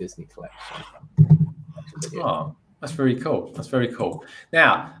my like Disney collection. Oh, that's very cool. That's very cool.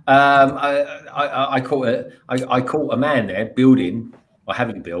 Now, I caught a man there building or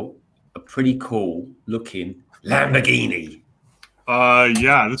having built a pretty cool looking Lamborghini.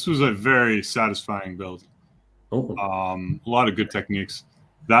 Yeah, this was a very satisfying build. Oh. A lot of good techniques.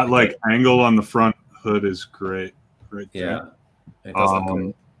 That like angle on the front hood is great. Right there. Yeah, it does look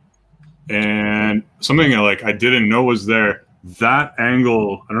cool. And something I didn't know was there. That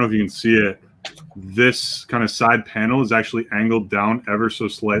angle, I don't know if you can see it. This kind of side panel is actually angled down ever so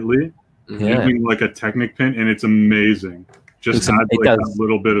slightly, giving like a Technic pin, and it's amazing. Just adds like a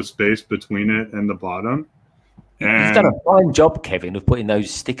little bit of space between it and the bottom. And you've done a fine job, Kevin, of putting those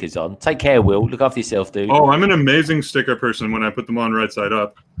stickers on. Take care, Will. Look after yourself, dude. Oh, I'm an amazing sticker person when I put them on right side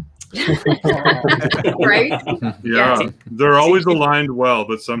up. Right? Yeah, they're always aligned well,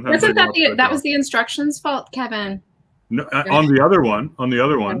 but sometimes wasn't that was the instructions fault, Kevin? No, on the other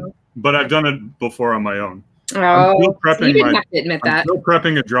one. But I've done it before on my own. Oh, you didn't have to admit that. I'm still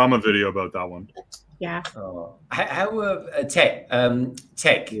prepping a drama video about that one. Yeah. Oh. How Tek?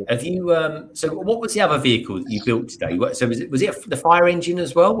 Have you? So, what was the other vehicle that you built today? So, was it the fire engine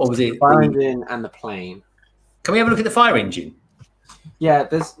as well, or was it the fire engine and the plane? Can we have a look at the fire engine? Yeah,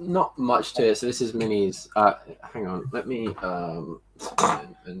 there's not much to it. So this is Minnie's. Hang on, let me and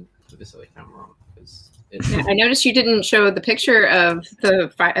put this other camera on. I noticed you didn't show the picture of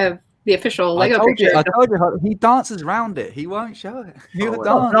the official Lego picture. I told you, he dances around it. He won't show it. He'll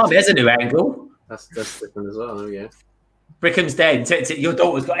dance. Oh, there's a new angle. That's different as well. Yeah. Brickham's dead. Your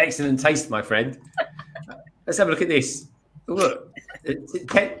daughter's got excellent taste, my friend. Let's have a look at this. Look,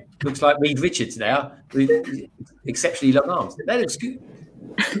 Tek looks like Reed Richards now with exceptionally long arms. That looks good.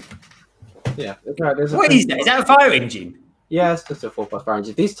 Yeah. Right, what is that? Is that a fire engine? Yeah, it's just a 4x fire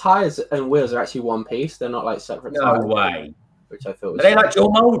engine. These tires and wheels are actually one piece. They're not like separate. No way. Which I thought was. Are they like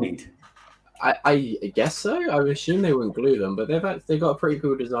dual molded? I guess so. I would assume they wouldn't glue them, but they've got a pretty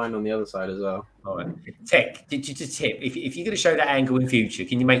cool design on the other side as well. All right. Tek, did you just tip? If you're going to show that angle in future,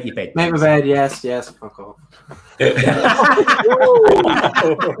 can you make your bed? Make my bed, yes. Fuck off. Tek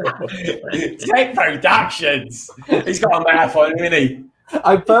Productions. He's got a marathon, hasn't he?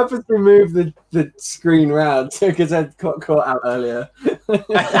 I purposely moved the screen round because I got caught out earlier.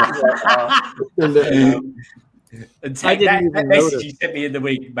 And Tek, that message you sent me in the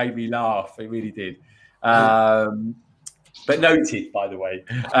week made me laugh. It really did. But noted, by the way.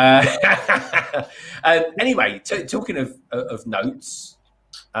 Anyway, talking of notes,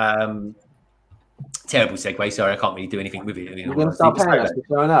 terrible segue. Sorry, I can't really do anything with it. You're going to start paying us for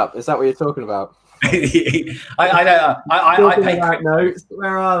showing up. Is that what you're talking about? I know. I pay notes.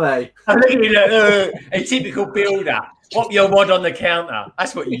 Where are they? I'm looking at a typical builder. Pop your wad on the counter.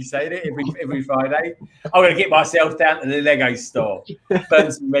 That's what you say every Friday. I'm going to get myself down to the Lego store, burn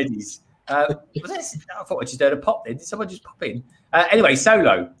some Reddies. I thought I just heard a pop then. Did someone just pop in? Anyway,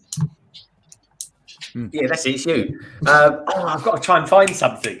 Solo. Yeah, that's it. It's you. I've got to try and find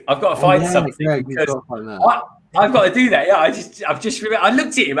something. I've got to find something. Greg, I've got to do that. Yeah, I've just remembered. I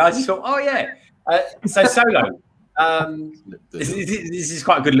looked at him. I just thought, oh yeah. So Solo. This is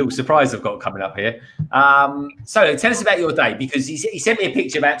quite a good little surprise I've got coming up here. Solo, tell us about your day, because he sent me a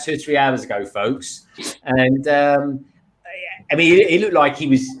picture about 2 or 3 hours ago, folks. And I mean, it looked like he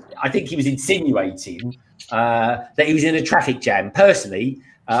was. I think he was insinuating that he was in a traffic jam. Personally,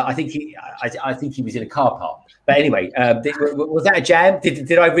 I think he was in a car park. But anyway, was that a jam?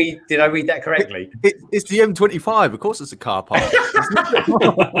 Did I read that correctly? It's the M25. Of course, it's a car park.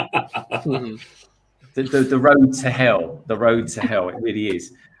 The road to hell. The road to hell. It really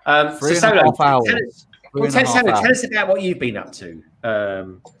is. So Solo, tell us about what you've been up to.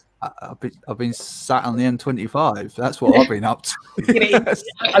 I've been sat on the M25. That's what I've been up to.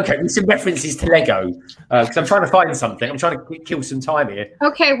 Okay, with some references to Lego, because I'm trying to find something. I'm trying to kill some time here.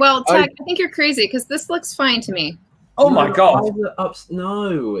 Okay, well, Tek, I think you're crazy because this looks fine to me. Oh my god! No,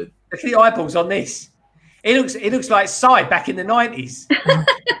 look at the eyeballs on this. It looks like Psy back in the 90s.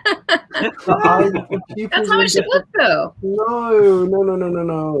 That's how it should look, though.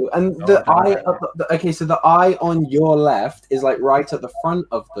 No. And the eye, okay, so the eye on your left is like right at the front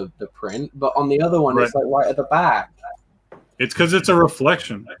of the print, but on the other one, it's like right at the back. It's because it's a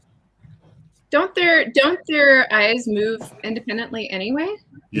reflection. Don't their eyes move independently anyway?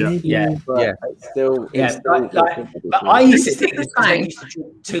 Yeah. But I used to think they used to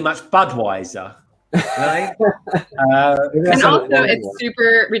drink too much Budweiser. Right? And also, it's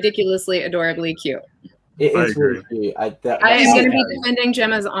super ridiculously, adorably cute. It is really cute. I am going to be defending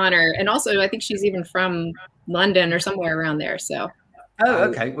Gemma's honor, and also I think she's even from London or somewhere around there. So. Oh,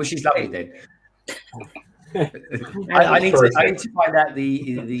 okay. Well, she's lovely then. I need to find out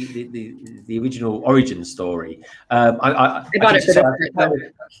the original origin story. I bought it for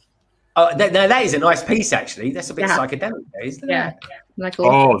the now that is a nice piece, actually. That's a bit psychedelic, isn't it? Yeah. Not cool.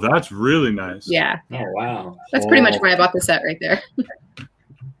 Oh, that's really nice. Yeah. Oh, wow. That's pretty much why I bought the set right there.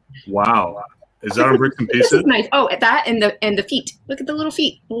 Wow. Is that on Bricks and Pieces? This is nice. Oh, that and the feet. Look at the little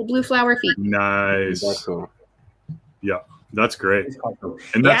feet, little blue flower feet. Nice. That's cool. Yeah, that's great. Cool.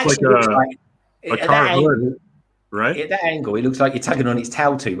 And that's like a car hood, right? At that angle, it looks like you're tugging on its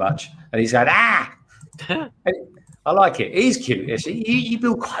tail too much, and he's going, ah! I like it. It is cute, actually. You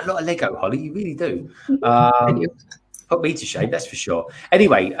build quite a lot of Lego, Holly. You really do. Put me to shame, that's for sure.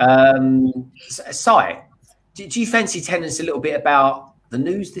 Anyway, Sai, do you fancy telling us a little bit about the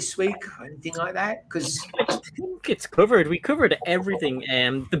news this week or anything like that? Because I think it's covered. We covered everything.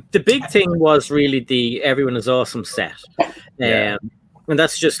 The big thing was really the Everyone is Awesome set. And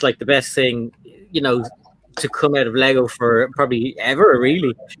that's just like the best thing, to come out of Lego for probably ever,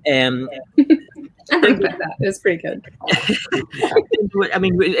 really. I think that is pretty good. I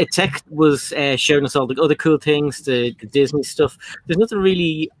mean, Tek was showing us all the other cool things, the Disney stuff. There's nothing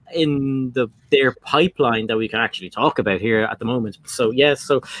really in their pipeline that we can actually talk about here at the moment. So,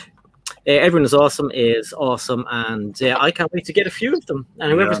 Everyone is awesome, and I can't wait to get a few of them.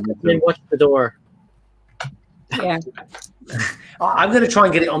 And whoever's coming in, watch the door. Yeah. I'm going to try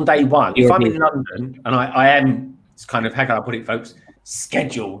and get it on day one. If I'm in London, and I am kind of, how can I put it, folks,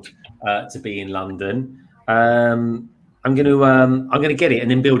 scheduled to be in London, I'm going to get it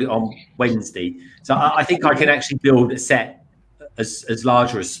and then build it on Wednesday. So I think I can actually build a set as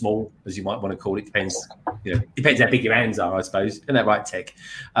large or as small as you might want to call it. Depends how big your hands are, I suppose. Isn't that right, Tek?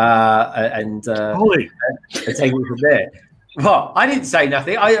 And take it from there. What? I didn't say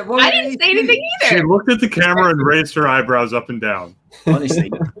nothing. I didn't say anything either. She looked at the camera and raised her eyebrows up and down. Honestly,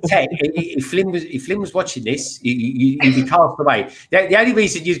 Tek, if Flynn was watching this, you'd be cast away. The only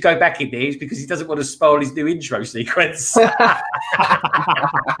reason you'd go back in there is because he doesn't want to spoil his new intro sequence. I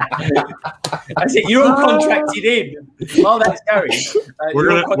said, you're all contracted in while that's going.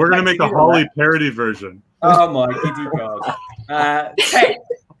 We're gonna make a Holly parody version. Oh my giddy god, Tek.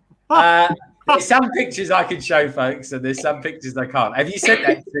 There's some pictures I can show, folks, and there's some pictures I can't. Have you sent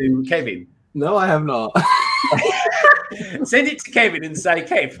that to Kevin? No, I have not. Send it to Kevin and say,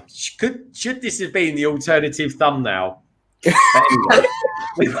 Kev, should this have been the alternative thumbnail? Anyway.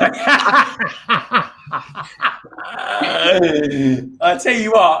 I tell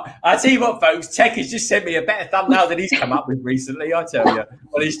you what, folks, Tek has just sent me a better thumbnail than he's come up with recently, I tell you,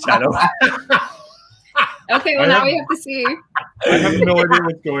 on his channel. Okay, well now we have to see. I have no idea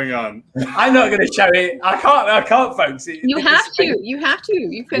what's going on. I'm not going to show it. I can't, folks. You have to. You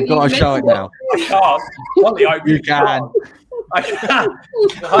can. You've got to show it now. I can't. Holly, you can. I can't.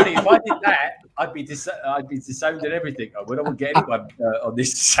 Honey, if I did that, I'd be disowned and everything. I wouldn't get anyone on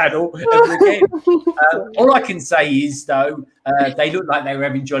this channel ever again. All I can say is, though, they look like they were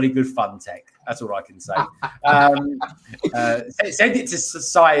having jolly good fun, Tek. That's all I can say. Send it to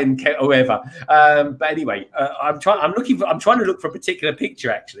Si and whoever. But anyway, I'm trying to look for a particular picture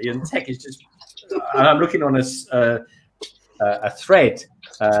actually, and Tek is just. I'm looking on a thread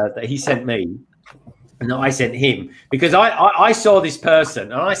that he sent me, and I sent him because I saw this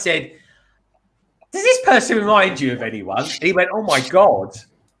person and I said, does this person remind you of anyone? And he went, oh my god.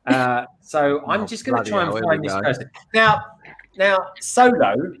 So I'm just going to try and find this person. Now,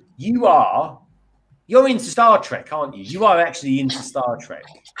 Solo, you're into Star Trek, aren't you? You are actually into Star Trek.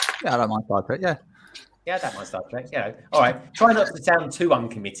 Yeah, I don't mind Star Trek, yeah. Yeah, I don't mind Star Trek. Yeah. All right. Try not to sound too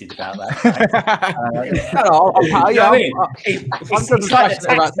uncommitted about that. It's like the tax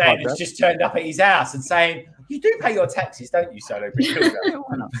man who's just turned up at his house and saying, you do pay your taxes, don't you, Solo? But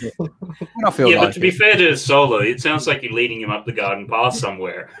to be fair to Solo, it sounds like you're leading him up the garden path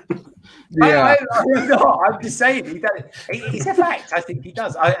somewhere. Yeah. I'm just saying. It's a fact. I think he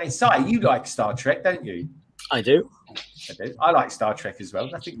does. Si, you like Star Trek, don't you? I do. I like Star Trek as well.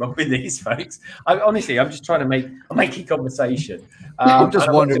 Nothing wrong with these, folks. Honestly, I'm just trying to make a conversation. I'm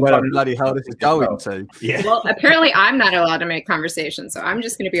just wondering where bloody hell this is going to. Yeah. Well, apparently I'm not allowed to make conversation, so I'm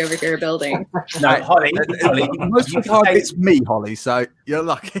just going to be over here building. No, Holly. Most of the time it's me, Holly, so you're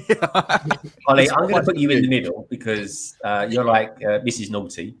lucky. Holly, I'm going to put you in the middle because you're like Mrs.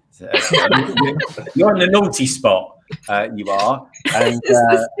 Naughty. You're in the naughty spot. You are. And, this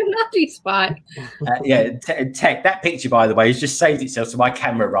is the naughty spot. Tek, that picture, by the way, has just saved itself to my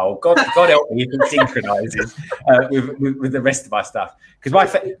camera roll. God help me if it synchronises with the rest of my stuff.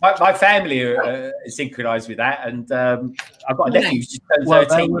 Because my family are synchronised with that, and I've got a nephew who's just turned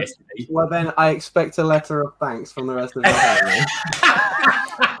 13 yesterday. Well, then I expect a letter of thanks from the rest of the family.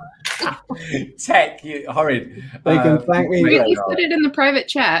 Tek, you horrid. They can thank me. You put it in the private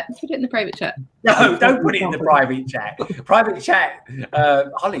chat. Put it in the private chat. No, don't put it in the private chat. Private chat,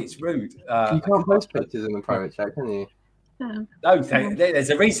 Holly, it's rude. You can't post pictures in the private chat, can you? No,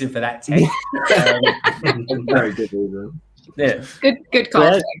 there's a reason for that, Tek. Very good reason. Yeah. Good call.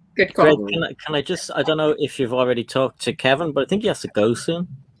 Greg, Good call. Greg, can I just? I don't know if you've already talked to Kevin, but I think he has to go soon.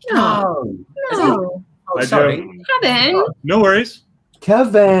 No. Oh, sorry, Kevin. No worries.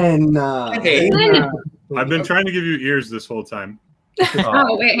 Kevin. I've been trying to give you ears this whole time.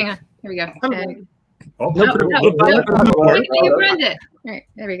 Oh, wait, hang on. Here we go. Oh, You ruined it. All right,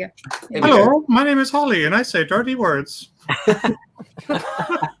 there we go. Hello, my name is Holly, and I say dirty words. I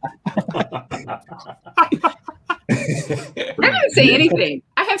didn't say anything.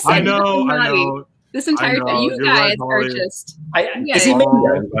 I have said I know. This entire time. You guys are just. Is it me,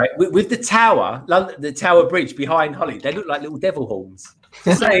 though, right? With the tower, the Tower Bridge behind Holly, they look like little devil horns.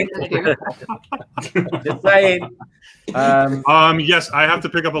 Just saying. Just saying. Yes, I have to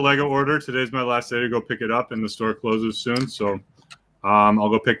pick up a Lego order. Today's my last day to go pick it up, and the store closes soon, so I'll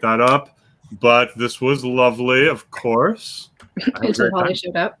go pick that up. But this was lovely, of course. Until Holly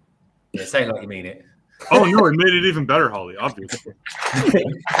showed up. Yeah, say it like you mean it. Oh no, it made it even better, Holly. Obviously.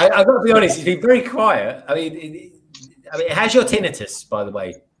 I've got to be honest. He's been very quiet. I mean, how's your tinnitus, by the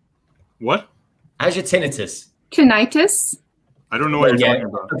way? What? How's your tinnitus? Tinnitus. I don't know what you're talking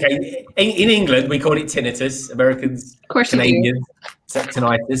about. Okay, in England we call it tinnitus. Americans, of course, Canadians,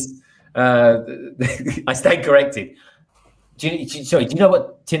 tinnitus. I stand corrected. Do you know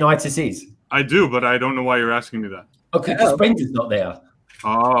what tinnitus is? I do, but I don't know why you're asking me that. Okay, because Brenda's not there.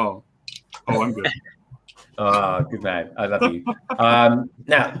 Oh, I'm good. Oh, good man. I love you.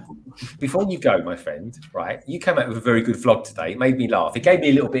 Now, before you go, my friend, right, you came out with a very good vlog today. It made me laugh. It gave me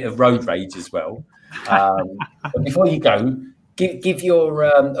a little bit of road rage as well. But before you go, give your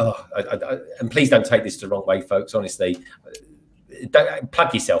and please don't take this the wrong way, folks. Honestly, don't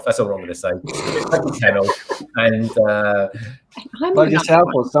plug yourself. That's all I'm going to say. Plug your channel and plug yourself,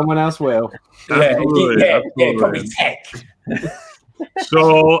 or someone else will. Yeah, probably Tek.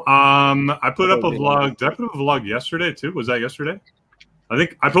 So I put up a vlog. Did I put up a vlog yesterday too? Was that yesterday? I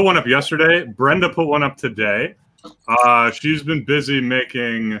think I put one up yesterday. Brenda put one up today. She's been busy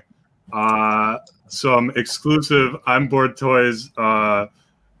making some exclusive Imbored Toys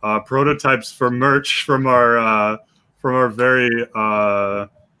prototypes for merch from our very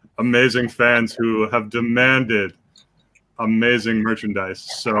amazing fans who have demanded amazing merchandise.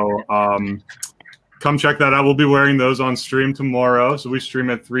 So come check that out. We'll be wearing those on stream tomorrow. So we stream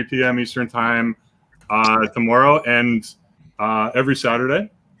at 3 p.m. Eastern time tomorrow and every Saturday.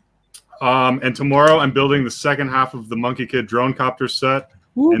 And tomorrow I'm building the second half of the Monkey Kid drone copter set.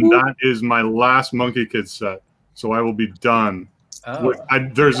 And that is my last Monkey Kid set. So I will be done.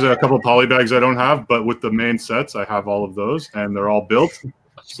 There's a couple of poly bags I don't have, but with the main sets, I have all of those, and they're all built.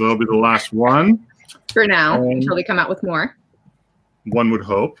 So that'll be the last one. For now, until they come out with more. One would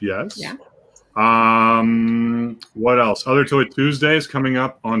hope, yes. Yeah. What else? Other Toy Tuesday is coming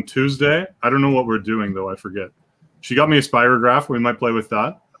up on Tuesday. I don't know what we're doing, though. I forget. She got me a spirograph. We might play with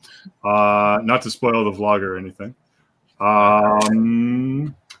that. Not to spoil the vlog or anything.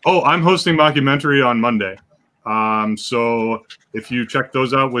 I'm hosting Mockumentary on Monday. So if you check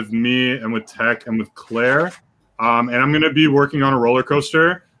those out with me and with Tek and with Claire, and I'm going to be working on a roller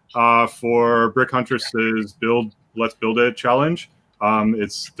coaster for Brick Huntress's Let's Build It challenge.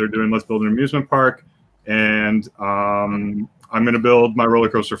 They're doing Let's Build an Amusement Park, and I'm going to build my roller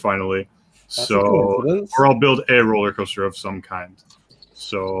coaster finally. Or I'll build a roller coaster of some kind.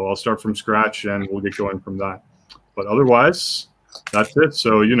 So I'll start from scratch, and we'll get going from that. But otherwise, that's it.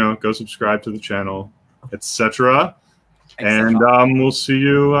 So go subscribe to the channel, etc. And we'll see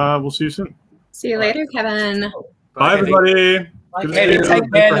you. We'll see you soon. See you later, Kevin. Bye, everybody. Kevin,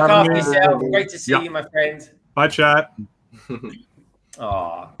 take care. Look after yourself. Great to see you, my friend. Bye, chat.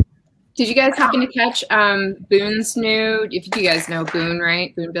 Aw. Did you guys happen to catch Boone's new? If you guys know Boone,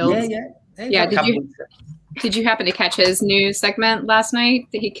 right? Boone Builds. Yeah. Did you happen to catch his new segment last night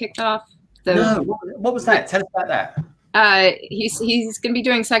that he kicked off? No. What was that? Tell us about that. He's going to be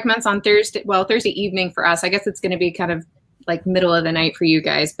doing segments on Thursday. Well, Thursday evening for us. I guess it's going to be kind of like middle of the night for you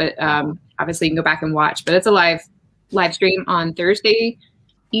guys, but obviously you can go back and watch. But it's a live stream on Thursday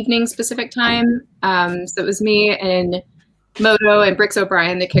evening Pacific time. So it was me and Moto and Bricks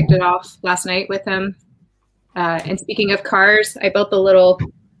O'Brien that kicked it off last night with him. And speaking of cars, I built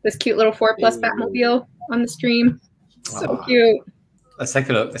this cute little 4+ Batmobile on the stream. So cute. Let's take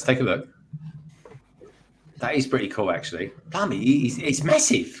a look. That is pretty cool, actually. Blimey, he's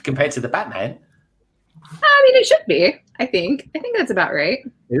massive compared to the Batman. I mean, it should be. I think that's about right.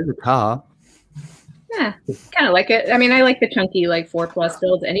 It is a car. Yeah, kind of like it. I mean, I like the chunky 4+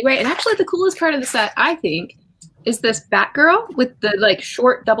 builds anyway. And actually, the coolest part of the set, I think, is this Batgirl with the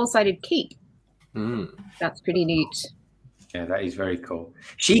short double-sided cape. That's pretty neat. Yeah, that is very cool.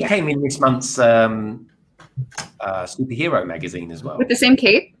 She came in this month's superhero magazine as well. With the same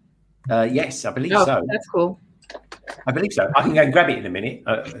cape? Yes, I believe so. That's cool. I believe so. I can go and grab it in a minute.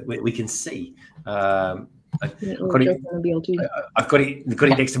 We can see. I've got it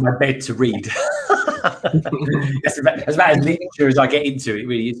next to my bed to read. That's about as literature as I get into. It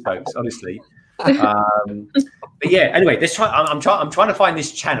really is, folks. Honestly. But yeah. Anyway, let's try. I'm trying to find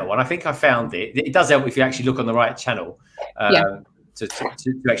this channel, and I think I found it. It does help if you actually look on the right channel to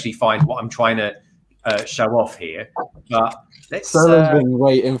actually find what I'm trying to show off here. But let's. Someone's been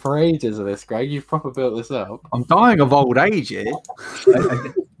waiting for ages of this, Greg. You've proper built this up. I'm dying of old age here.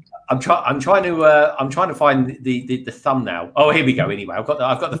 I'm trying to find the thumbnail. Oh, here we go. Anyway, I've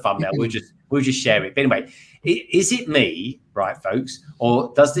got the thumbnail. We'll just share it. But anyway, is it me, right, folks,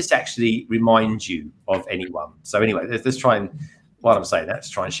 or does this actually remind you of anyone? So anyway, let's try and while I'm saying that, let's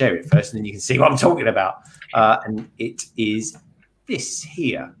try and share it first, and then you can see what I'm talking about. And it is this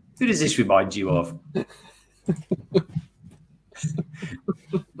here. Who does this remind you of?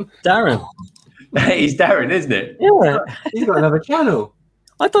 Darren. It's Darren, isn't it? Yeah, he's got another channel.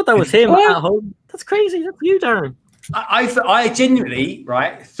 I thought that was him at home. That's crazy. That's you, Darren. I genuinely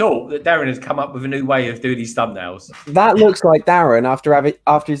thought that Darren has come up with a new way of doing these thumbnails. That looks like Darren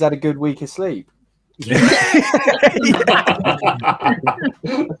after he's had a good week of sleep.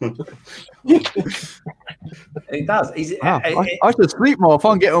 It does. Wow. I should sleep more if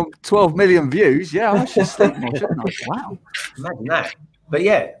I can get on 12 million views. Yeah, I should sleep more, shouldn't I? Wow. Imagine that. But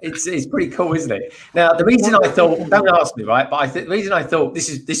yeah, it's pretty cool, isn't it? Now, the reason I thought, don't ask me, right? But the reason I thought this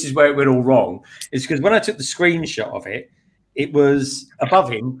is where it went all wrong is because when I took the screenshot of it, it was above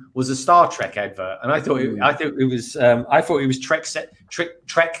him was a Star Trek advert, and I thought it was Trek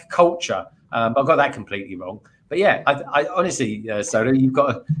culture, but I got that completely wrong. But yeah, I honestly, Soda, you've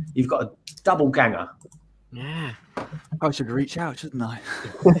got a double ganger. Yeah. I should reach out, shouldn't I?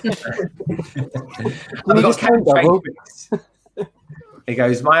 He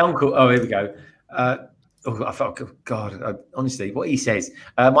goes, my uncle. Oh, here we go. I thought, God, honestly, what he says.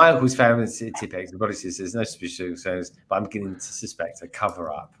 My uncle's found in Tipex. The body says there's no special sense, but I'm beginning to suspect a cover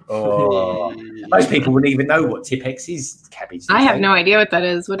up. Oh, most people wouldn't even know what Tipex is. Cabbage. I have no idea what that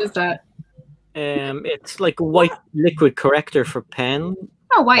is. What is that? It's like a white liquid corrector for pen.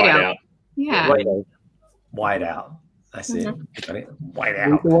 Oh, whiteout. Yeah. Whiteout. That's it. Got it. Read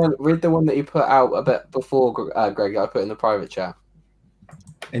Whiteout. read the one that you put out a bit before, Greg. I put in the private chat.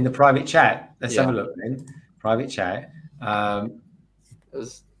 In the private chat. Let's have a look then. Private chat. Yeah,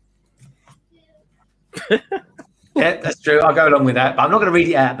 that's true. I'll go along with that. But I'm not going to read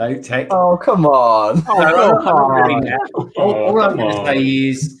it out though, Tek. Oh, come on. All I'm going to say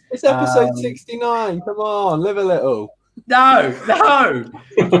is it's episode 69. Come on, live a little. No.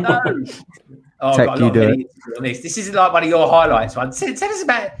 Oh, Tek, you do it. This isn't like one of your highlights. One. Tell us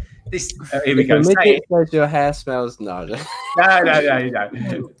about this. Here we go. If a Say midget it. says your hair smells. No. No.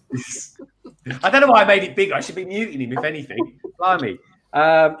 I don't know why I made it big. I should be muting him, if anything. Blimey.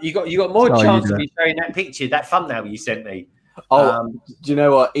 You got more chance of me showing that picture, that thumbnail you sent me. Do you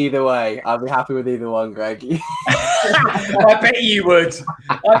know what? Either way, I'll be happy with either one, Greg. I bet you would.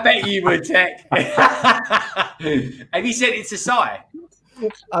 Tek. Have you sent it to Sai?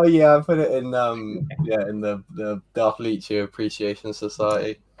 Oh yeah, I put it in in the Darth Leecher Appreciation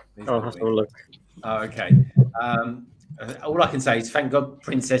Society. Oh, have a look. Oh, okay. All I can say is thank God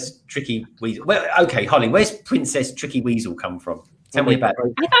Princess Tricky Weasel. Well, okay, Holly, where's Princess Tricky Weasel come from? Tell me about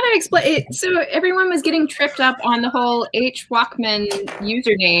it. I thought I explained it. So everyone was getting tripped up on the whole H. Walkman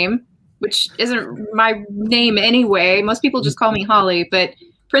username, which isn't my name anyway. Most people just call me Holly, but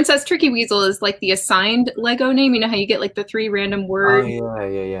Princess Tricky Weasel is like the assigned Lego name. You know how you get like the 3 random words? Oh,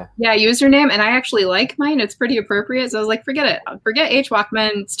 yeah. Yeah, username. And I actually like mine. It's pretty appropriate. So I was like, forget it. Forget H.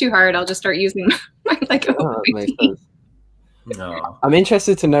 Walkman. It's too hard. I'll just start using my Lego. No. I'm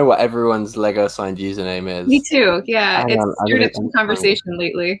interested to know what everyone's Lego assigned username is. Me too. Yeah, it's stirred up some conversation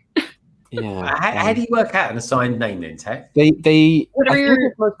lately. Yeah. How do you work out an assigned name then, Tek? I think Whatever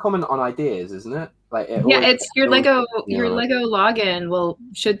it's most common on ideas, isn't it? Like it's your Lego Lego login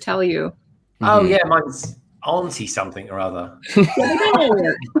should tell you. Oh yeah, mine's Auntie something or other.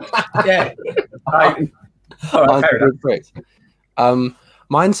 Yeah. All right,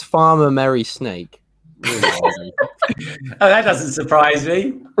 mine's Farmer Merry Snake. Oh, that doesn't surprise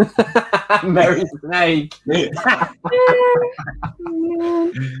me. Merry Snake.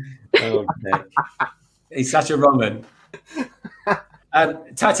 Okay. He's such a wrong one.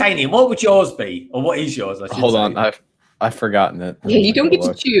 Titanium, what would yours be? Or what is yours? Hold on, I've forgotten it. Yeah, you don't get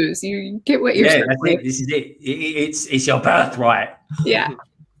to choose. You get what you're saying. That's it. This is it. It's your birthright. Yeah.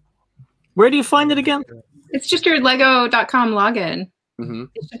 Where do you find it again? It's just your Lego.com login. Mm-hmm.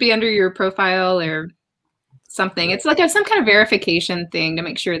 It should be under your profile or something. It's like some kind of verification thing to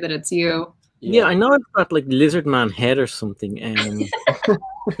make sure that it's you. Yeah, I know it's got like Lizard Man head or something. I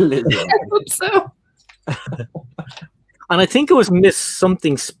hope so. And I think it was Miss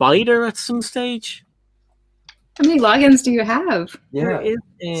Something Spider at some stage. How many logins do you have? Yeah.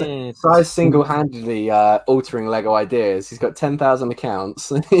 Sai single-handedly altering Lego ideas. He's got 10,000 accounts.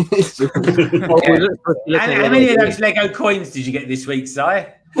 How many of those Lego coins did you get this week,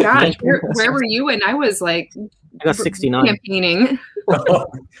 Sai? Gosh, where were you when I was like I got 69 campaigning?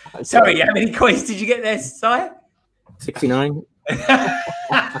 Sorry, how many coins did you get there, Si? 69.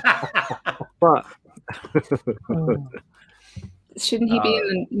 But shouldn't he be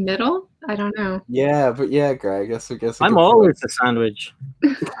in the middle? I don't know. Yeah, but yeah, Greg. I guess I'm always a sandwich.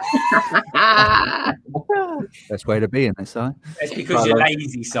 Best way to be in this, Si. That's because you're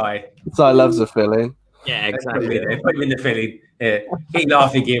lazy, Si. Si loves a filling. Yeah, exactly. Put him in the filling. Yeah. Keep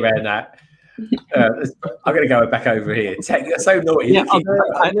laughing around that. I'm going to go back over here. Tek, you're so naughty. Yeah,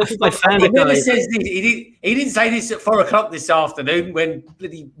 I never says this. He didn't say this at 4 o'clock this afternoon when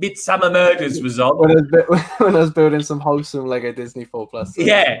bloody Midsummer Murders was on. When I was building some wholesome Lego Disney 4+.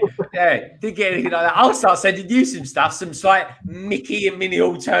 Yeah. Didn't get anything like that. I'll start sending you some stuff, some like Mickey and Minnie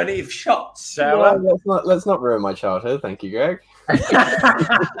alternative shots. So let's not ruin my childhood. Thank you, Greg.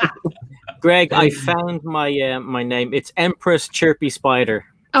 Greg, I found my my name. It's Empress Chirpy Spider.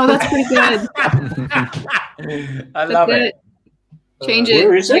 Oh, that's pretty good. I love it. Change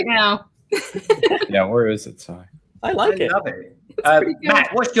Where it is it? right now. Yeah, where is it? Sorry. I like it. Love it.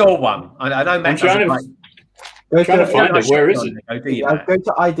 Matt, what's your one? I know Matt. trying to find it. Where is it? Go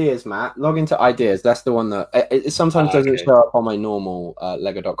to ideas, Matt. Log into ideas. That's the one that it sometimes doesn't show up on my normal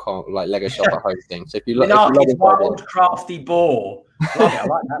Lego.com, like Lego shop at hosting. So if you look, it's Wild Crafty Boar. I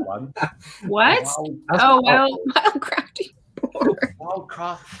like that one. What? Wild Crafty Boar. Wild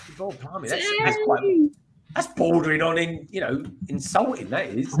Crafty Boar. Blimey, that's bordering on insulting. That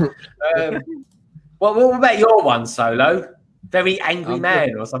is. What about your one, Solo? Very angry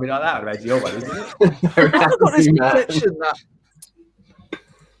man or something like that. I imagine your one, isn't it? I've got this perception that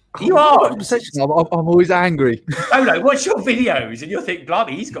you are. I'm always angry. Solo, watch your videos and you'll think,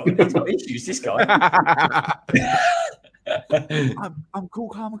 blimey, he's got issues, this guy. I'm cool,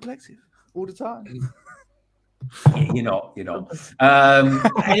 calm, and collective all the time. You're not.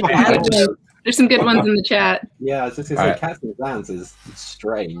 There's some good ones in the chat. Yeah, I was just going to say Cats and Plans is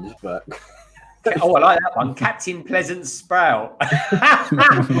strange, but... Oh, I like that one. Captain Pleasant Sprout.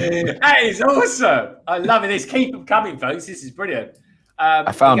 That is awesome. I love this. Keep them coming, folks. This is brilliant.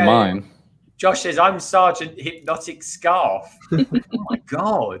 I found mine. Josh says, I'm Sergeant Hypnotic Scarf. Oh, my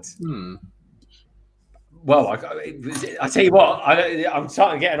God. Well, I tell you what, I'm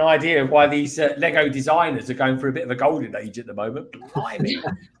starting to get an idea of why these Lego designers are going through a bit of a golden age at the moment.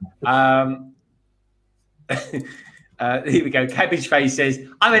 Here we go. Cabbage Face says,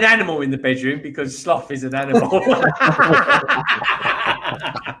 I'm an animal in the bedroom because Sloth is an animal.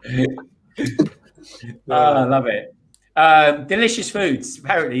 I love it. Delicious Foods.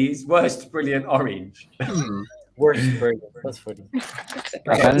 Apparently, his worst brilliant orange. Worst brilliant. That's funny.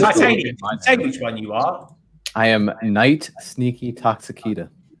 Say which one you are. I am Night Sneaky Toxicita.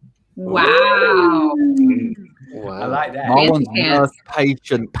 Wow. I like that. My one's Earth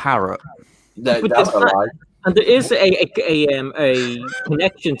Patient Parrot. That's a lie. And there is a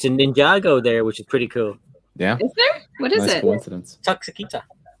connection to Ninjago there, which is pretty cool. Yeah. Is there? What is Nice it? coincidence. Toxicita.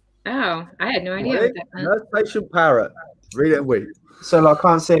 Oh, I had no idea what that meant. Earth Patient Parrot. Read it and wait. So I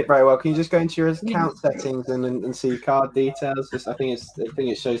can't see it very well. Can you just go into your account settings and see card details? I think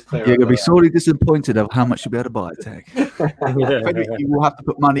it shows clear. You're gonna be sorely disappointed of how much you'll be able to buy it, Tek. You will have to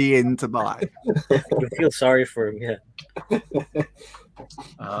put money in to buy. You feel sorry for him, yeah.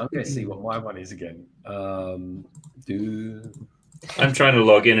 I'm going to see what my one is again. I'm trying to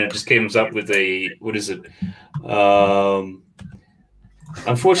log in and it just comes up with what is it?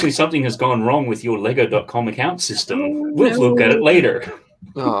 Unfortunately, something has gone wrong with your Lego.com account system. We'll look at it later.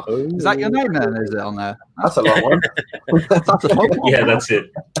 Oh, is that your name then? Is it on there? That's a long one. That's a long one. Yeah, that's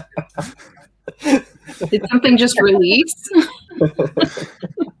it. Did something just release?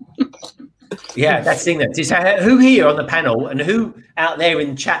 Yeah, that's the thing. So who here on the panel and who out there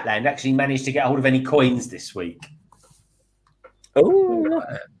in Chatland actually managed to get hold of any coins this week? Oh,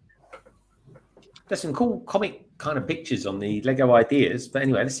 there's some cool comic kind of pictures on the Lego Ideas. But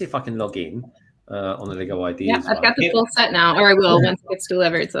anyway, let's see if I can log in on the Lego Ideas. Yeah, I've got the full set now, or I will once it gets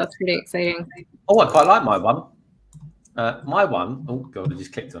delivered. So that's pretty exciting. Oh, I quite like my one. My one. Oh God, I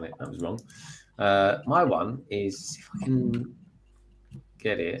just clicked on it. That was wrong. My one is if I can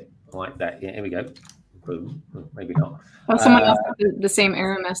get it. Like that, yeah. Here we go. Boom. Maybe not. Oh, someone else got the same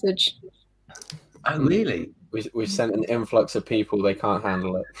error message. Oh, really? We've sent an influx of people. They can't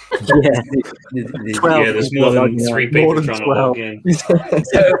handle it. Yeah, there's more than 3 people trying to log in.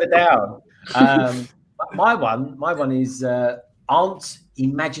 Server down. My one is Aunt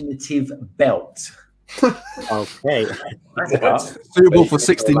Imaginative Belt. Okay. That's suitable for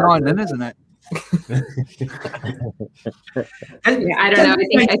 69 then, isn't it? Yeah, I don't know.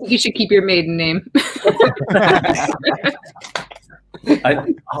 I think you should keep your maiden name.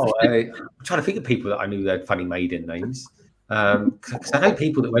 I'm trying to think of people that I knew that had funny maiden names. Because I know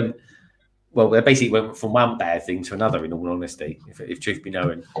people that went, well, they basically went from one bad thing to another, in all honesty, if truth be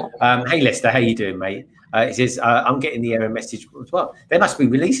known. Hey, Lester, how you doing, mate? It says, I'm getting the error message as well. They must be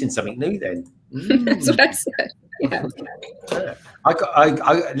releasing something new then. That's what I said. Yeah.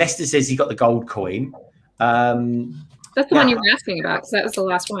 Lester says he got the gold coin. That's the one you were asking about, because that was the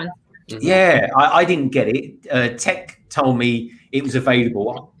last one. Yeah, I didn't get it. Tek told me it was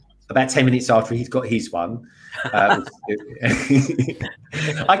available about 10 minutes after he's got his one. I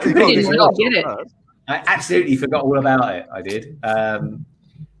completely forgot. Get it. I absolutely forgot all about it. I did.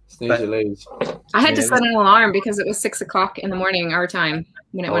 Snooze or lose. I had to set an alarm because it was 6 o'clock in the morning our time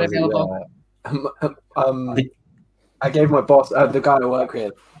when it went available. I gave my boss, the guy I work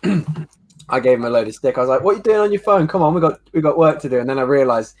with, I gave him a load of stick. I was like, "What are you doing on your phone? Come on, we got work to do." And then I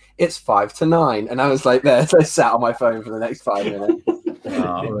realized it's 5 to 9, and I was like, there, so I sat on my phone for the next 5 minutes.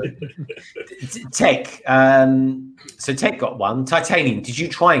 Tek, so Tek got one. Titanium, did you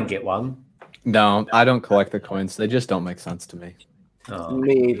try and get one? No, I don't collect the coins. They just don't make sense to me. Oh.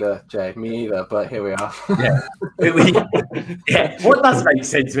 Me either, Jay. Me either. But here we are. Yeah. What does make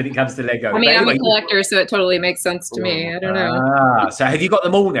sense when it comes to Lego? I mean, I'm a collector, so it totally makes sense to me. I don't know. So have you got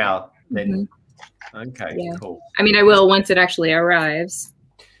them all now? Then okay, cool. I mean, I will once it actually arrives.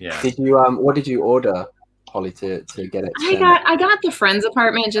 Yeah. Did you what did you order, Holly, to get it? I got the friend's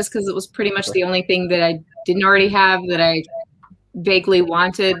apartment just because it was pretty much the only thing that I didn't already have that I vaguely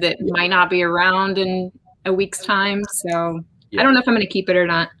wanted that might not be around in a week's time. So I don't know if I'm going to keep it or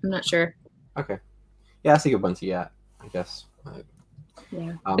not. I'm not sure. Okay. Yeah, that's a good one to get, I guess.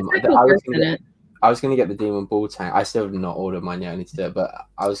 Yeah. I was going to get the Demon Ball Tank. I still have not ordered mine yet. I need to do it. But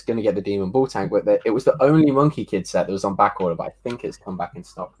I was going to get the Demon Ball Tank. But it was the only Monkey Kid set that was on back order. But I think it's come back in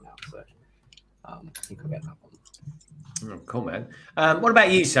stock now. So I think I'll get that one. Oh, cool, man. What about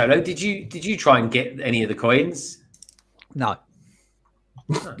you, Solo? Did you try and get any of the coins? No.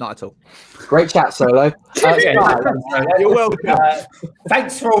 Not at all. Great chat, Solo. You're welcome.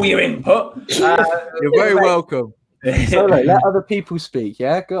 Thanks for all your input. You're very welcome. Solo, let other people speak.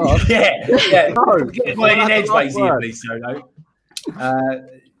 Yeah, go on. Yeah. No, get one in edgeways here, please, Solo. Are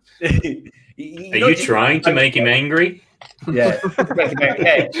you trying to make him angry? Yeah. Let's talk about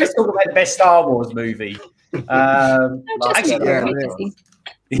the best Star Wars movie. Actually,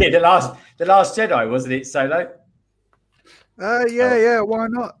 the last Jedi, wasn't it, Solo? Yeah, why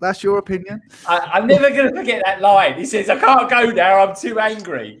not? That's your opinion. I'm never going to forget that line. He says, "I can't go there, I'm too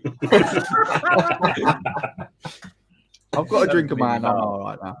angry." I've got a drink of mine. I'm all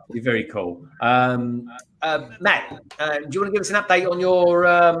right now. You're very cool. Matt, do you want to give us an update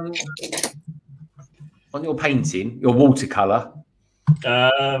on your painting, your watercolor?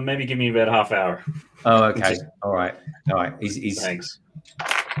 Maybe give me about a half hour. Oh, okay. All right. Thanks.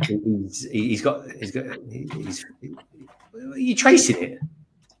 Are you tracing it?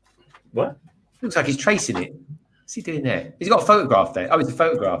 What? Looks like he's tracing it. What's he doing there? He's got a photograph there. Oh, it's a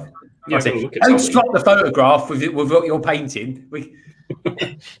photograph. Yeah, don't stop the photograph with what you're painting.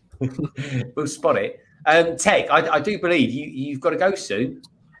 We'll spot it. Tek, I do believe you've got to go soon.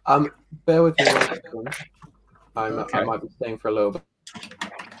 Bear with me 1 second. I might be staying for a little bit.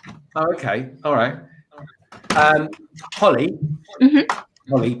 Oh, okay. All right. Holly.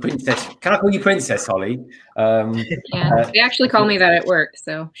 Holly, Princess. Can I call you Princess, Holly? They actually call me that at work,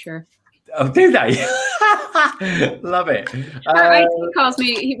 so sure. Oh, do they? Love it. He calls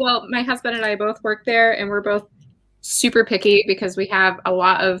me. My husband and I both work there, and we're both super picky because we have a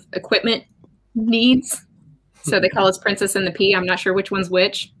lot of equipment needs. So they call us Princess and the P. I'm not sure which one's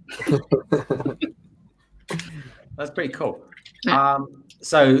which. That's pretty cool.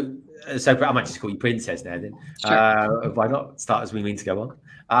 So I might just call you Princess now then. Sure. Why not start as we mean to go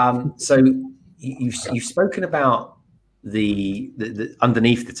on? So you've spoken about the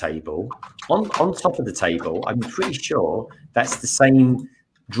underneath the table. On top of the table, I'm pretty sure that's the same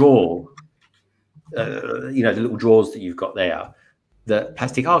drawer. The little drawers that you've got there that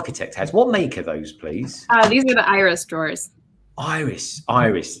Plastic Architect has. What make are those, please? These are the Iris drawers. Iris.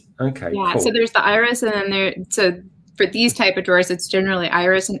 Okay. Yeah. Cool. So there's the Iris, and then for these type of drawers, it's generally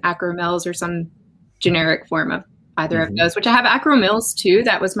Iris and Acromills or some generic form of either of those, which I have Acromills too.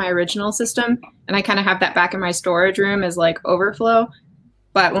 That was my original system. And I kind of have that back in my storage room as like overflow.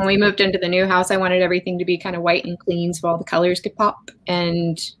 But when we moved into the new house, I wanted everything to be kind of white and clean so all the colors could pop.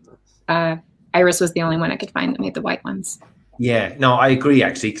 And Iris was the only one I could find that made the white ones. Yeah, no, I agree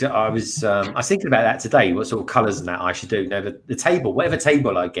actually. 'Cause I was thinking about that today. What sort of colours and that I should do? Now the table, whatever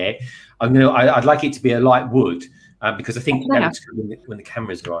table I get, I'd like it to be a light wood because I think that looks good when the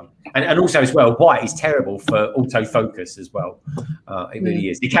cameras are on. And also as well, white is terrible for autofocus as well. It really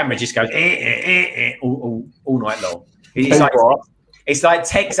is. The camera just goes all night long. It's like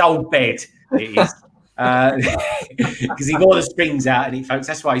Tek's old bed. It is. Because he wore the springs out and folks.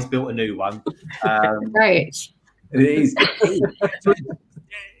 That's why he's built a new one. Right. It is.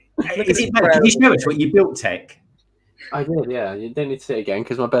 Can you show us what you built, Tek? I did, yeah. You don't need to say it again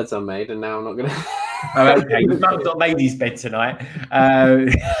because my bed's unmade and now I'm not going to. Oh, okay. Your mum's not made his bed tonight.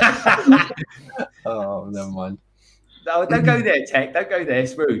 Oh, never mind. No, don't go there, Tek. Don't go there.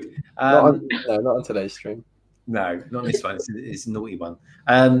 It's rude. Not on today's stream. No, not this one. It's a naughty one.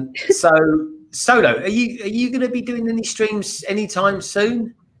 So, Solo, are you going to be doing any streams anytime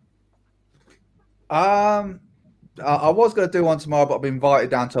soon? I was going to do one tomorrow, but I've been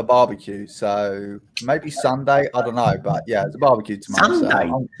invited down to a barbecue, so maybe Sunday. I don't know, but yeah, it's a barbecue tomorrow. Sunday.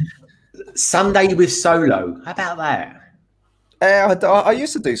 So Sunday with Solo. How about that? I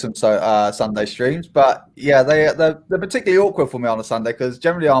used to do some Sunday streams, but yeah, they're particularly awkward for me on a Sunday because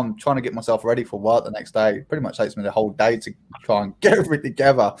generally I'm trying to get myself ready for work the next day. It pretty much takes me the whole day to try and get everything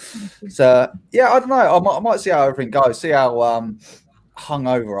together. So yeah, I don't know. I might see how everything goes. See how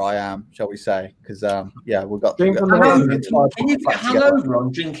hungover I am, shall we say? Because yeah, we've got. Can you get hungover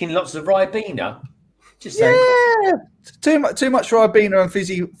on drinking lots of Ribena? Just saying. Yeah, too much Ribena and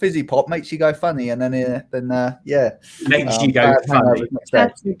fizzy pop makes you go funny, and then yeah, makes you go funny.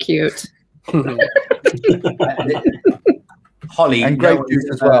 That's so cute. Holly and grape juice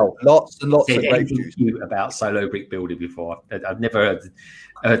as well. Lots and lots of grape juice. Cute about solo brick building before. I've never heard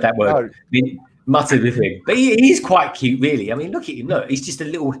that word. No. I mean, muttered with him, but he is quite cute, really. I mean, look at him. Look, he's just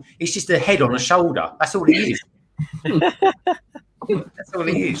a head on a shoulder. That's all he is. That's all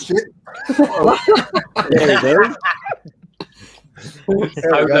he is. There you go.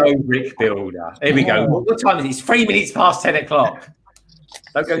 Solo brick builder. Here we go. What time is it? It's 3 minutes past 10 o'clock.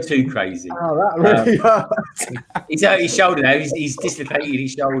 Don't go too crazy. Oh, that really he's hurt his shoulder now. He's dislocated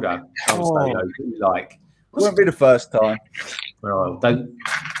his shoulder. Like, won't be the first time. Well, don't.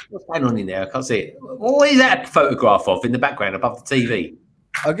 What's going on in there? I can't see it. What is that photograph of in the background above the TV?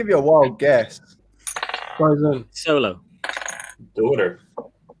 I'll give you a wild guess. Solo. Daughter.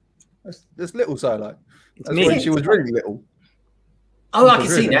 That's little Solo. That's when she was really little. Oh, I can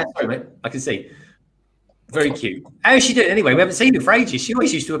see that. Sorry, mate. I can see. Very cute. How is she doing anyway? We haven't seen her for ages. She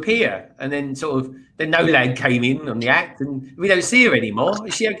always used to appear, and then then No Lad came in on the act, and we don't see her anymore.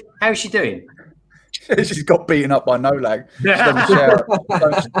 How is she doing? She's got beaten up by No Lag. She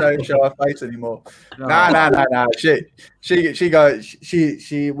doesn't show her face anymore. No.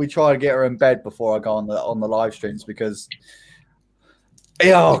 We try to get her in bed before I go on the live streams because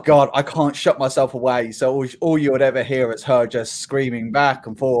oh god, I can't shut myself away. So all you would ever hear is her just screaming back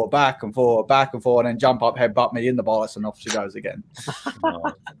and forth, and then jump up, headbutt me in the bollocks, and off she goes again.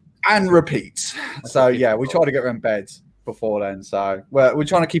 And repeats. So yeah, we try to get her in bed before then. So we're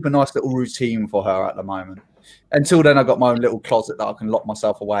trying to keep a nice little routine for her at the moment. Until then, I've got my own little closet that I can lock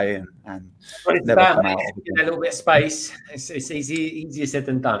myself away in and never come out. A little bit of space. It's easier said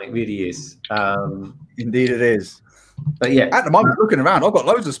than done. It really is. Indeed, it is. But yeah, at the moment, looking around, I've got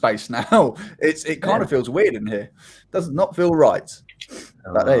loads of space now. It kind of feels weird in here. Does not feel right.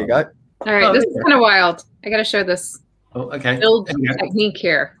 But there you go. All right, this is kind of wild. I got to show this. Oh, okay. Build technique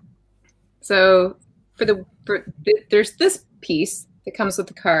here. So there's this piece that comes with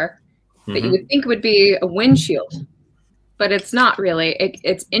the car that you would think would be a windshield, but it's not really.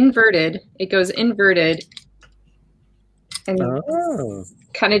 It's inverted. It goes inverted, and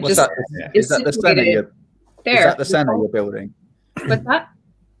kind of just is that the center? There. Is that the center you're building? What's that?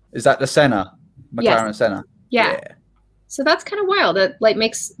 Is that the center? McLaren center? Yeah. So that's kind of wild. It like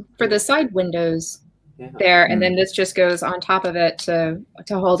makes for the side windows there, and then this just goes on top of it to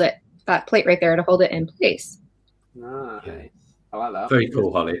hold it. That plate right there to hold it in place. Nice. I like that. Very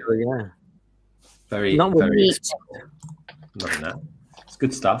cool, Holly. Oh, yeah. Very neat. Loving that. It's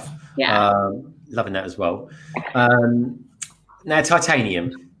good stuff. Yeah. Loving that as well. Now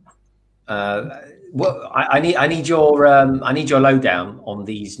titanium. Well, I need your lowdown on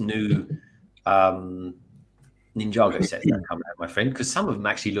these new Ninjago sets that come out, my friend, because some of them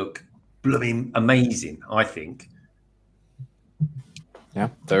actually look blooming amazing. I think. Yeah,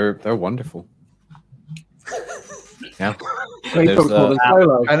 they're wonderful. Yeah. And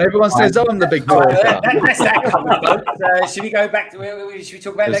everyone says I'm the big boy. That's that comment. Should we go back to? Should we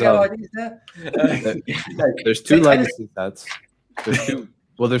talk about Lego ideas there? There's two legacy sets. There's two.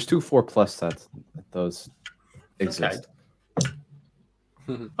 Well, there's two 4+ sets. Those exist. Okay.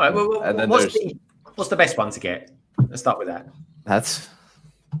 All right. Well, and then what's the best one to get? Let's start with that. That's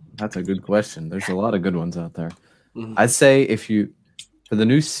a good question. There's a lot of good ones out there. I'd say for the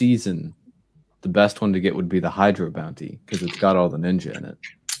new season, the best one to get would be the Hydro Bounty because it's got all the ninja in it,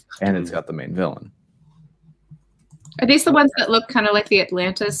 and it's got the main villain. Are these the ones that look kind of like the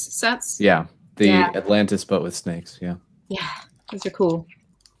Atlantis sets? Yeah, Atlantis, but with snakes. Yeah. Yeah, those are cool.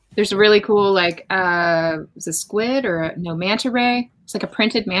 There's a really cool is a squid or manta ray? It's like a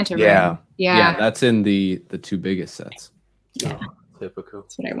printed manta ray. Yeah. That's in the two biggest sets. Yeah, typical.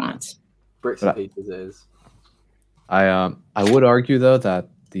 That's what I want. Bricks and pieces is. I would argue though that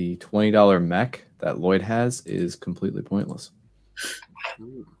the $20 mech that Lloyd has is completely pointless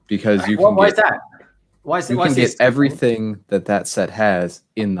because you can. Why is that? Why is it? You can get everything that set has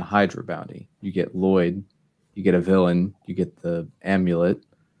in the Hydra Bounty. You get Lloyd, you get a villain, you get the amulet,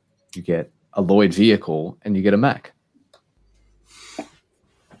 you get a Lloyd vehicle, and you get a mech.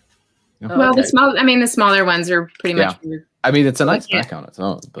 Well, the smaller ones are pretty much. I mean, it's a nice mech on its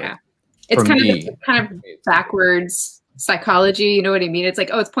own, but It's For kind me, of backwards psychology. You know what I mean? It's like,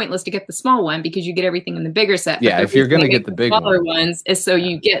 oh, it's pointless to get the small one because you get everything in the bigger set. But Yeah, the if you're reason gonna they get make the big smaller one. ones is so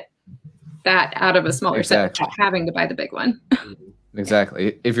you get that out of a smaller set Exactly. without having to buy the big one.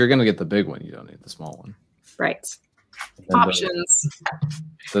 Exactly. If you're gonna get the big one, you don't need the small one. Right. And Options.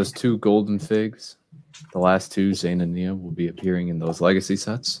 Those 2 golden figs, the last 2, Zane and Nia, will be appearing in those legacy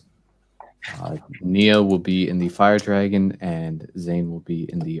sets. Nia will be in the Fire Dragon, and Zane will be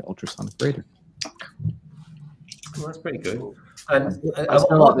in the Ultrasonic Raider. Well, that's pretty good. And I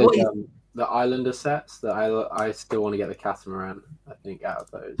still like the Islander sets. That I still want to get the Catamaran. I think out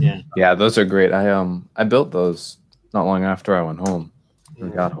of those. Yeah, those are great. I built those not long after I went home. Or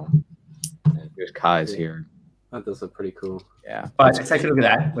got home. And there's Kai's here. That does look pretty cool. Yeah. Right, let's take a look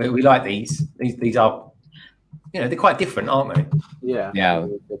at that. We like these. These are, they're quite different, aren't they? Yeah. Yeah.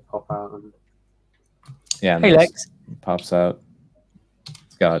 They pop out. And... Yeah. Hey, Lex. Pops out.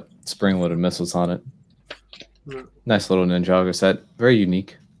 It's got spring-loaded missiles on it. Nice little Ninjago set. Very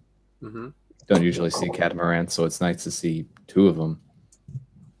unique. Don't usually see catamarans, so it's nice to see 2 of them.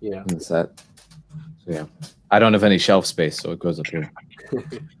 Yeah. In the set. So yeah, I don't have any shelf space, so it goes up here.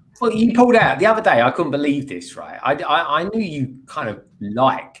 Well, you pulled out the other day. I couldn't believe this, right? I knew you kind of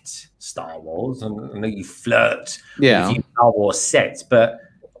liked Star Wars, and I knew you flirt with Star Wars sets, but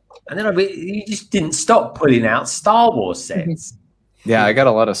then you just didn't stop pulling out Star Wars sets. Yeah, I got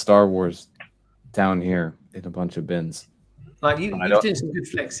a lot of Star Wars down here in a bunch of bins. Like you're doing some good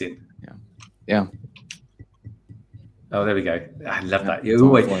flexing. Yeah. Oh, there we go. I love that. You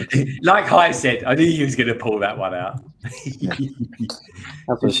always, like I said, I knew you was going to pull that one out.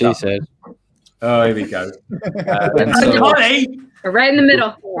 That's what she said. Oh, here we go. Connie! We're right in the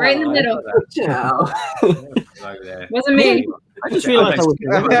middle. Right in the middle. Wasn't me. I just realized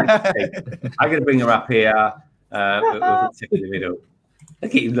I'm going to bring her up here. We'll take in the middle.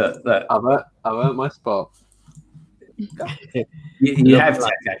 Look at you. Look. I've earned my spot. You have,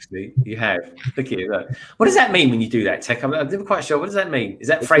 Tek, actually. You have. Look at you. Look. What does that mean when you do that, Tek? I'm never quite sure. What does that mean? Is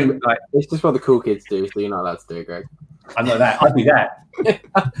that frame like? It's just what the cool kids do, so you're not allowed to do it, Greg. I'm not that. I'd do that.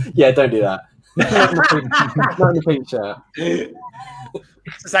 Yeah, don't do that. Not in the pink shirt.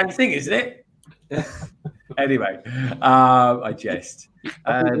 It's the same thing, isn't it? Anyway, I jest.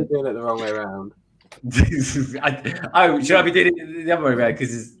 You're doing it the wrong way around. Should I be doing it the other way around?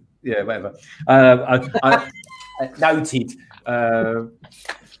 Because whatever. Noted.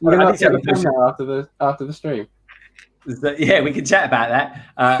 We're gonna after the stream. Yeah, we can chat about that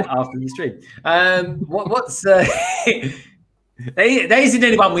after the stream. What's there isn't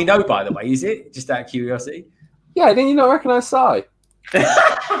anyone we know, by the way, is it? Just out of curiosity. Yeah, didn't you not recognise Sai?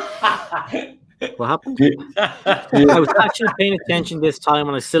 What happened? I was actually paying attention this time,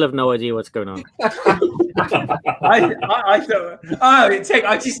 and I still have no idea what's going on. I thought, Tek,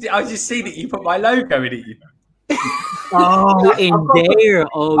 I just see that you put my logo in it. Oh, in there.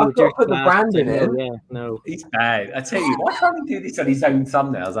 Oh, I've got to put the brand in it. Yeah, no. He's bad. I tell you, why can't he do this on his own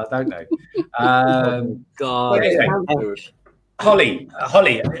thumbnails? I don't know. God. Anyway, Holly.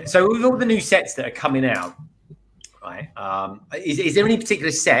 So with all the new sets that are coming out, right? Is there any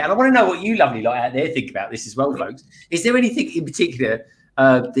particular set? And I want to know what you lovely lot out there think about this as well, folks. Is there anything in particular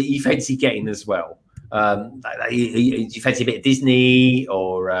that you fancy getting as well? Do you fancy a bit of Disney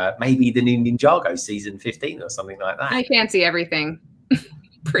or maybe the new Ninjago season 15 or something like that? I fancy everything.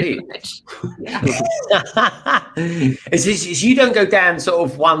 Pretty much. Yeah. You don't go down sort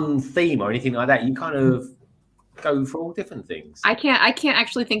of one theme or anything like that. You kind of go for all different things. I can't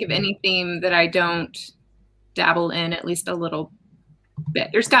actually think of any theme that I don't dabble in at least a little bit.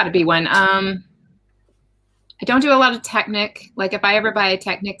 There's got to be one. I don't do a lot of Technic. Like if I ever buy a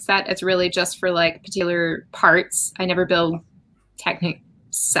Technic set, it's really just for like particular parts. I never build Technic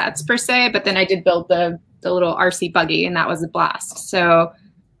sets per se, but then I did build the little RC buggy, and that was a blast. So.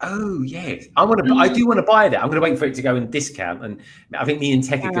 Oh yes, I do want to buy that. I'm going to wait for it to go in discount, and I think me and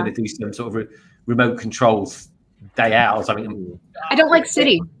Tek are going to do some sort of remote controls day out or something. I don't like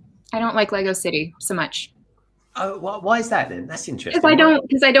City. I don't like Lego City so much. Oh, why is that then? That's interesting.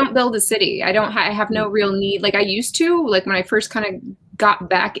 Because I don't build a city. I have no real need. Like I used to. Like when I first kind of got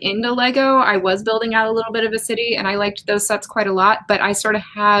back into Lego, I was building out a little bit of a city, and I liked those sets quite a lot. But I sort of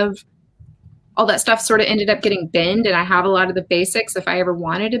have all that stuff sort of ended up getting binned, and I have a lot of the basics if I ever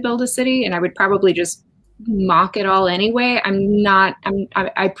wanted to build a city, and I would probably just mock it all anyway.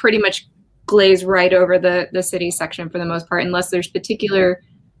 I pretty much glaze right over the city section for the most part, unless there's particular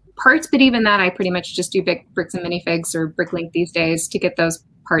parts, but even that I pretty much just do big bricks and minifigs or Bricklink these days to get those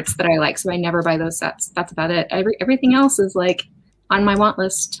parts that I like. So I never buy those sets. That's about it. Everything else is like on my want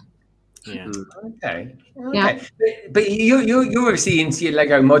list. Yeah. Okay. Yeah. But you're obviously into your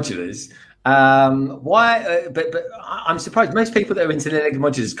Lego modulars. Why? But I'm surprised. Most people that are into the Lego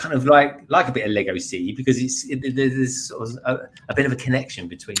modulars kind of like a bit of Lego City because there's sort of a bit of a connection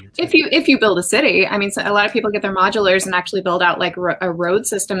between the two. If you build a city, I mean, so a lot of people get their modulars and actually build out like a road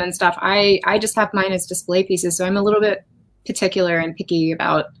system and stuff. I just have mine as display pieces, so I'm a little bit particular and picky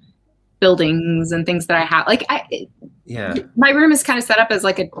about buildings and things that I have. Like my room is kind of set up as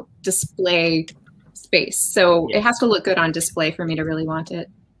like a display space, so it has to look good on display for me to really want it.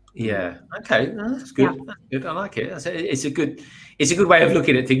 Yeah. Okay. That's good. Yeah. That's good. I like it. It's a good way of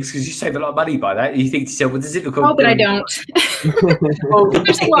looking at things because you save a lot of money by that. You think to yourself, well, does it look? Oh, but I don't.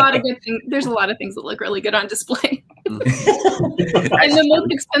 There's a lot of good things. There's a lot of things that look really good on display. And the most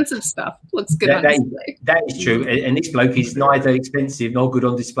expensive stuff looks good on display. That is true. And this bloke is neither expensive nor good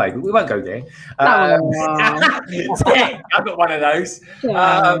on display, but we won't go there. Tek, I've got one of those.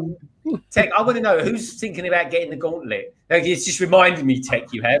 Tek, I want to know who's thinking about getting the gauntlet. Like, it's just reminding me,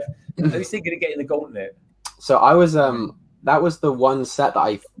 Tek, you have. Who's thinking of getting the gauntlet? So I was that was the one set that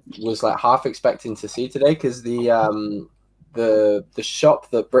I was like half expecting to see today because the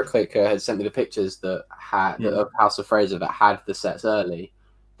shop that Bricklaker had sent me the pictures that had of House of Fraser that had the sets early.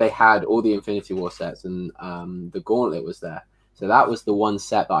 They had all the Infinity War sets and the gauntlet was there. So that was the one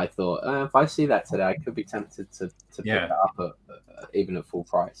set that I thought, if I see that today, I could be tempted to pick that up even at full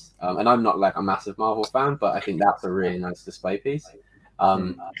price. And I'm not like a massive Marvel fan, but I think that's a really nice display piece.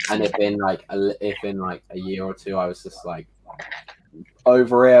 And if in like a year or two, I was just like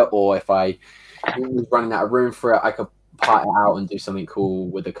over it, or if I was running out of room for it, I could part it out and do something cool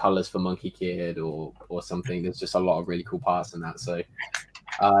with the colors for Monkey Kid or something. There's just a lot of really cool parts in that. So.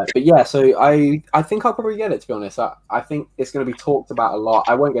 But yeah, so I think I'll probably get it, to be honest. I think it's going to be talked about a lot.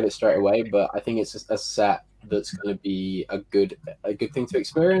 I won't get it straight away, but I think it's just a set that's going to be a good thing to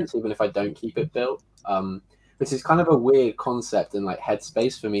experience, even if I don't keep it built. This is kind of a weird concept and like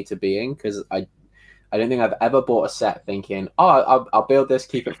headspace for me to be in because I don't think I've ever bought a set thinking, oh, I'll build this,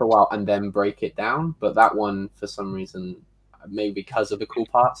 keep it for a while, and then break it down. But that one, for some reason, maybe because of the cool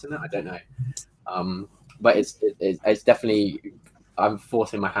parts in it, I don't know. But it's definitely. I'm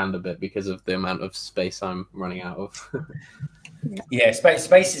forcing my hand a bit because of the amount of space I'm running out of. Yeah,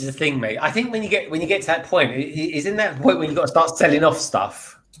 space is a thing, mate. I think when you get to that point, isn't that the point when you've got to start selling off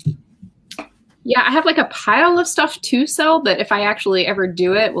stuff? Yeah, I have like a pile of stuff to sell, but if I actually ever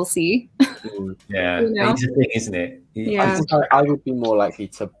do it, we'll see. Yeah, it's a thing, isn't it? Yeah. I think I would be more likely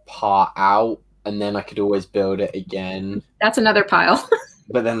to part out, and then I could always build it again. That's another pile.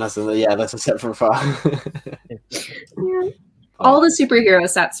 But then that's a separate file. Yeah. All the superhero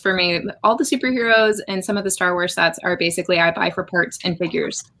sets for me, all the superheroes and some of the Star Wars sets are basically I buy for parts and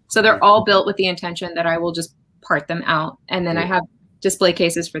figures. So they're all built with the intention that I will just part them out. And then I have display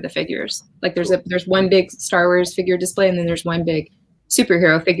cases for the figures. Like there's one big Star Wars figure display and then there's one big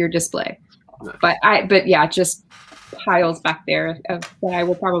superhero figure display. But yeah, just piles back there of that I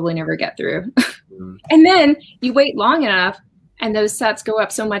will probably never get through. And then you wait long enough and those sets go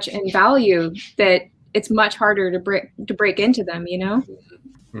up so much in value that it's much harder to break into them, you know?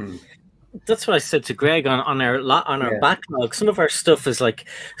 That's what I said to Greg on our backlog. Some of our stuff is like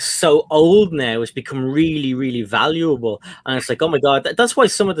so old now; it's become really, really valuable, and it's like, oh my god, that's why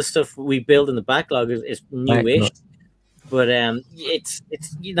some of the stuff we build in the backlog is newish. But it's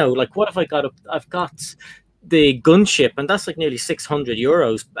you know, like what if I've got the gunship, and that's like nearly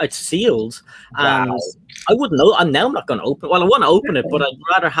 €600. It's sealed, and I wouldn't know. And now I'm not going to open. Well, I want to open it, but I'd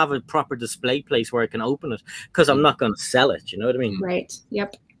rather have a proper display place where I can open it because I'm not going to sell it. You know what I mean? Right.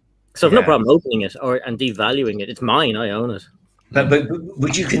 Yep. So I've no problem opening it and devaluing it. It's mine. I own it. But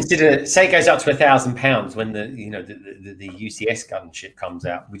would you consider, say it goes up to £1,000 when the UCS gunship comes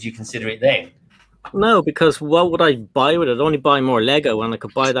out? Would you consider it then? No, because what would I buy with it? I'd only buy more Lego, and I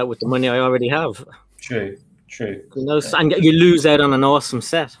could buy that with the money I already have. True. You know, and you lose out on an awesome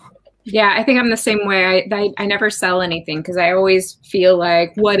set. Yeah, I think I'm the same way. I never sell anything because I always feel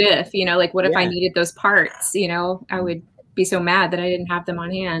like, what if, you know, like what if I needed those parts? You know, I would be so mad that I didn't have them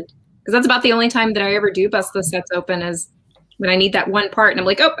on hand. Because that's about the only time that I ever do bust those sets open is when I need that one part, and I'm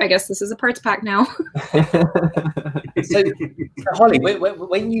like, oh, I guess this is a parts pack now. So Holly,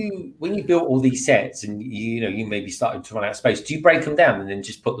 when you built all these sets and you maybe started to run out of space, do you break them down and then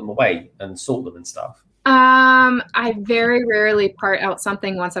just put them away and sort them and stuff? I very rarely part out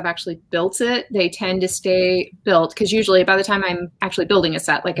something once I've actually built it. They tend to stay built because usually by the time I'm actually building a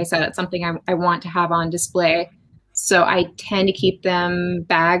set, like I said, it's something I want to have on display. So I tend to keep them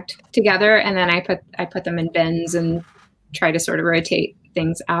bagged together, and then I put them in bins and try to sort of rotate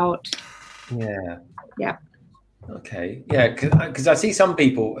things out. Yeah. Okay, yeah, because I see some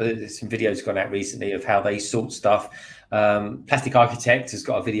people, some videos gone out recently of how they sort stuff. Plastic Architect has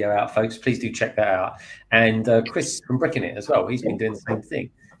got a video out, folks. Please do check that out. And Chris from Bricking It as well. He's been doing the same thing.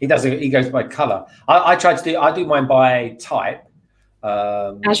 He goes by color. I do mine by type.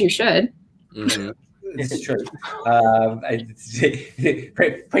 As you should. Mm-hmm. This is true.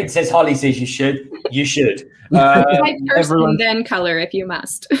 Princess Holly says you should. You should. Type first and then color if you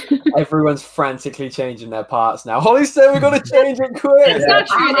must. Everyone's frantically changing their parts now. Holly said we're going to change it quick. It's not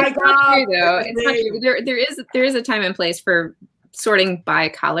true. It's not true, though. It's not true. There is a time and place for sorting by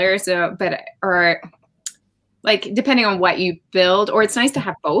color. So, or like depending on what you build, or it's nice to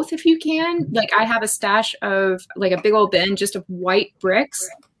have both if you can. Like I have a stash of like a big old bin just of white bricks.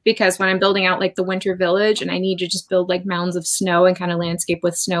 Because when I'm building out like the winter village and I need to just build like mounds of snow and kind of landscape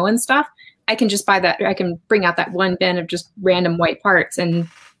with snow and stuff, I can just buy that. I can bring out that one bin of just random white parts and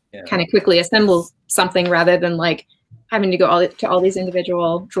kind of quickly assemble something rather than like having to go to all these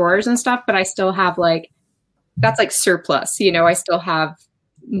individual drawers and stuff. But I still have like, that's like surplus, you know, I still have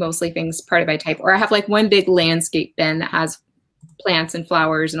mostly things parted by type, or I have like one big landscape bin that has plants and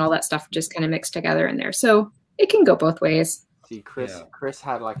flowers and all that stuff just kind of mixed together in there. So it can go both ways. Chris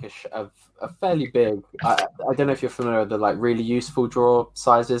had like a fairly big. I don't know if you're familiar with the like really useful drawer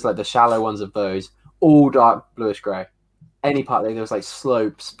sizes, like the shallow ones of those, all dark bluish grey. Any part there was like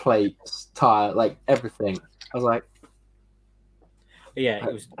slopes, plates, tile, like everything. I was like, yeah,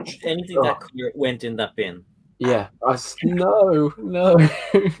 it was anything that went in that bin. Yeah, no,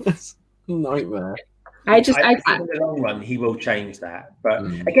 it's a nightmare. I in the long run, he will change that. But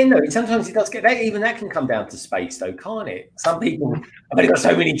again, though, sometimes it does get that. Even that can come down to space, though, can't it? Some people have only got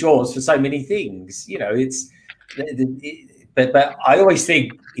so many drawers for so many things. You know, it's. But I always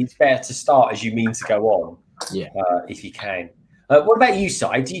think it's better to start as you mean to go on. Yeah, if you can. What about you,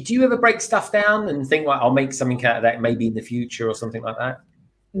 Si? Do you ever break stuff down and think like I'll make something out of that maybe in the future or something like that?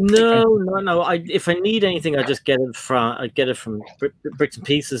 No. If I need anything, I just get it from Bricks and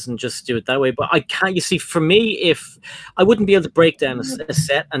Pieces and just do it that way. But I can't. You see, for me, if I wouldn't be able to break down a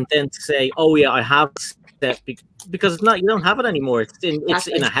set and then say, "Oh yeah, I have a set," because it's not. You don't have it anymore. It's in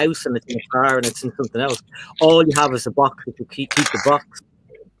a house and it's in a car and it's in something else. All you have is a box. If you keep the box.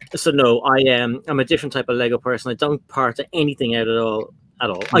 So no, I'm a different type of Lego person. I don't part anything out at all.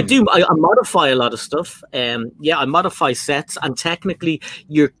 I modify a lot of stuff. I modify sets, and technically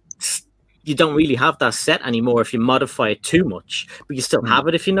you don't really have that set anymore if you modify it too much, but you still have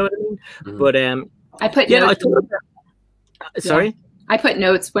it if you know what I mean. But I put notes. Sorry, I put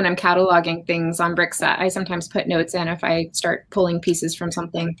notes when I'm cataloging things on BrickSet. I sometimes put notes in if I start pulling pieces from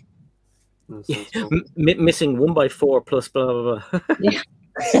something. Missing 1x4 plus blah blah blah. Yeah.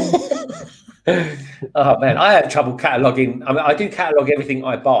 Oh man, I have trouble cataloging. I mean, I do catalog everything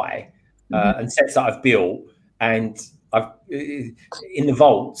I buy and sets that I've built, and I've in the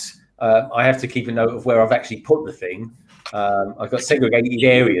vault. I have to keep a note of where I've actually put the thing. I've got segregated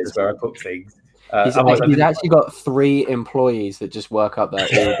areas where I put things. He's actually got 3 employees that just work up there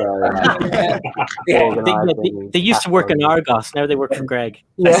all day. They used to work in Argos. Now they work for Greg.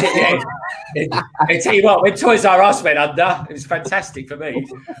 I tell you what, when Toys R Us went under, it was fantastic for me.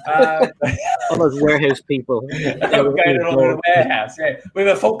 All those warehouse people. We're going along in a warehouse with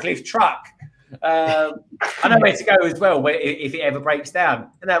a forklift truck. I know where to go as well if it ever breaks down.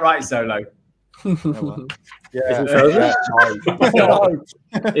 Isn't that right, Solo? Yeah. Is he frozen?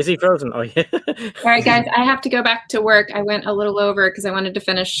 Is he frozen? Oh yeah. All right, guys, I have to go back to work. I went a little over because I wanted to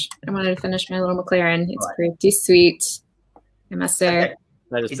finish my little McLaren. It's pretty sweet, I must say.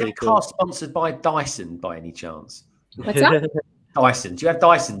 Is that car sponsored by Dyson by any chance? What's that? Dyson. Do you have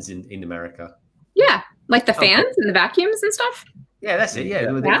Dysons in America? Yeah, like the fans and the vacuums and stuff. Yeah, that's it.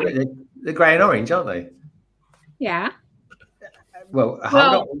 Yeah, they're grey and orange, aren't they? Yeah. Well,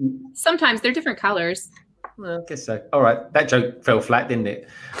 sometimes they're different colors. Well, I guess so. All right, that joke fell flat, didn't it?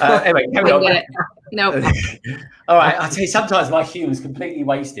 Anyway, carry on. No. All right, I tell you, sometimes my humour is completely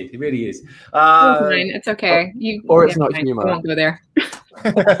wasted. It really is. It's fine. It's okay. It's not humour. I won't go there.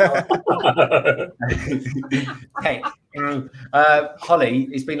 Hey, Holly,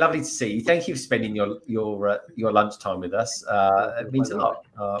 it's been lovely to see you. Thank you for spending your lunchtime with us. It means a lot.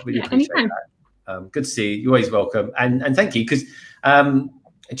 Really appreciate that. Good to see you. You're always welcome, and thank you because.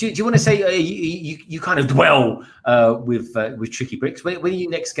 Do you want to say you kind of dwell with TrickyBricks? When are you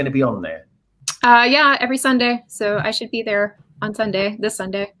next going to be on there? Yeah, every Sunday. So I should be there on Sunday, this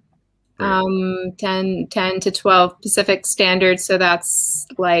Sunday. 10 to 12 Pacific Standard. So that's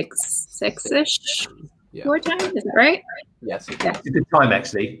like 6-ish your time. Is that right? Yes. Yeah. It's a good time,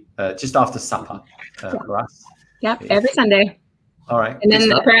 actually. Just after supper for us. Yep, every Sunday. All right. And then Good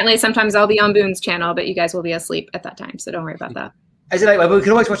stuff. apparently sometimes I'll be on Boone's channel, but you guys will be asleep at that time, so don't worry about that. Is it late? Well, we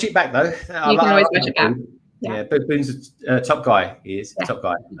can always watch it back though. You can always watch it back. Yeah, but Boone's a top guy. He is a top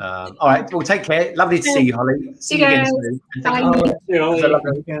guy. All right. Well, take care. Lovely to see you, Holly. See you again soon. Bye.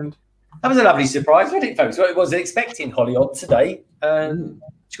 That was a lovely surprise, wasn't it, folks? Well, I wasn't expecting Holly on today.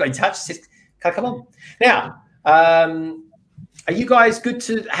 She got in touch. Said, "Can I come on?" Now, are you guys good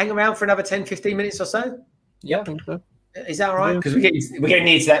to hang around for another 10, 15 minutes or so? Yeah, I think so. Is that all right? Because we're getting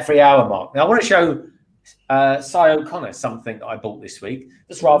near to that 3 hour mark. Now, I want to show Cy O'Connor something that I bought this week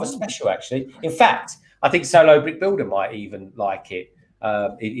that's rather special, actually. In fact, I think Solo Brick Builder might even like it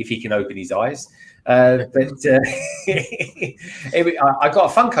if he can open his eyes. I got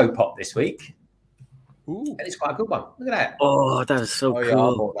a Funko Pop this week. Ooh. And it's quite a good one. Look at that. Oh, that is so cool. Yeah, I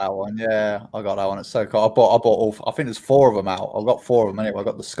bought that one. Yeah, I got that one. It's so cool. I bought all. I think there's 4 of them out. I've got 4 of them anyway. I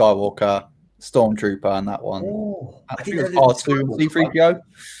got the Skywalker, Stormtrooper, and that one. Oh, I think it's R2 C3PO.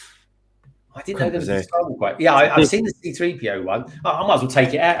 I didn't know there was a Skywalker. Yeah, I've seen the C3PO one. I might as well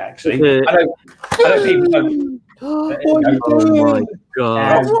take it out. Actually, I don't people. Oh my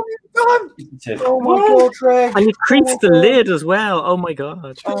god! Oh my god, Trey! And you creased the lid as well. Oh my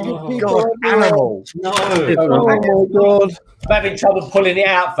god! Oh god, animal! No! Oh my god! I'm having trouble pulling it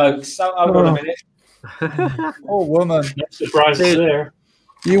out, folks. So hold on a minute. Oh woman! No surprises there.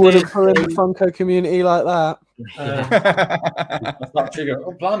 You wouldn't put in the Funko community like that. That's not trigger.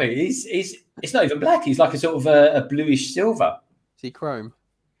 Oh blimey! It's not even black. He's like a sort of a bluish silver. See chrome.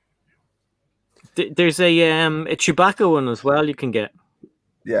 There's a Chewbacca one as well you can get.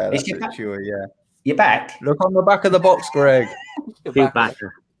 Yeah, that's sure. Yeah, you're back. Look on the back of the box, Greg.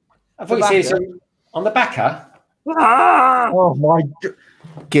 Chewbacca. I thought you said on the backer. Oh my!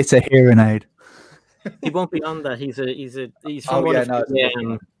 Get a hearing aid. He won't be on that. He's from Oh one yeah, of no.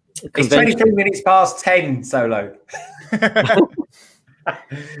 the, It's 23 minutes past 10, Solo. I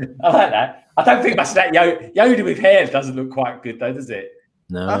like that. I don't think much of that Yoda with hair doesn't look quite good though, does it?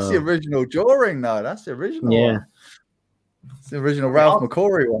 No. That's the original drawing, though. That's the original. Yeah. One. It's the original Ralph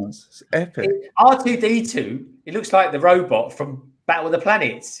McCory ones. It's epic. R2D2. It looks like the robot from Battle of the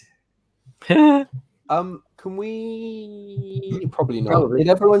Planets. Can we probably not? Probably.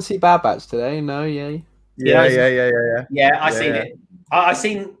 Did everyone see Bad Batch today? No, yeah. Yeah, I seen it. I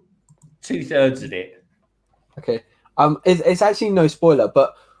seen 2/3 of it. Okay. It's actually no spoiler,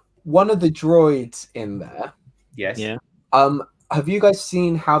 but one of the droids in there. Yes. Yeah. Have you guys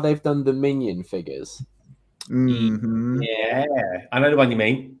seen how they've done the Minion figures? Mm-hmm. Yeah, I know the one you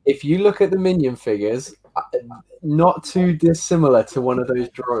mean. If you look at the Minion figures, not too dissimilar to one of those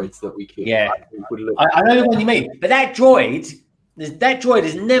droids that we keep. Yeah, would I know the one you mean. But that droid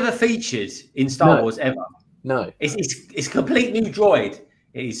is never featured in Star Wars ever. No, it's a complete new droid.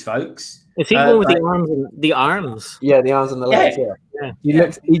 It is, folks. Is he one with the arms? The arms? Yeah, the arms and the legs.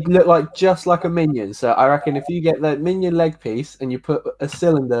 Yeah. He'd look like just like a Minion. So I reckon if you get the Minion leg piece and you put a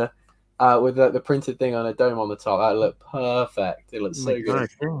cylinder with the printed thing on a dome on the top, that'd look perfect. It looks so good.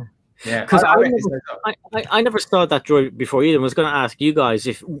 Yeah, because I never saw that droid before either. I was going to ask you guys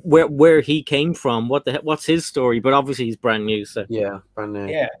if where he came from, what's his story, but obviously he's brand new. So yeah, brand new.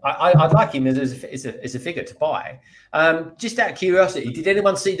 Yeah, I'd like him as a figure to buy. Just out of curiosity, did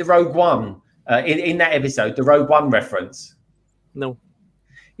anyone see the Rogue One in that episode? The Rogue One reference? No.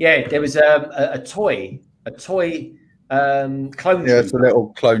 Yeah, there was a toy clone. Yeah, it's a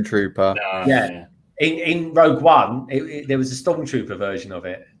little clone trooper. Yeah, in Rogue One, there was a stormtrooper version of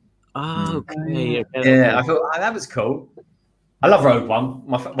it. Oh, okay. Yeah, I thought that was cool. I love Rogue One.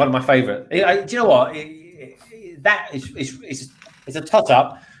 One of my favorite. Do you know what? That is a toss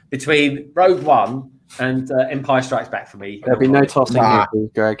up between Rogue One and Empire Strikes Back for me. There'll be no tossing here, please,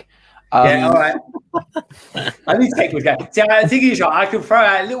 Greg. Yeah, all right. I need Tek was going. See, I think he's right. I can throw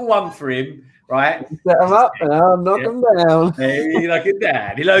out a little one for him, right? Set him up and I'll knock him down. Hey, knock him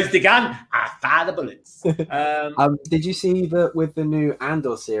down. He loads the gun. I fire the bullets. Did you see that with the new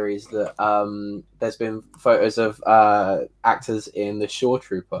Andor series that there's been photos of actors in the Shore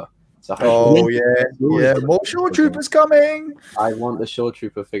Trooper? So more Shore Troopers coming. I want the Shore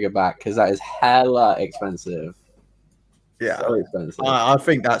Trooper figure back because that is hella expensive. Yeah, so expensive. I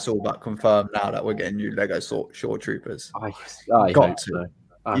think that's all but confirmed now that we're getting new Lego Shore Troopers. I got to.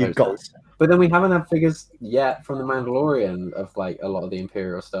 You've got to. But then we haven't had figures yet from the Mandalorian of like a lot of the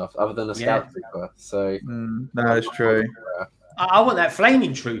Imperial stuff, other than a Scout Trooper. So that is true. I want that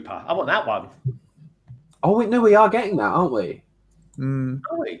flaming trooper. I want that one. Oh wait, no, we are getting that, aren't we? Are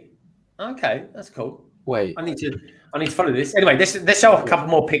we? Okay, that's cool. Wait, I need to follow this. Anyway, let's show off a couple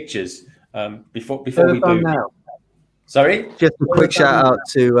more pictures before we do. Now. Sorry? Just a quick shout out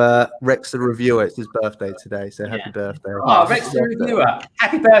to Rex the reviewer. It's his birthday today, so happy birthday. Oh, Rex the reviewer.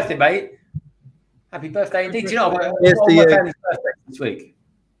 Happy birthday, mate. Happy birthday indeed. Do you know what? Cheers to My you. family's birthday this week.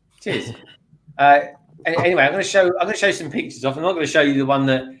 Cheers. Anyway, I'm going to show some pictures off. I'm not going to show you the one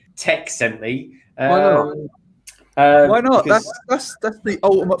that Tek sent me. Why not? Why not? Because That's the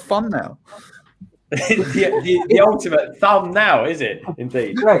ultimate fun now. the ultimate thumb now, is it?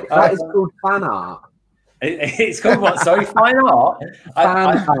 Indeed. Greg, that is called fan art. It's called what? Sorry, fine art.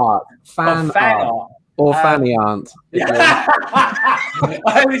 Fan art. Fan art. Or fanny aunt.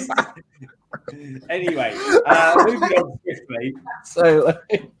 I was. Anyway, moving on swiftly. So.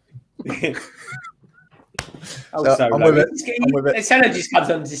 I'm with it. It just comes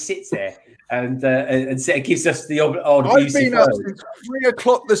on and just sits there and gives us the odd I've been up since 3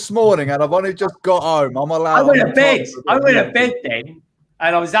 o'clock this morning and I've only just got home. I'm allowed. I went to bed. I went to bed then,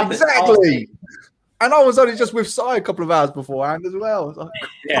 and I was up exactly. And I was only just with Si a couple of hours beforehand as well. Like,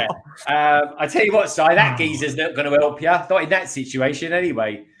 yeah. I tell you what, Si, that geezer's not going to help you. Not in that situation,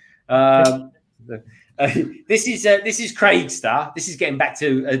 anyway. This is Craigster. This is getting back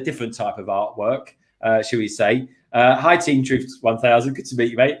to a different type of artwork, shall we say? Hi, Team Truth 1000. Good to meet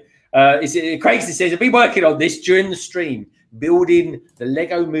you, mate. Craigster says, I've been working on this during the stream, building the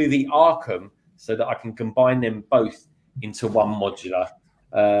Lego Movie Arkham so that I can combine them both into one modular.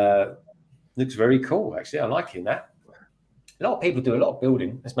 Looks very cool, actually. I'm liking that. A lot of people do a lot of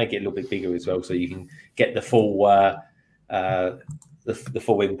building. Let's make it a little bit bigger as well, so you can get the full the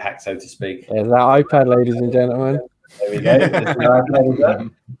full impact, so to speak. There's that iPad, ladies and gentlemen. There we go.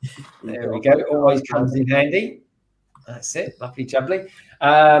 There we go. Always comes in handy. That's it. Lovely, jubbly.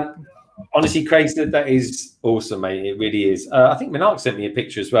 Honestly, Craig, that is awesome, mate. It really is. I think Minark sent me a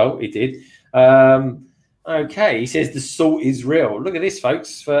picture as well. He did. Okay, he says the salt is real. Look at this,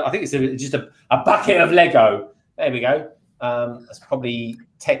 folks. I think it's just a bucket of Lego. There we go. That's probably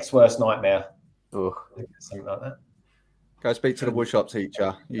Tek's worst nightmare. Oh, something like that. go speak to the woodshop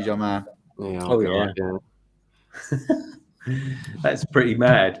teacher. He's your man. Yeah, yeah. That's pretty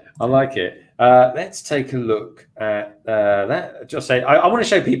mad. I like it. Let's take a look at that. Just say I want to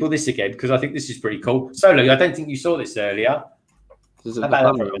show people this again because I think this is pretty cool. Solo, I don't think you saw this earlier. How about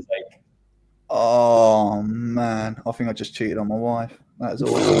that for a mistake? Oh man, I think I just cheated on my wife. That is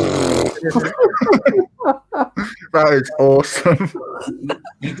awesome. That is awesome.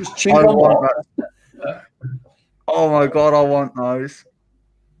 You just cheated on that. Oh my god, I want those.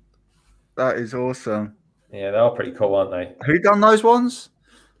 That is awesome. Yeah, they are pretty cool, aren't they? Who done those ones?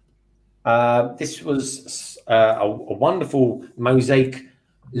 This was a wonderful mosaic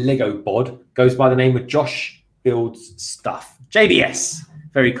Lego bod. Goes by the name of Josh Builds Stuff. JBS.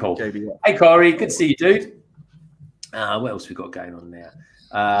 Very cool. JBS. Hey, Corey. Good to see you, dude. What else we got going on there?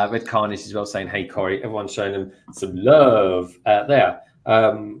 Red Carnage as well saying, hey, Corey. Everyone's showing them some love out there.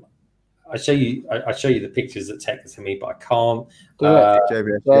 I show you the pictures that Tek sent me, but I can't.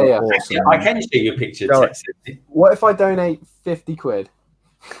 JBS, yeah. Awesome. I can show you a picture. What if I donate 50 quid?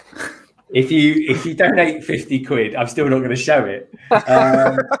 If you donate 50 quid, I'm still not going to show it.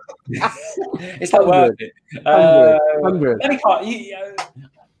 It's not worth it. 100.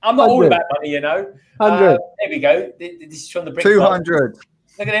 I'm not all about money, you know. 100. There we go. This is from the BrickSceneTV. 200.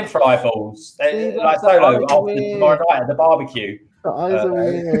 Look at them fry balls. They're like Solo after tomorrow night at the barbecue. The eyes are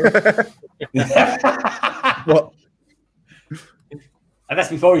weird. What? And that's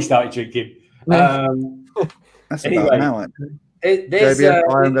before he started drinking. That's anyway, about now. JBS,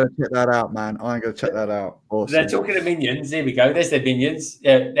 I'm going to check that out, man. I'm going to check that out. Awesome. They're talking to minions. Here we go. There's their minions.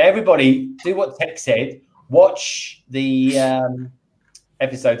 Yeah, everybody, do what Tek said. Watch the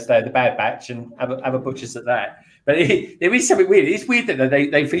episode today of The Bad Batch and have a butchers at that. But there is something weird. It's weird that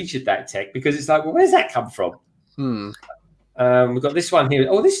they featured that, Tek, because it's like, well, where's that come from? We've got this one here.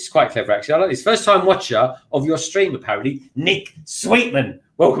 Oh, this is quite clever, actually. I like this. First time watcher of your stream, apparently, Nick Sweetman.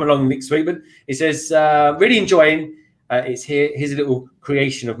 Welcome along, Nick Sweetman. It says, really enjoying. It's here. Here's a little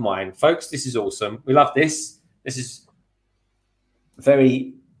creation of mine, folks. This is awesome. We love this. This is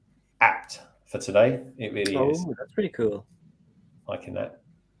very apt for today. It really is. Oh, that's pretty cool. Liking that.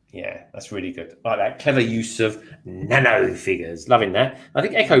 Yeah, that's really good. I like that clever use of nano figures. Loving that. I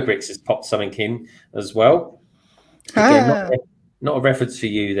think TrickyBricks has popped something in as well. Again, not a reference for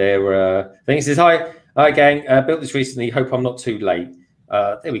you there. I think it says, hi gang. Built this recently. Hope I'm not too late.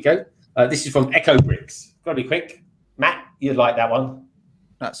 There we go. This is from TrickyBricks. Got to be quick. Matt, you'd like that one.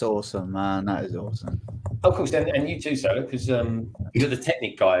 That's awesome, man. That is awesome. Oh, of course, and you too, Solo, because you got the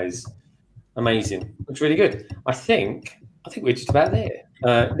Technic guys. Amazing. Looks really good. I think we're just about there.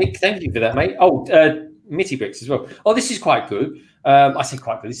 Nick, thank you for that, mate. Oh, Mitty Bricks as well. Oh, this is quite good. I say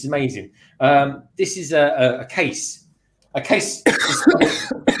quite good. This is amazing. This is a case a case.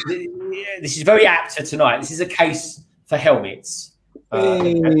 This is very apt for tonight. This is a case for helmets.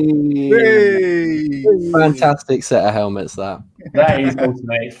 Fantastic set of helmets. That is awesome,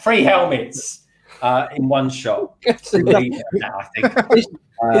 mate. 3 helmets in one shot. I think.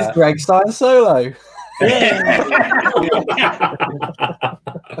 Is Greg Stein solo?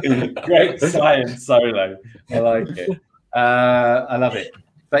 Great science solo. I like it. I love it.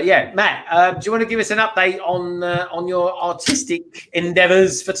 But yeah, Matt, do you want to give us an update on your artistic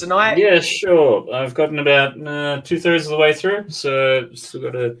endeavors for tonight? Yeah, sure. I've gotten about 2/3 of the way through, so still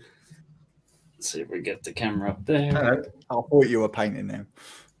got to see if we get the camera up there. I thought you were painting them.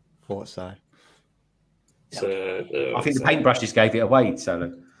 Thought so. So I think the paintbrushes gave it away,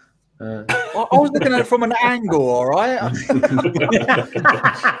 Solo. I was looking at it from an angle, all right.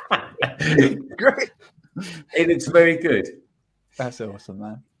 Great. It looks very good. That's awesome,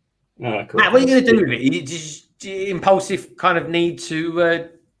 man. Oh, cool. Matt, what are you going to do with it? Do you impulsive kind of need to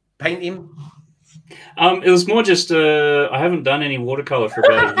paint him? It was more just I haven't done any watercolor for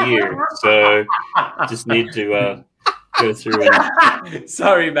about a year, so just need to go through and...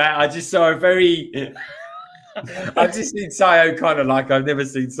 Sorry, Matt. I just saw a very. I've just seen Sai O'Connor like I've never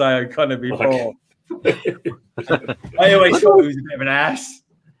seen Sai O'Connor before. I always thought he was a bit of an ass.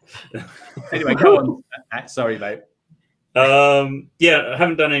 Anyway, go on. Matt. Sorry, mate. Yeah, I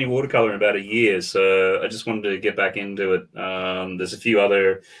haven't done any watercolor in about a year, so I just wanted to get back into it. There's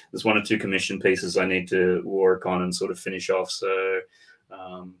there's 1 or 2 commission pieces I need to work on and sort of finish off. So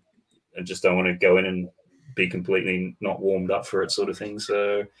I just don't want to go in and be completely not warmed up for it, sort of thing.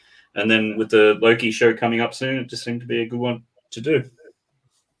 So, and then with the Loki show coming up soon, it just seemed to be a good one to do.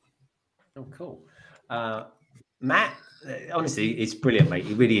 Oh, cool. Matt, honestly, it's brilliant, mate.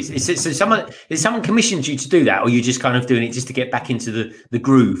 It really is. So someone commissioned you to do that, or you just kind of doing it just to get back into the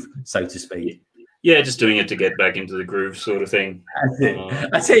groove, so to speak? Yeah, just doing it to get back into the groove, sort of thing. That's it.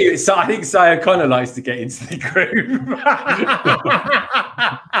 I tell you, I think Sai O'Connor likes to get into the groove.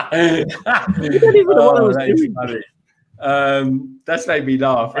 You don't even know what I was doing. That's made me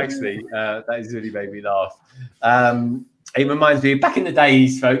laugh, actually. That has really made me laugh. It reminds me, back in the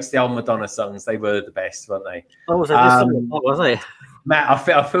days, folks, the old Madonna songs, they were the best, weren't they? Oh, was I just what was I? Matt,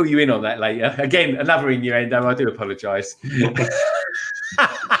 I'll fill you in on that later. Again, another innuendo. I do apologise.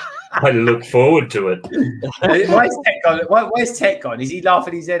 I look forward to it. Where's Tek gone? Where's Tek gone? Is he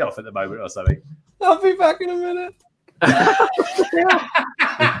laughing his head off at the moment or something? I'll be back in a minute.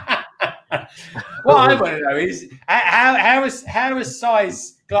 What I want to know is how is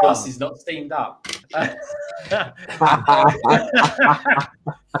Sai's glasses not steamed up?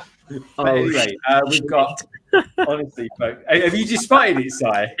 Anyway, we've got, honestly, folks, have you just spotted it,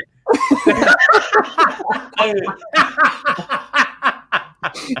 Sai?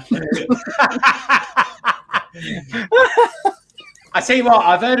 I tell you what,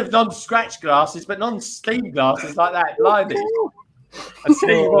 I've heard of non-scratch glasses, but non-steam glasses like that, blimey. I tell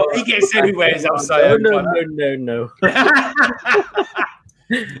you what, he gets anywhere, as I'll say. No.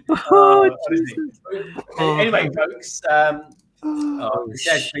 Anyway, folks, this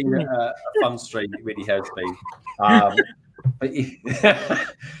has been a fun stream. It really has been. But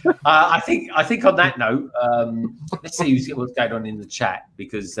I think on that note, let's see what's going on in the chat,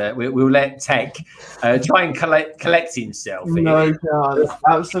 because we'll let Tek try and collect himself. No chance.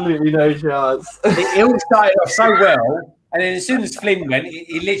 Absolutely no chance. It all started off so well. And then as soon as Flynn went,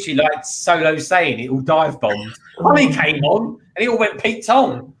 he literally, like Solo saying, it all dive bombed. Holly came on, and it all went Pete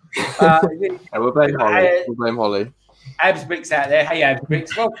Tong. We'll blame Holly. We'll blame Holly. BrickSceneTV out there. Hey,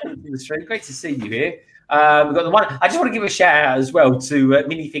 BrickSceneTV. Welcome to the stream. Great to see you here. We've got the one. I just want to give a shout out as well to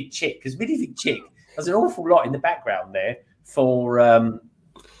Minifig Chick, because Minifig Chick does an awful lot in the background there for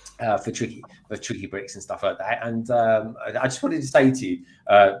TrickyBricks and stuff like that. And I just wanted to say to you,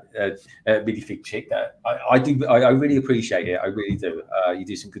 Minifig Chick, I really appreciate it. I really do. You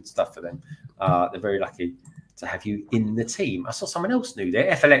do some good stuff for them. They're very lucky to have you in the team. I saw someone else new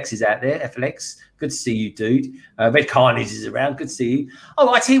there. FLX is out there. FLX, good to see you, dude. Red Carnage is around. Good to see you.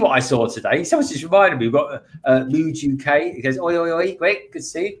 Oh, I tell you what I saw today. Someone just reminded me. We've got Mood UK. He goes, oi, oi, oi. Great. Good to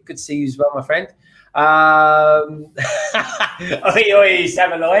see you. Good to see you as well, my friend. Oi, oi,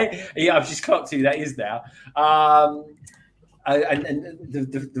 Samaloi. Yeah, I've just clocked who that is now. And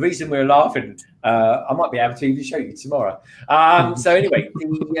the reason we're laughing, I might be able to even show you tomorrow. So anyway,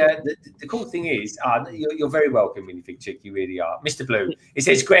 the cool thing is, you're very welcome, Minifig Chick. You really are, Mr. Blue. It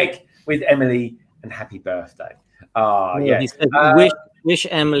says Greg with Emily and happy birthday. Yeah. He said, wish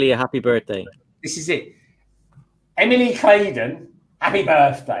Emily a happy birthday. This is it, Emily Claydon. Happy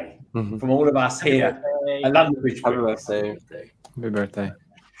birthday from all of us here at London Bridge. Happy birthday. Happy birthday.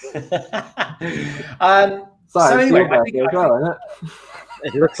 So anyway, anyway, as well, isn't it?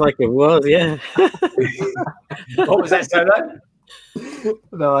 It looks like it was, yeah. What was that, Solo?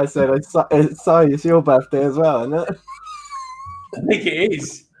 No, I said it's your birthday as well, isn't it? I think it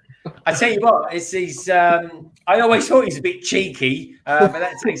is. I tell you what, it's his. I always thought he's a bit cheeky, but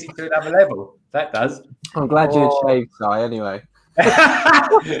that takes it to another level. That does. I'm glad you had shaved, Si, anyway.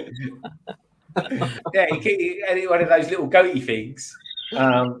 Yeah, he had one of those little goatee things.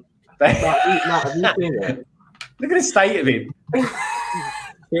 Matt, have you seen it? Look at the state of him.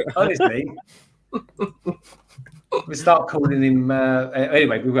 Honestly. We'll start calling him.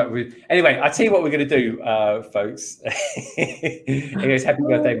 Anyway, I tell you what we're going to do, folks. Anyways, happy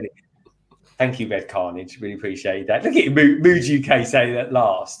birthday, Emily. Thank you, Red Carnage. Really appreciate that. Look at Mood UK saying that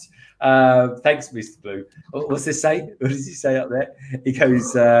last. Thanks, Mr. Blue. What's this say? What does he say up there? He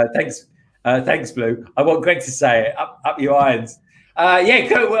goes, thanks, Blue. I want Greg to say it. Up your irons. Yeah,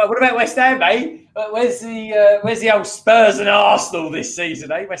 cool. What about West Ham, mate? Where's the old Spurs and Arsenal this season,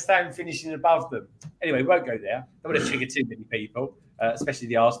 eh? West Ham finishing above them. Anyway, we won't go there. Don't want to trigger too many people, especially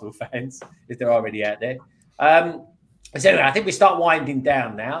the Arsenal fans, if they're already out there. So anyway, I think we start winding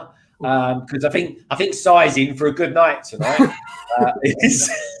down now because I think sizing for a good night tonight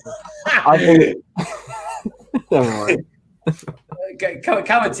is. I think. Don't worry. Come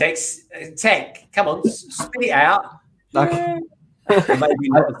on, Tek. Come on, spit it out. Okay. Maybe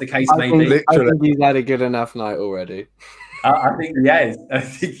not as the case may be. I think he's had a good enough night already. I think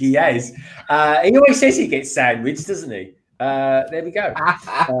he has. He always says he gets sandwiched, doesn't he? There we go.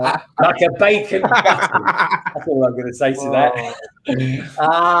 Like a bacon button. That's all I'm going to say to that.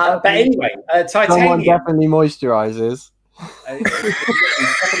 But anyway, Titanium. Someone definitely moisturizes. Definitely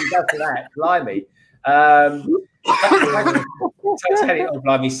does to that. Blimey. Titanium, oh,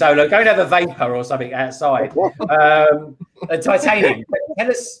 blimey, Solo. Go and have a vapor or something outside. Titanium,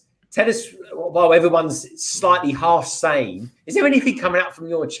 tell us while everyone's slightly half sane, is there anything coming out from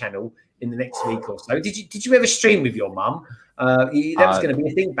your channel in the next week or so? Did you ever stream with your mum? That was going to be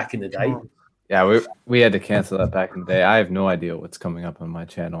a thing back in the day. Yeah, we had to cancel that back in the day. I have no idea what's coming up on my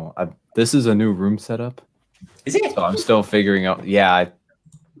channel. This is a new room setup. Is it? So I'm still figuring out. Yeah,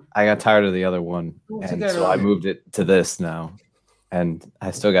 I got tired of the other one, and so I moved it to this now, and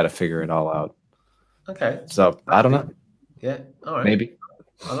I still got to figure it all out. Okay. So I don't know. Yeah. All right. Maybe.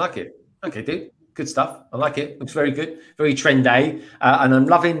 I like it. Okay, dude. Good stuff. I like it. Looks very good. Very trendy. And I'm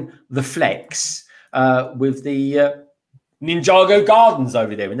loving the flex with the Ninjago Gardens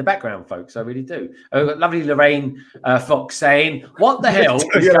over there in the background, folks. I really do. I've got lovely Lorraine Fox saying, what the hell is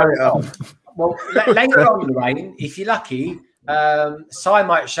going on? Well, later on, Lorraine, if you're lucky, Si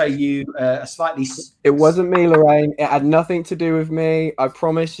might show you a slightly... It wasn't me, Lorraine. It had nothing to do with me. I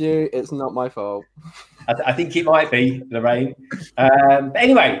promise you, it's not my fault. I think it might be, Lorraine. But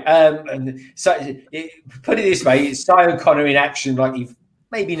anyway, so put it this way, it's Si O'Connor in action like you've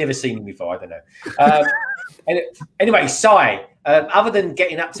maybe never seen him before, I don't know. Anyway, Si, other than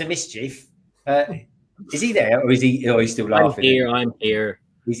getting up to mischief, is he there or is he still laughing? I'm here.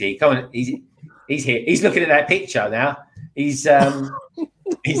 Is he? Come on, he's here. He's looking at that picture now. He's banking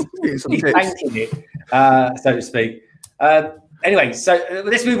it, so to speak. Anyway, so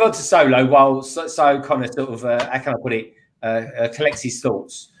let's move on to Solo while Si O'Connor sort of, how can I put it, collects his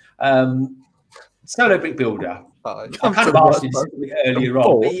thoughts. Solo Brick Builder. I kind of asked this earlier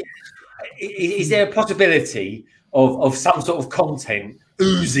on. But is there a possibility of some sort of content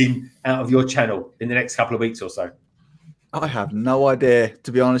oozing out of your channel in the next couple of weeks or so? I have no idea,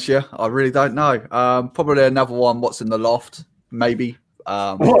 to be honest. Yeah, I really don't know. Probably another one. What's in the loft? Maybe.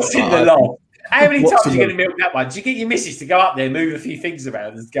 What's in the loft? How many times are you going to milk that one? Do you get your missus to go up there, move a few things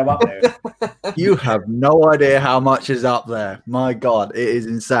around, and go up there? You have no idea how much is up there. My God, it is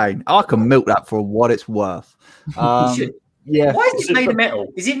insane. I can milk that for what it's worth. Yeah. Why is it made of metal?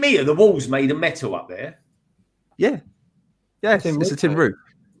 Is it me or the walls made of metal up there? Yeah. Yeah, it's a tin roof.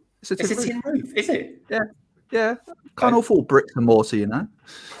 It's a tin roof, is it? Yeah. Yeah. Can't afford bricks and mortar, you know.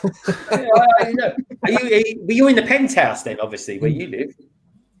 Were you in the penthouse then, obviously, where you live?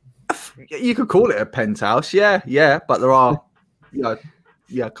 You could call it a penthouse, yeah. But there are,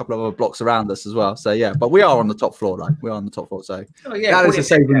 a couple of other blocks around us as well. So yeah, but we are on the top floor, though. We are on the top floor, so that is a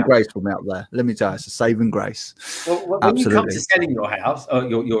saving grace for me up there. Let me tell you, it's a saving grace. Well, when you come to selling your house or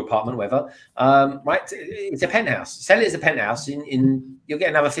your apartment, whatever, right? It's a penthouse. Sell it as a penthouse, in you'll get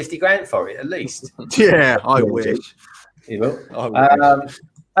another 50 grand for it at least. Yeah, I wish. You will. All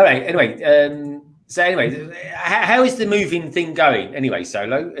right. Anyway, so anyway, how is the moving thing going? Anyway,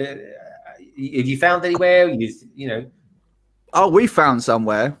 Solo, have you found anywhere? You know. Oh, we found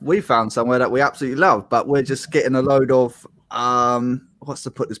somewhere. We found somewhere that we absolutely love, but we're just getting a load of what's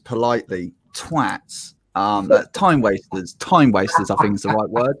to put this politely, twats Time wasters. Time wasters, I think is the right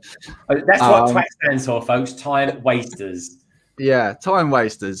word. That's what TWAT stands for, folks. Time wasters. Yeah, time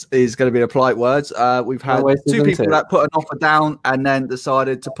wasters is going to be a polite word. We've had two people that put an offer down and then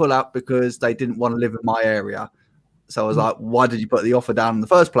decided to pull out because they didn't want to live in my area. So I was like, why did you put the offer down in the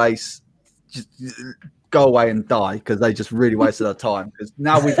first place? Just go away and die, because they just really wasted our time. Because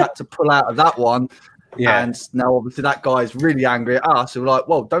now we've had to pull out of that one. Yeah. And now obviously that guy's really angry at us. So we're like,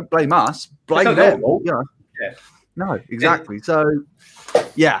 well, don't blame us, blame them. You know? Yeah. No, exactly. So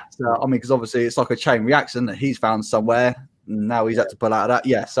yeah, so I mean, because obviously it's like a chain reaction that he's found somewhere. Now he's had to pull out of that.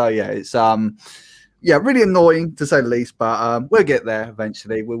 Yeah, so yeah, it's yeah, really annoying to say the least, but we'll get there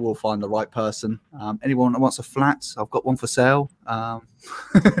eventually. We will find the right person. Anyone that wants a flat, I've got one for sale.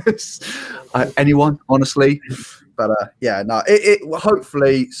 Anyone, honestly. But yeah, no, it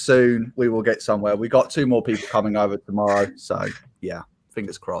hopefully soon we will get somewhere. We got 2 more people coming over tomorrow, so yeah,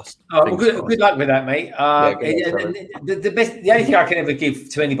 fingers crossed. Oh, well, good luck with that, mate. The only thing I can ever give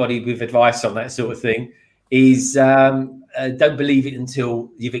to anybody with advice on that sort of thing is don't believe it until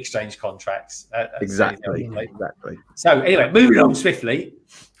you've exchanged contracts. Exactly. So anyway, moving on swiftly.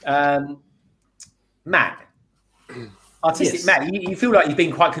 Matt, artistic. Yes. Matt, you feel like you've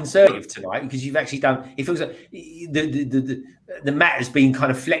been quite conservative tonight because you've actually done. It feels like the Matt has been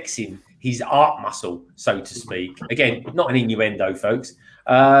kind of flexing his art muscle, so to speak. Again, not an innuendo, folks.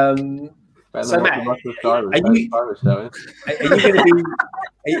 So Matt, are you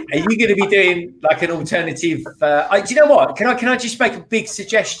going to be doing like an alternative? Do you know what? Can I just make a big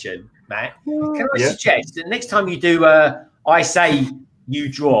suggestion, Matt? Can I suggest that next time you do I say you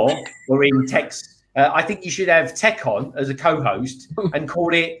draw or in text, I think you should have Tek on as a co-host and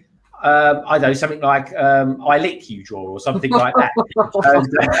call it I don't know, something like I lick you draw or something like that.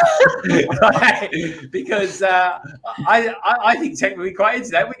 Because I think Tek would be quite into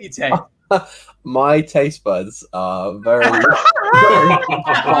that, wouldn't you, Tek? My taste buds are very, very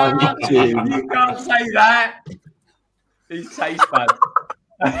You can't say that. These taste buds.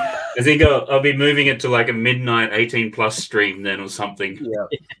 I think I'll be moving it to like a midnight 18+ stream then or something. Yeah.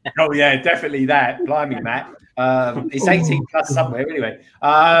 Oh yeah, definitely that. Blimey, Matt. It's 18+ somewhere anyway.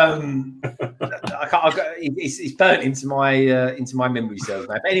 It's burnt into my memory cells,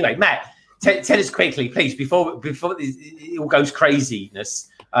 Matt. But anyway, Matt, tell us quickly, please, before it all goes craziness.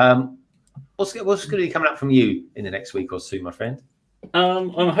 What's going to be coming up from you in the next week or two, my friend? I'm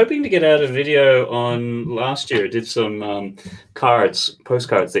hoping to get out a video on last year. I did some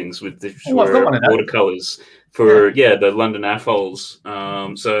postcard things with the watercolors for the London Atholls.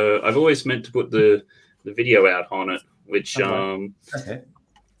 So I've always meant to put the video out on it, which someone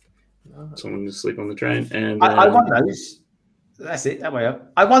to sleep on the train. And I won those. That's it. That way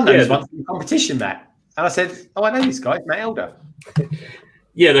up. I won those once in the competition, Matt. And I said, "Oh, I know this guy, Matt Elder."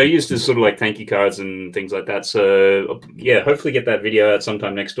 Yeah, they're used as sort of like thank you cards and things like that. So yeah, hopefully get that video out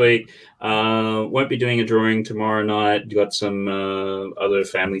sometime next week. Won't be doing a drawing tomorrow night. Got some other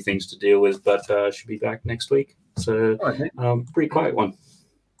family things to deal with, but should be back next week. So pretty quiet one.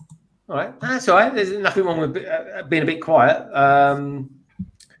 All right, that's all right. There's nothing wrong with being a bit quiet.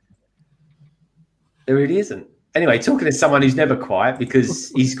 There really isn't. Anyway, talking to someone who's never quiet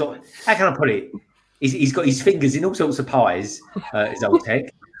because he's got, how can I put it? He's got his fingers in all sorts of pies, his old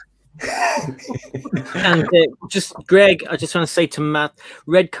Tek. And just Greg, I just want to say to Matt,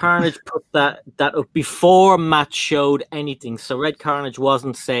 Red Carnage put that up before Matt showed anything. So Red Carnage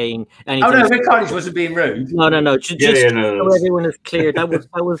wasn't saying anything. Oh no, Red Carnage wasn't being rude. No. Just so everyone is clear, that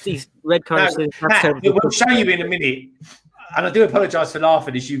was these Red Carnage. Matt, we'll show you in a minute. And I do apologise for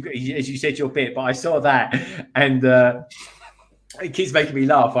laughing as you said your bit, but I saw that and it keeps making me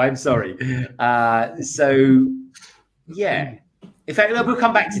laugh. I'm sorry. So yeah. In fact, we'll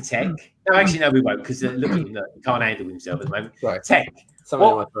come back to Tek. No, actually, no, we won't, because looking, he can't handle himself at the moment. Right. Tek,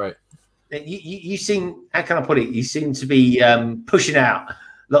 you seem, how can I put it? You seem to be pushing out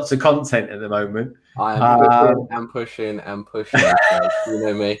lots of content at the moment. I'm pushing. You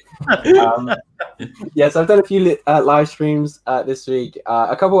know me. Yes, I've done a few live streams this week.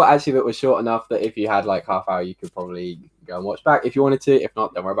 A couple actually that were short enough that if you had like half hour, you could probably go and watch back if you wanted to. If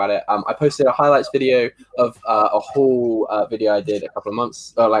not, don't worry about it. I posted a highlights video of a whole video I did a couple of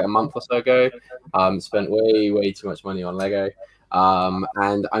months, like a month or so ago. Spent way too much money on Lego.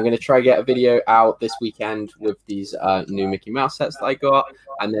 And I'm going to try to get a video out this weekend with these new Mickey Mouse sets that I got.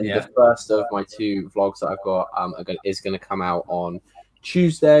 And then the first of my 2 vlogs that I've got is going to come out on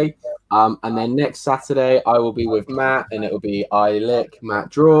Tuesday. And then next Saturday, I will be with Matt, and it will be I Lick, Matt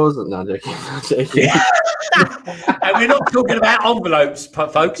Draws. No, I'm joking. And we're not talking about envelopes,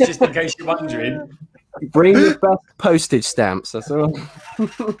 folks, just in case you're wondering. Bring the best postage stamps. That's all.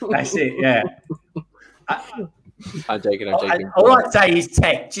 That's it, yeah. I'm joking. I'm joking. All I'd say is,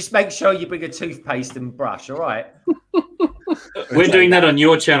 Tek, just make sure you bring a toothpaste and brush. All right. We're doing that on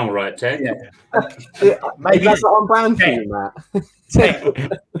your channel, right, Tek? Yeah. Maybe that's not on brand for you, Matt. Tek,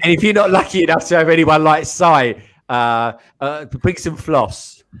 and if you're not lucky enough to have anyone like Si, bring some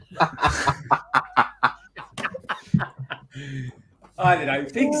floss. I don't know,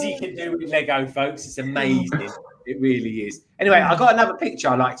 things you can do with Lego, folks. It's amazing. It really is. Anyway, I got another picture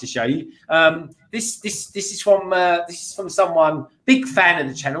I'd like to show you. This is from someone, big fan of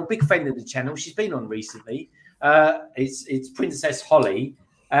the channel, big friend of the channel. She's been on recently. It's Princess Holly,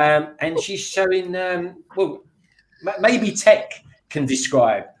 and she's showing. Well, maybe Tek can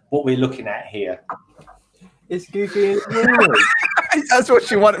describe what we're looking at here. It's Goofy and Winners. That's what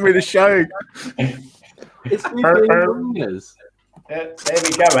she wanted me to show. It's Goofy and Winners. There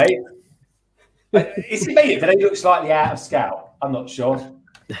we go, mate. Is it me? Do they look slightly out of scale? I'm not sure.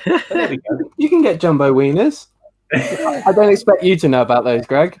 But there we go. You can get jumbo wieners. I don't expect you to know about those,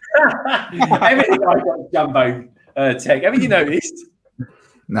 Greg. Everything I got jumbo, Tek. Haven't you noticed?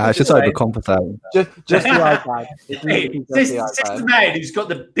 No, it's just overcompensating. Just the iPad. It's just the man who's got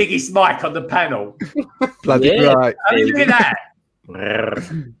the biggest mic on the panel. Bloody right. I mean, look at that.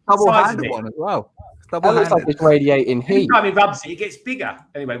 Double-handed one as well. That looks like it's radiating heat. Every time he rubs it, it gets bigger.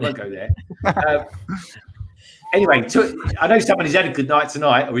 Anyway, we'll go there. Anyway, I know someone who's had a good night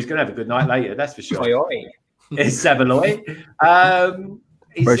tonight, or he's going to have a good night later. That's for sure. It's Savaloy.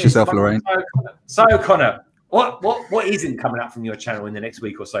 Brace yourself, Lorraine. So, Connor, what isn't coming up from your channel in the next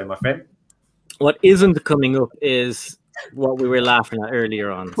week or so, my friend? What isn't coming up is what we were laughing at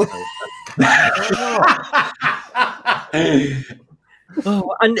earlier on. So.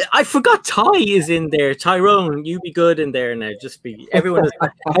 Oh, and I forgot Ty is in there. Tyrone, you be good in there now. Just be everyone is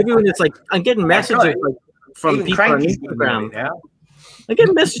like, I'm getting messages like, from even people on Instagram. Now. I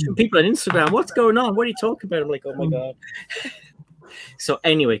get messages from people on Instagram. What's going on? What are you talking about? I'm like, oh my god. So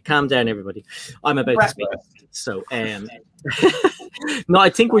anyway, calm down, everybody. I'm about to speak. So no, I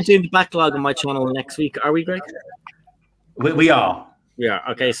think we're doing the backlog on my channel next week. Are we, Greg? We are. Yeah.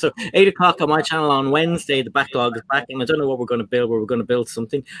 Okay. So 8 o'clock on my channel on Wednesday, the backlog is back, and I don't know what we're going to build. We're going to build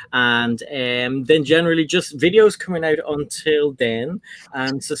something, and then generally just videos coming out until then.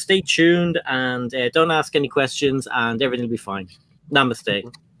 And so stay tuned and don't ask any questions, and everything will be fine. Namaste.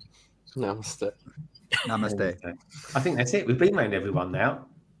 Namaste. Namaste. I think that's it. We've been around everyone now.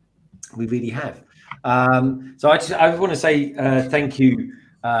 We really have. So I want to say thank you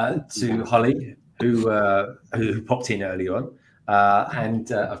to Holly who popped in early on.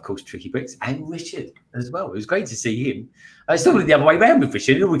 And of course TrickyBricks and Richard as well. It was great to see him. It's normally the other way around with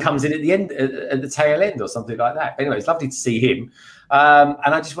Richard. He always comes in at the end, at the tail end or something like that. But anyway, it's lovely to see him.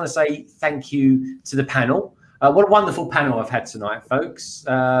 And I just want to say thank you to the panel. What a wonderful panel I've had tonight, folks.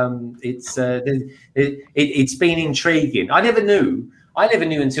 It's been intriguing. I never knew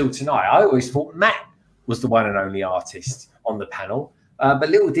until tonight. I always thought Matt was the one and only artist on the panel. But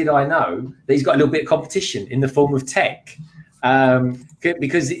little did I know that he's got a little bit of competition in the form of Tek.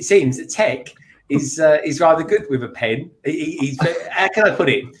 Because it seems that Tek is rather good with a pen. He's how can I put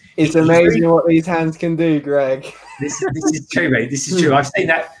it? It's amazing what these hands can do, Greg. This is true, mate. This is true. I've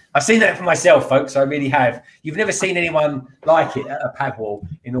seen that for myself, folks. I really have. You've never seen anyone like it at a pad wall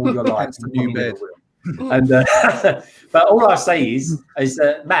in all your life. The new bed. And but all I say is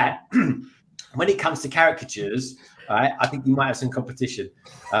Matt, when it comes to caricatures, right, I think you might have some competition.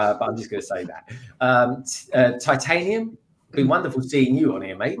 But I'm just going to say that Titanium. Been wonderful seeing you on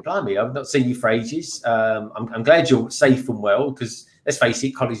here, mate. Blimey, I've not seen you for ages. I'm glad you're safe and well, because let's face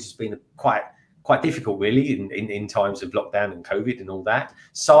it, college has been quite difficult, really, in times of lockdown and COVID and all that.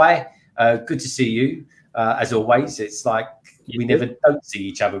 Si, good to see you. As always, it's like we never don't see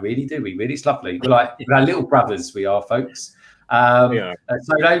each other, really, do we? Really, it's lovely. We're like our little brothers, we are, folks.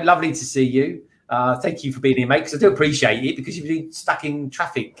 So lovely to see you. Thank you for being here, mate, because I do appreciate it, because you've been stuck in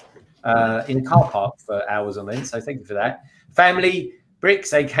traffic in a car park for hours on end. So thank you for that. Family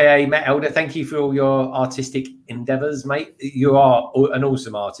Bricks, aka Matt Elder, thank you for all your artistic endeavors, mate. You are an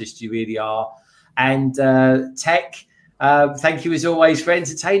awesome artist, you really are. And Tek, thank you as always for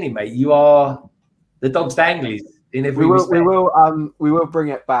entertaining, mate. You are the dog's danglies in every respect. We will bring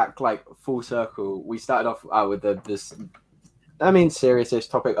it back like full circle. We started off with this serious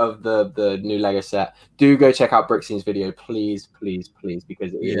topic of the new Lego set. Do go check out BrickScene's video, please,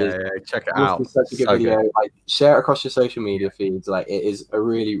 because it is check it out. Such a good video. Good. Like, share it across your social media feeds. Like, it is a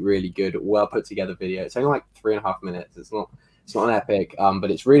really good, well put together video. It's only like 3.5 minutes. It's not an epic,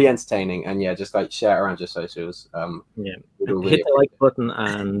 but it's really entertaining. And yeah, just like share it around your socials. Hit the like button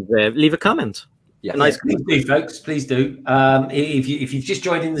and leave a comment. Yeah. A nice. Please do, folks. Please do. If you've just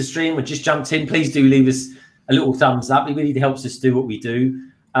joined in the stream or just jumped in, please do leave us a little thumbs up. It really helps us do what we do.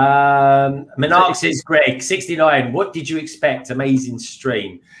 Menark says, Greg, 69. What did you expect? Amazing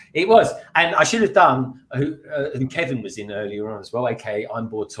stream. It was. And I should have done who Kevin was in earlier on as well, aka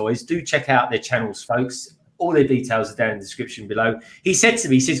Imbored Toys. Do check out their channels, folks. All their details are down in the description below. He said to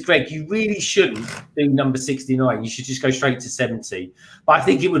me, he says, Greg, you really shouldn't do number 69. You should just go straight to 70. But I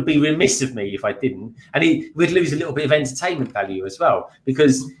think it would be remiss of me if I didn't. And he would lose a little bit of entertainment value as well,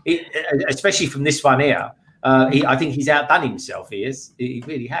 because especially from this one here, I think he's outdone himself. He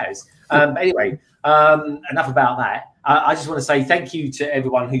really has. Anyway, enough about that. I just want to say thank you to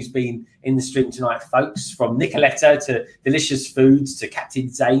everyone who's been in the stream tonight, folks, from Nicoletta to Delicious Foods to Captain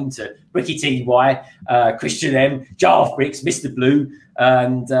Zane to BrickSceneTV, Christian M, Jar of Bricks, Mr. Blue,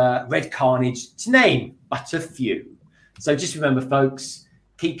 and Red Carnage, to name but a few. So just remember, folks,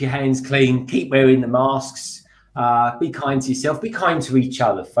 keep your hands clean, keep wearing the masks, be kind to yourself, be kind to each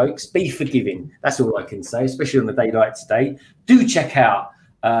other, folks, be forgiving. That's all I can say, especially on a day like today. Do check out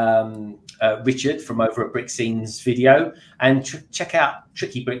Richard from over at BrickScene's video, and check out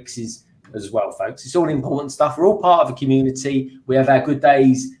TrickyBricks as well, folks. It's all important stuff. We're all part of a community. We have our good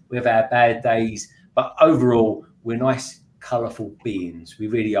days, we have our bad days, but overall, we're nice, colourful beings. We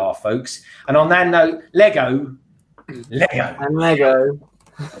really are, folks. And on that note, Lego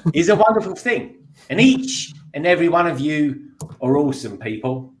is a wonderful thing. And each and every one of you are awesome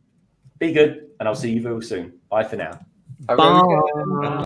people. Be good, and I'll see you real soon. Bye for now. Bye.